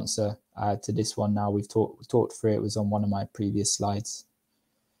got the answer to this one now. We've talked through it. It was on one of my previous slides.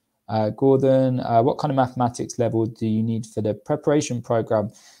 Gordon, what kind of mathematics level do you need for the preparation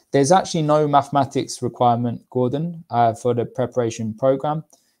program? There's actually no mathematics requirement, Gordon, for the preparation program.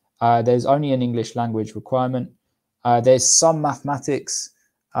 There's only an English language requirement. There's some mathematics.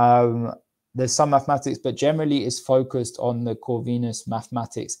 But generally it's focused on the Corvinus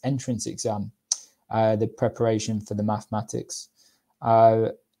mathematics entrance exam, the preparation for the mathematics.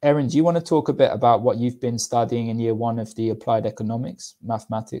 Erin, do you want to talk a bit about what you've been studying in year 1 of the applied economics,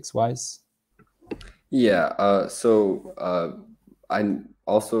 mathematics-wise? Yeah, I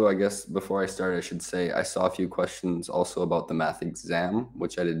also, I guess before I start, I should say I saw a few questions also about the math exam,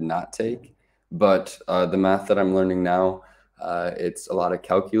 which I did not take. But the math that I'm learning now, it's a lot of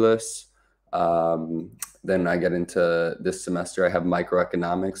calculus. Then I get into this semester, I have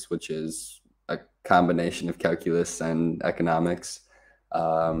microeconomics, which is a combination of calculus and economics,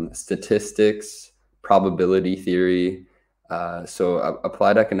 statistics, probability theory. So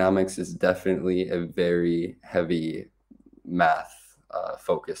applied economics is definitely a very heavy math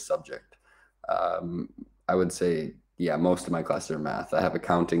focused subject. I would say, yeah, most of my classes are math. I have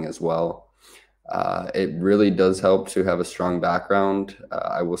accounting as well. It really does help to have a strong background.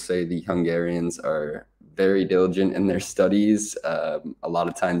 I will say the Hungarians are very diligent in their studies. A lot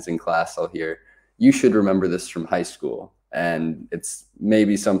of times in class, I'll hear, you should remember this from high school. And it's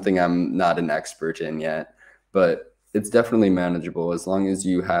maybe something I'm not an expert in yet, but it's definitely manageable. As long as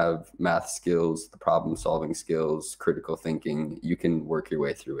you have math skills, the problem solving skills, critical thinking, you can work your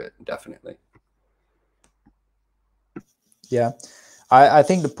way through it, definitely. Yeah. I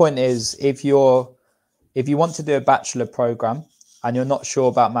think the point is, if you want to do a bachelor program and you're not sure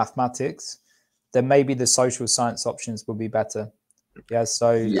about mathematics, then maybe the social science options will be better. Yeah,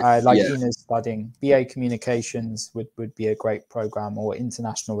 so Ina's studying BA Communications would be a great program, or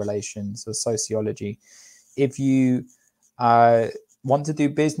international relations or sociology. If you want to do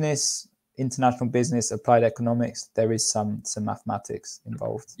business, international business, applied economics, there is some mathematics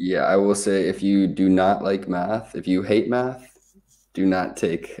involved. Yeah, I will say if you do not like math, if you hate math, do not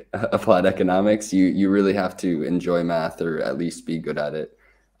take applied economics. You really have to enjoy math or at least be good at it.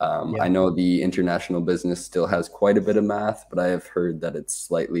 I know the international business still has quite a bit of math, but I have heard that it's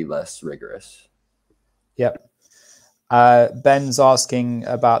slightly less rigorous. Yep. Ben's asking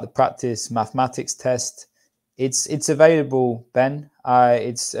about the practice mathematics test. It's available, Ben.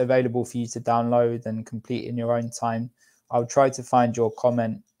 It's available for you to download and complete in your own time. I'll try to find your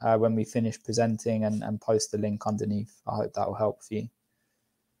comment when we finish presenting and post the link underneath. I hope that will help for you.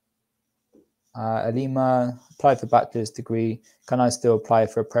 Alima, applied for bachelor's degree. Can I still apply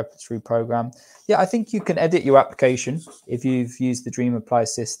for a preparatory program? Yeah, I think you can edit your application if you've used the Dream Apply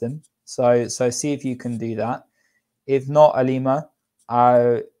system. So see if you can do that. If not, Alima,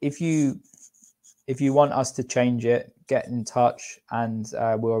 if you want us to change it, get in touch and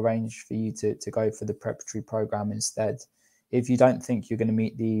we'll arrange for you to go for the preparatory program instead. If you don't think you're going to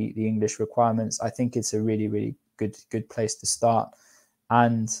meet the English requirements, I think it's a really, really good place to start.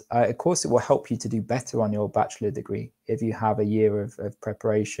 And of course, it will help you to do better on your bachelor degree if you have a year of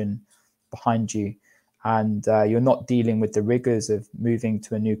preparation behind you and you're not dealing with the rigors of moving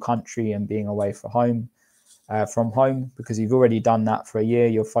to a new country and being away from home, because you've already done that for a year.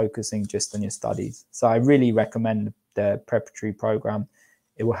 You're focusing just on your studies. So I really recommend the preparatory program.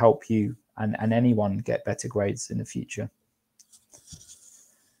 It will help you and anyone get better grades in the future.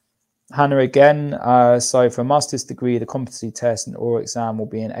 Hannah again, so for a master's degree, the competency test and oral exam will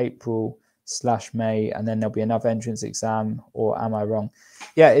be in April/May, and then there'll be another entrance exam, or am I wrong?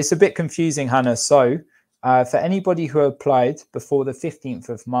 Yeah, it's a bit confusing, Hannah. So for anybody who applied before the 15th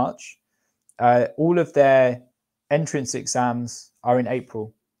of March, all of their entrance exams are in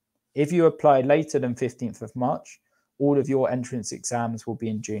April. If you applied later than 15th of March, all of your entrance exams will be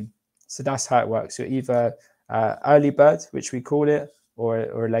in June. So that's how it works. You're either early bird, which we call it,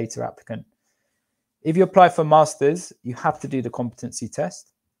 or a later applicant. If you apply for masters, you have to do the competency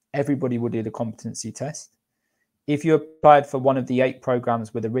test. Everybody will do the competency test. If you applied for one of the 8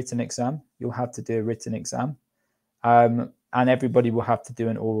 programs with a written exam, you'll have to do a written exam. And everybody will have to do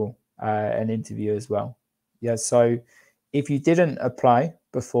an oral, an interview as well. Yeah, so if you didn't apply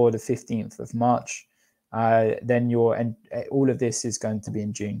before the 15th of March, then all of this is going to be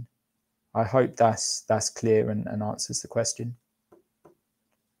in June. I hope that's clear and answers the question.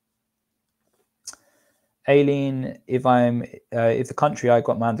 Aileen, if the country I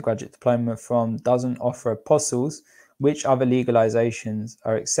got my undergraduate diploma from doesn't offer apostles, which other legalizations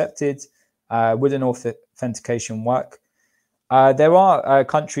are accepted? Would an authentication work? There are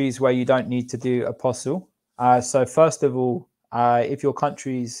countries where you don't need to do apostle. So first of all, if your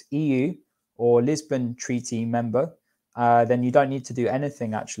country's EU or Lisbon Treaty member, then you don't need to do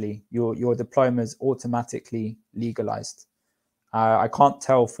anything actually. Your diploma is automatically legalized. I can't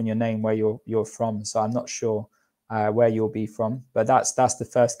tell from your name where you're from, so I'm not sure where you'll be from, but that's the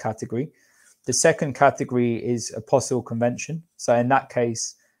first category. The second category is apostle convention. So in that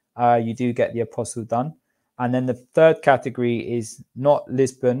case, you do get the apostle done. And then the third category is not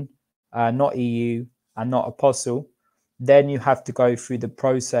Lisbon, not EU, and not apostle. Then you have to go through the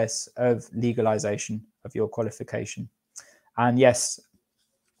process of legalization of your qualification. And yes,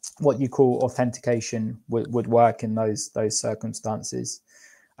 what you call authentication would work in those circumstances.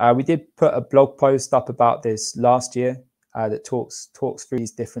 We did put a blog post up about this last year that talks through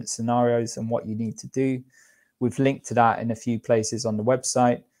these different scenarios and what you need to do. We've linked to that in a few places on the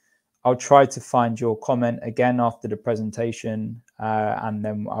website. I'll try to find your comment again after the presentation, and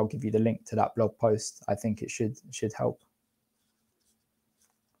then I'll give you the link to that blog post. I think it should help.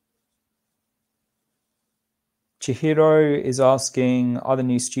 Chihiro is asking, are the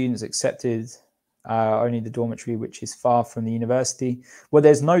new students accepted only the dormitory which is far from the university? Well,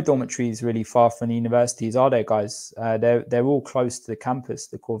 there's no dormitories really far from the universities, are there, guys? They're all close to the campus,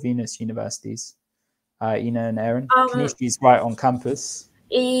 the Corvinus universities. Ina and Aaron, Kanishi is right on campus.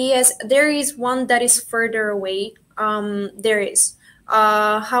 Yes, there is one that is further away. There is.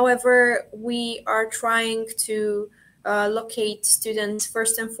 However, we are trying to locate students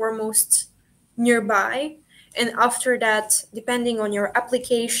first and foremost nearby. And after that, depending on your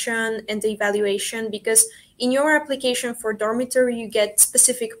application and the evaluation, because in your application for dormitory, you get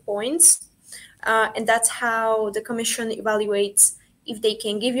specific points. And that's how the commission evaluates if they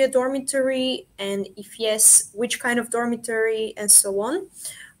can give you a dormitory, and if yes, which kind of dormitory, and so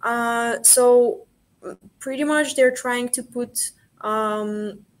on. So pretty much they're trying to put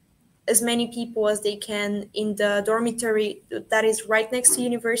as many people as they can in the dormitory that is right next to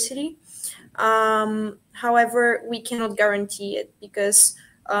university. However, we cannot guarantee it because,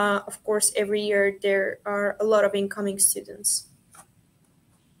 of course, every year there are a lot of incoming students.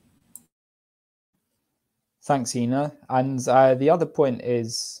 Thanks, Ina. And the other point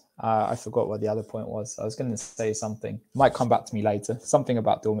is, I forgot what the other point was. I was going to say something. Might come back to me later. Something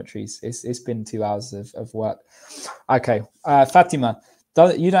about dormitories. It's been 2 hours of work. Okay, Fatima,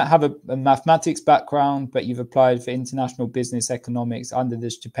 you don't have a mathematics background, but you've applied for international business economics under the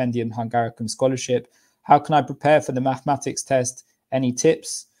Stipendium Hungaricum scholarship. How can I prepare for the mathematics test? Any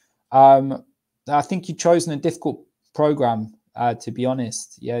tips? I think you've chosen a difficult program, to be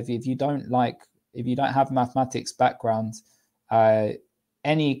honest. Yeah, if you don't have mathematics background,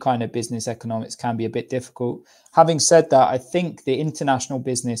 any kind of business economics can be a bit difficult. Having said that, I think the international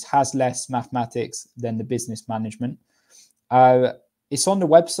business has less mathematics than the business management. It's on the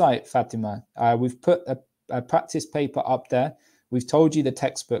website, Fatima. We've put a practice paper up there. We've told you the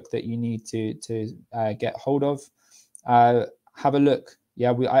textbook that you need to get hold of. Have a look.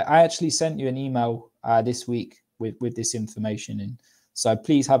 Yeah, I actually sent you an email this week with this information in. So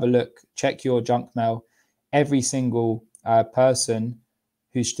please have a look. Check your junk mail. Every single person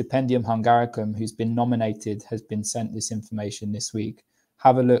whose Stipendium Hungaricum who's been nominated has been sent this information this week.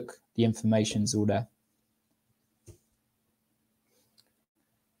 Have a look. The information's all there.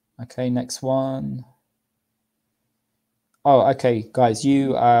 Okay, next one. Oh, okay, guys,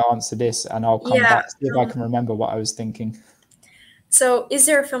 you answer this and I'll come back to see if I can remember what I was thinking. So is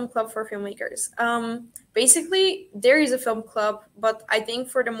there a film club for filmmakers? Basically, there is a film club, but I think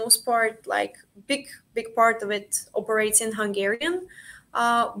for the most part, like big part of it operates in Hungarian.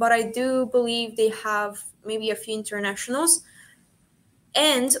 But I do believe they have maybe a few internationals.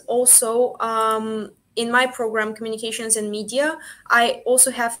 And also, in my program, Communications and Media, I also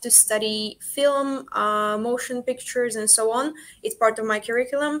have to study film, motion pictures, and so on. It's part of my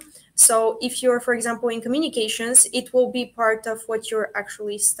curriculum. So if you're, for example, in communications, it will be part of what you're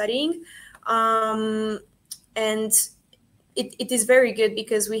actually studying. And it is very good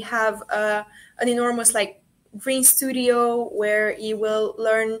because we have an enormous like green studio where you will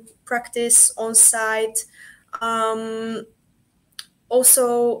learn practice on site.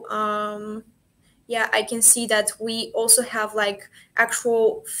 Yeah, I can see that we also have like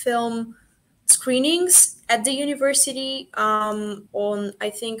actual film screenings at the university on, I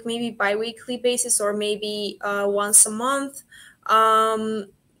think, maybe bi-weekly basis or maybe once a month.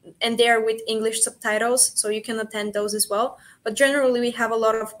 And they are with English subtitles, so you can attend those as well. But generally, we have a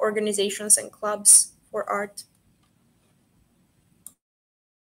lot of organizations and clubs for art.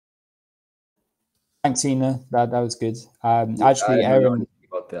 Thanks, Ina. That was good. Actually, Aaron,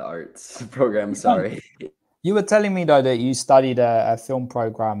 about the arts program, sorry. You were telling me though that you studied a film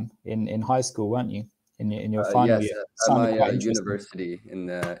program in high school, weren't you? In your final year. At my university in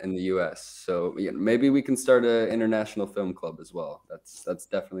the US. So yeah, maybe we can start an international film club as well. That's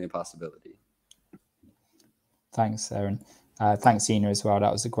definitely a possibility. Thanks, Aaron. Thanks, Ina, as well.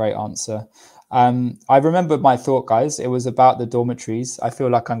 That was a great answer. I remember my thought, guys. It was about the dormitories. I feel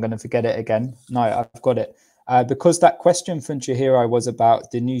like I'm going to forget it again. No, I've got it. Because that question from Chihiro was about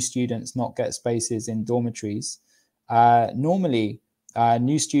the new students not get spaces in dormitories. Normally,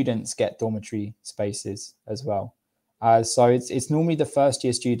 new students get dormitory spaces as well. So it's normally the first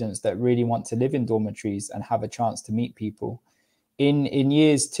year students that really want to live in dormitories and have a chance to meet people. In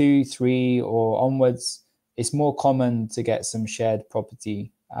years 2, 3 or onwards, it's more common to get some shared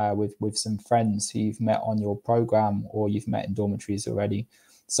property with some friends who you've met on your program or you've met in dormitories already.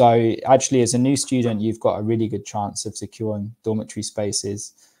 So actually, as a new student, you've got a really good chance of securing dormitory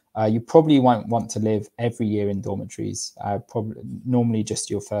spaces. You probably won't want to live every year in dormitories. Probably normally just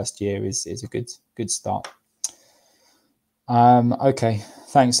your first year is a good start. Okay,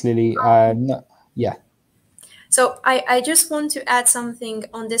 thanks, Lily. Yeah. So I just want to add something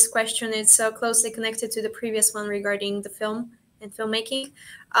on this question. It's closely connected to the previous one regarding the film and filmmaking.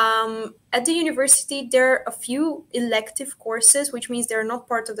 At the university, there are a few elective courses, which means they're not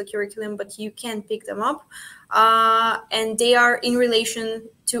part of the curriculum, but you can pick them up. And they are in relation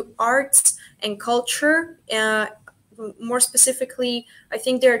to arts and culture. More specifically, I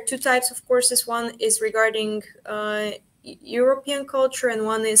think there are 2 types of courses. One is regarding European culture and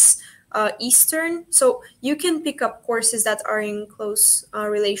one is Eastern. So you can pick up courses that are in close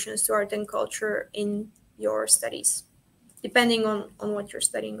relations to art and culture in your studies, depending on what you're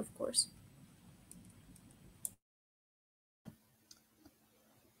studying, of course.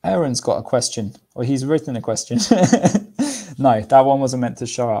 Aaron's got a question, or he's written a question. No, that one wasn't meant to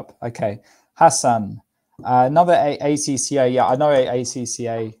show up. Okay. Hassan, another ACCA. Yeah, I know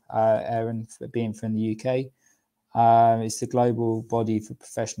ACCA, Aaron, for being from the UK. It's the global body for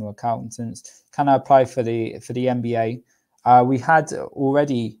professional accountants. Can I apply for the MBA? We had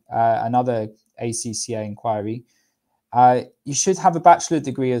already another ACCA inquiry. You should have a bachelor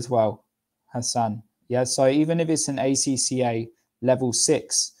degree as well, Hassan. Yeah, so even if it's an ACCA level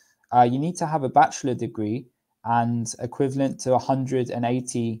 6, you need to have a bachelor degree and equivalent to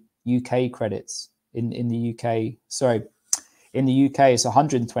 180 UK credits in the UK. Sorry, in the UK, it's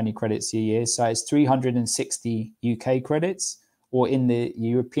 120 credits a year, so it's 360 UK credits, or in the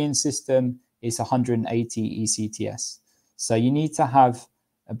European system, it's 180 ECTS. So you need to have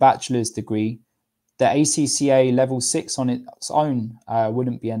a bachelor's degree. The ACCA level 6 on its own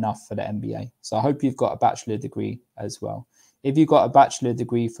wouldn't be enough for the MBA. So I hope you've got a bachelor degree as well. If you've got a bachelor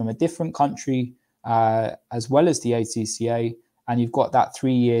degree from a different country, as well as the ACCA, and you've got that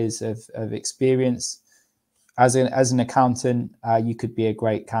 3 years of experience as an accountant, you could be a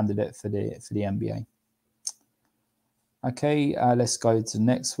great candidate for the MBA. Okay, let's go to the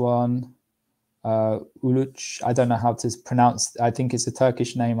next one. Uluç, I don't know how to pronounce. I think it's a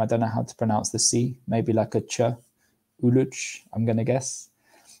Turkish name. I don't know how to pronounce the C. Maybe like a ch. Uluç, I'm going to guess.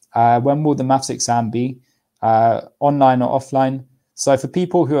 When will the maths exam be? Online or offline? So for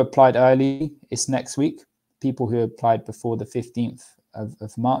people who applied early, it's next week. People who applied before the 15th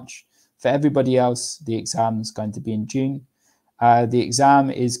of March. For everybody else, the exam is going to be in June. The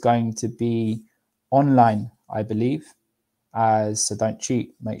exam is going to be online, I believe. So don't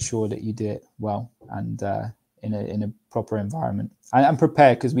cheat. Make sure that you do it well and in a proper environment. And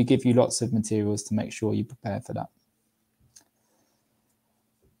prepare, because we give you lots of materials to make sure you prepare for that.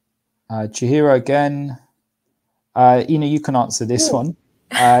 Chihiro again. Ina, you can answer this one.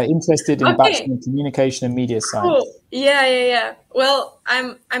 Interested in Bachelor in Communication and Media Science. Cool. Yeah. Well,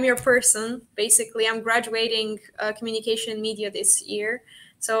 I'm your person. Basically, I'm graduating Communication and Media this year,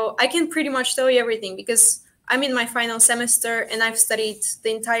 so I can pretty much tell you everything because I'm in my final semester and I've studied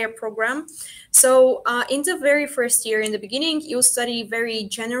the entire program. So in the very first year, in the beginning, you'll study very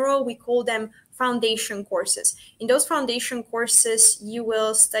general. We call them foundation courses. In those foundation courses, you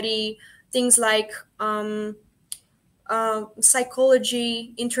will study things like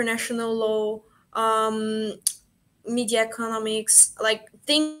psychology, international law, media economics, like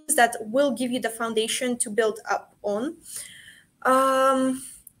things that will give you the foundation to build up on.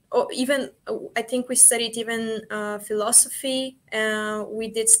 Or even, I think we studied even philosophy. We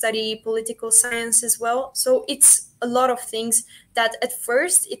did study political science as well. So it's a lot of things that at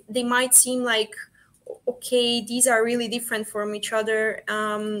first they might seem like, okay, these are really different from each other.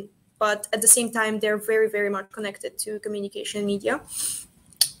 But at the same time, they're very, very much connected to communication media.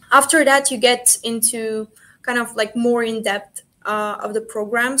 After that, you get into kind of like more in depth of the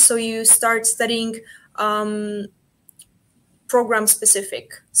program. So you start studying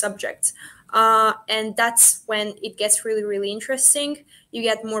program-specific subjects. And that's when it gets really, really interesting. You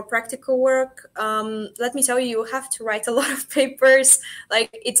get more practical work. Let me tell you, you have to write a lot of papers.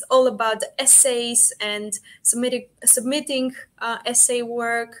 Like it's all about the essays and submitting essay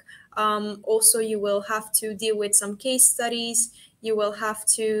work. Also, you will have to deal with some case studies. You will have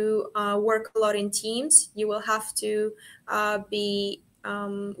to work a lot in teams. You will have to be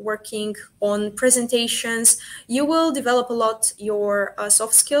working on presentations. You will develop a lot your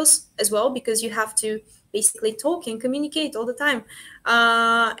soft skills as well, because you have to basically talk and communicate all the time.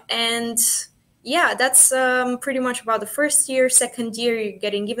 And yeah, that's pretty much about the first year. Second year, you're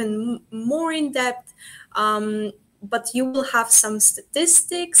getting even more in depth. But you will have some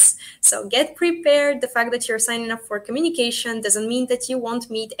statistics, so get prepared. The fact that you're signing up for communication doesn't mean that you won't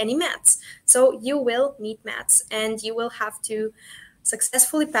meet any maths. So you will meet maths and you will have to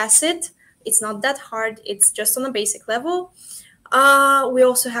successfully pass it. It's not that hard, it's just on a basic level. We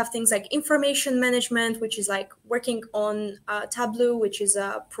also have things like information management, which is like working on Tableau, which is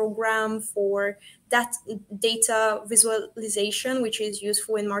a program for that data visualization, which is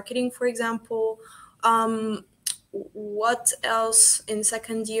useful in marketing, for example. What else in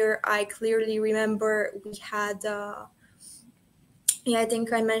second year? I clearly remember we had, I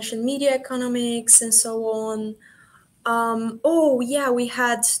think I mentioned media economics and so on. We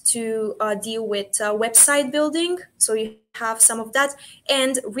had to deal with website building. So you have some of that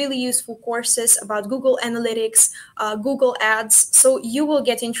and really useful courses about Google Analytics, Google Ads. So you will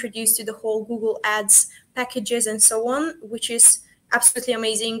get introduced to the whole Google Ads packages and so on, which is absolutely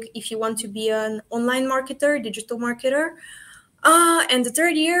amazing if you want to be an online marketer, digital marketer. And the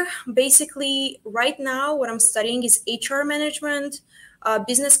third year, basically right now, what I'm studying is HR management,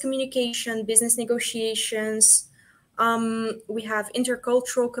 business communication, business negotiations. We have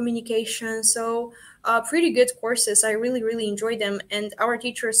intercultural communication. So pretty good courses. I really, really enjoy them. And our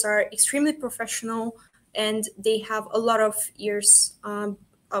teachers are extremely professional and they have a lot of years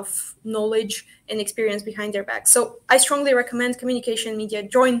of knowledge and experience behind their back. So I strongly recommend communication media.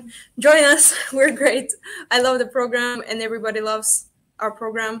 Join us. We're great. I love the program and everybody loves our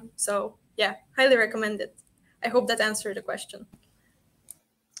program. So yeah. yeah, highly recommend it. I hope that answered the question.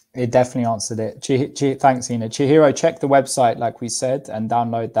 It definitely answered it. Thanks, Ina. Chihiro, check the website, like we said, and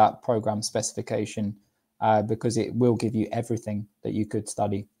download that program specification because it will give you everything that you could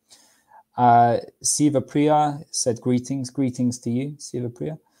study. Siva Priya said greetings to you, Siva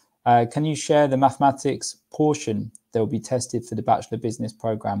Priya. Can you share the mathematics portion that will be tested for the Bachelor Business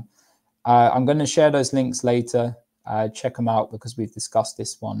program? I'm going to share those links later. Check them out because we've discussed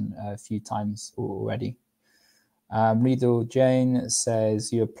this one a few times already. Riddle Jane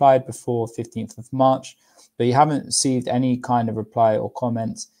says you applied before 15th of March, but you haven't received any kind of reply or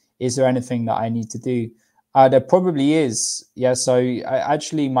comment. Is there anything that I need to do? There probably is. Yeah, so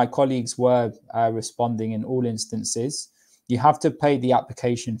actually my colleagues were responding in all instances. You have to pay the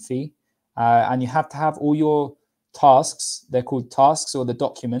application fee and you have to have all your tasks, they're called tasks or the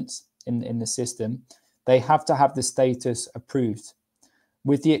documents in the system, they have to have the status approved,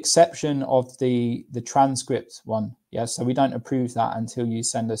 with the exception of the transcript one. Yeah, so we don't approve that until you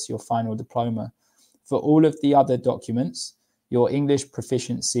send us your final diploma. For all of the other documents, your English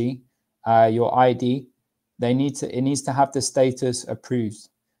proficiency, your ID, it needs to have the status approved.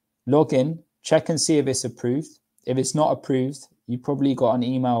 Log in, check and see if it's approved. If it's not approved, you probably got an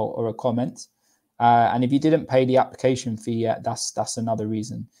email or a comment. And if you didn't pay the application fee yet, that's another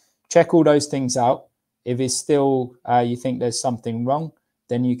reason. Check all those things out. If it's still, you think there's something wrong,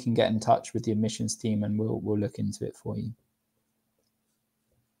 then you can get in touch with the admissions team and we'll look into it for you.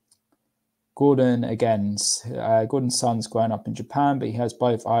 Gordon, again, Gordon's son's grown up in Japan, but he has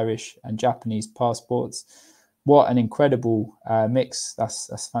both Irish and Japanese passports. What an incredible mix.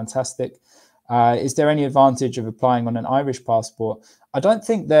 That's fantastic. Is there any advantage of applying on an Irish passport? I don't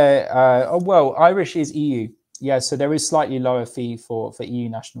think there, well, Irish is EU. Yeah, so there is slightly lower fee for EU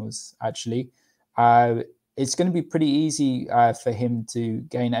nationals, actually. It's going to be pretty easy for him to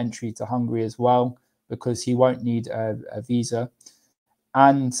gain entry to Hungary as well, because he won't need a visa.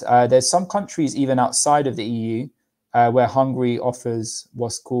 And there's some countries even outside of the EU where Hungary offers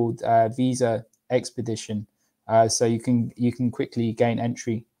what's called visa expedition. So you can quickly gain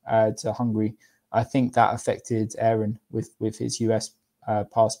entry to Hungary. I think that affected Aaron with his US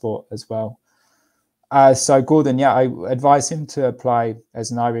passport as well. So Gordon, yeah, I advise him to apply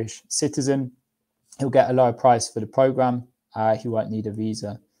as an Irish citizen. He'll get a lower price for the program. He won't need a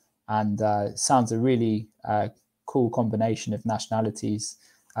visa. And sounds a really cool combination of nationalities.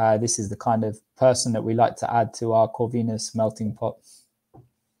 This is the kind of person that we like to add to our Corvinus melting pot.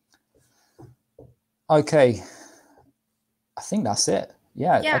 Okay, I think that's it.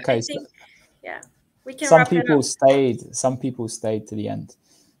 Yeah. Okay. I think, yeah, we can. Some people stayed to the end.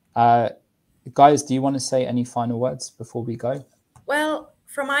 Guys, do you want to say any final words before we go? Well,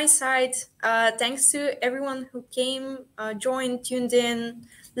 from my side, thanks to everyone who came, joined, tuned in,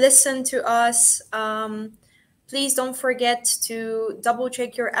 listened to us. Please don't forget to double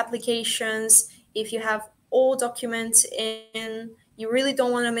check your applications. If you have all documents in, you really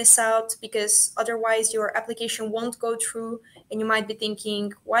don't want to miss out, because otherwise your application won't go through and you might be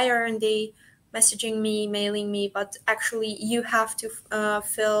thinking, why aren't they messaging me, mailing me? But actually you have to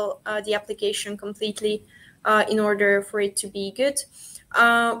fill the application completely in order for it to be good.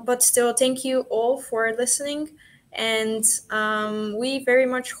 But still, thank you all for listening. And we very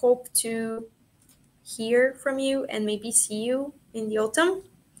much hope to hear from you and maybe see you in the autumn.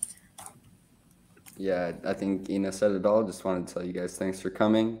 Yeah, I think Ina said it all. Just wanted to tell you guys thanks for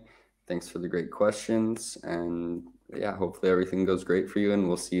coming. Thanks for the great questions. And yeah, hopefully everything goes great for you and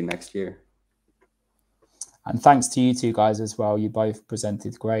we'll see you next year. And thanks to you two guys as well. You both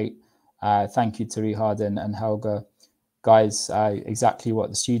presented great. Thank you to Rihard and Helga. Guys, exactly what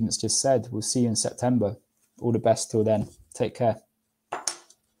the students just said. We'll see you in September. All the best till then. Take care.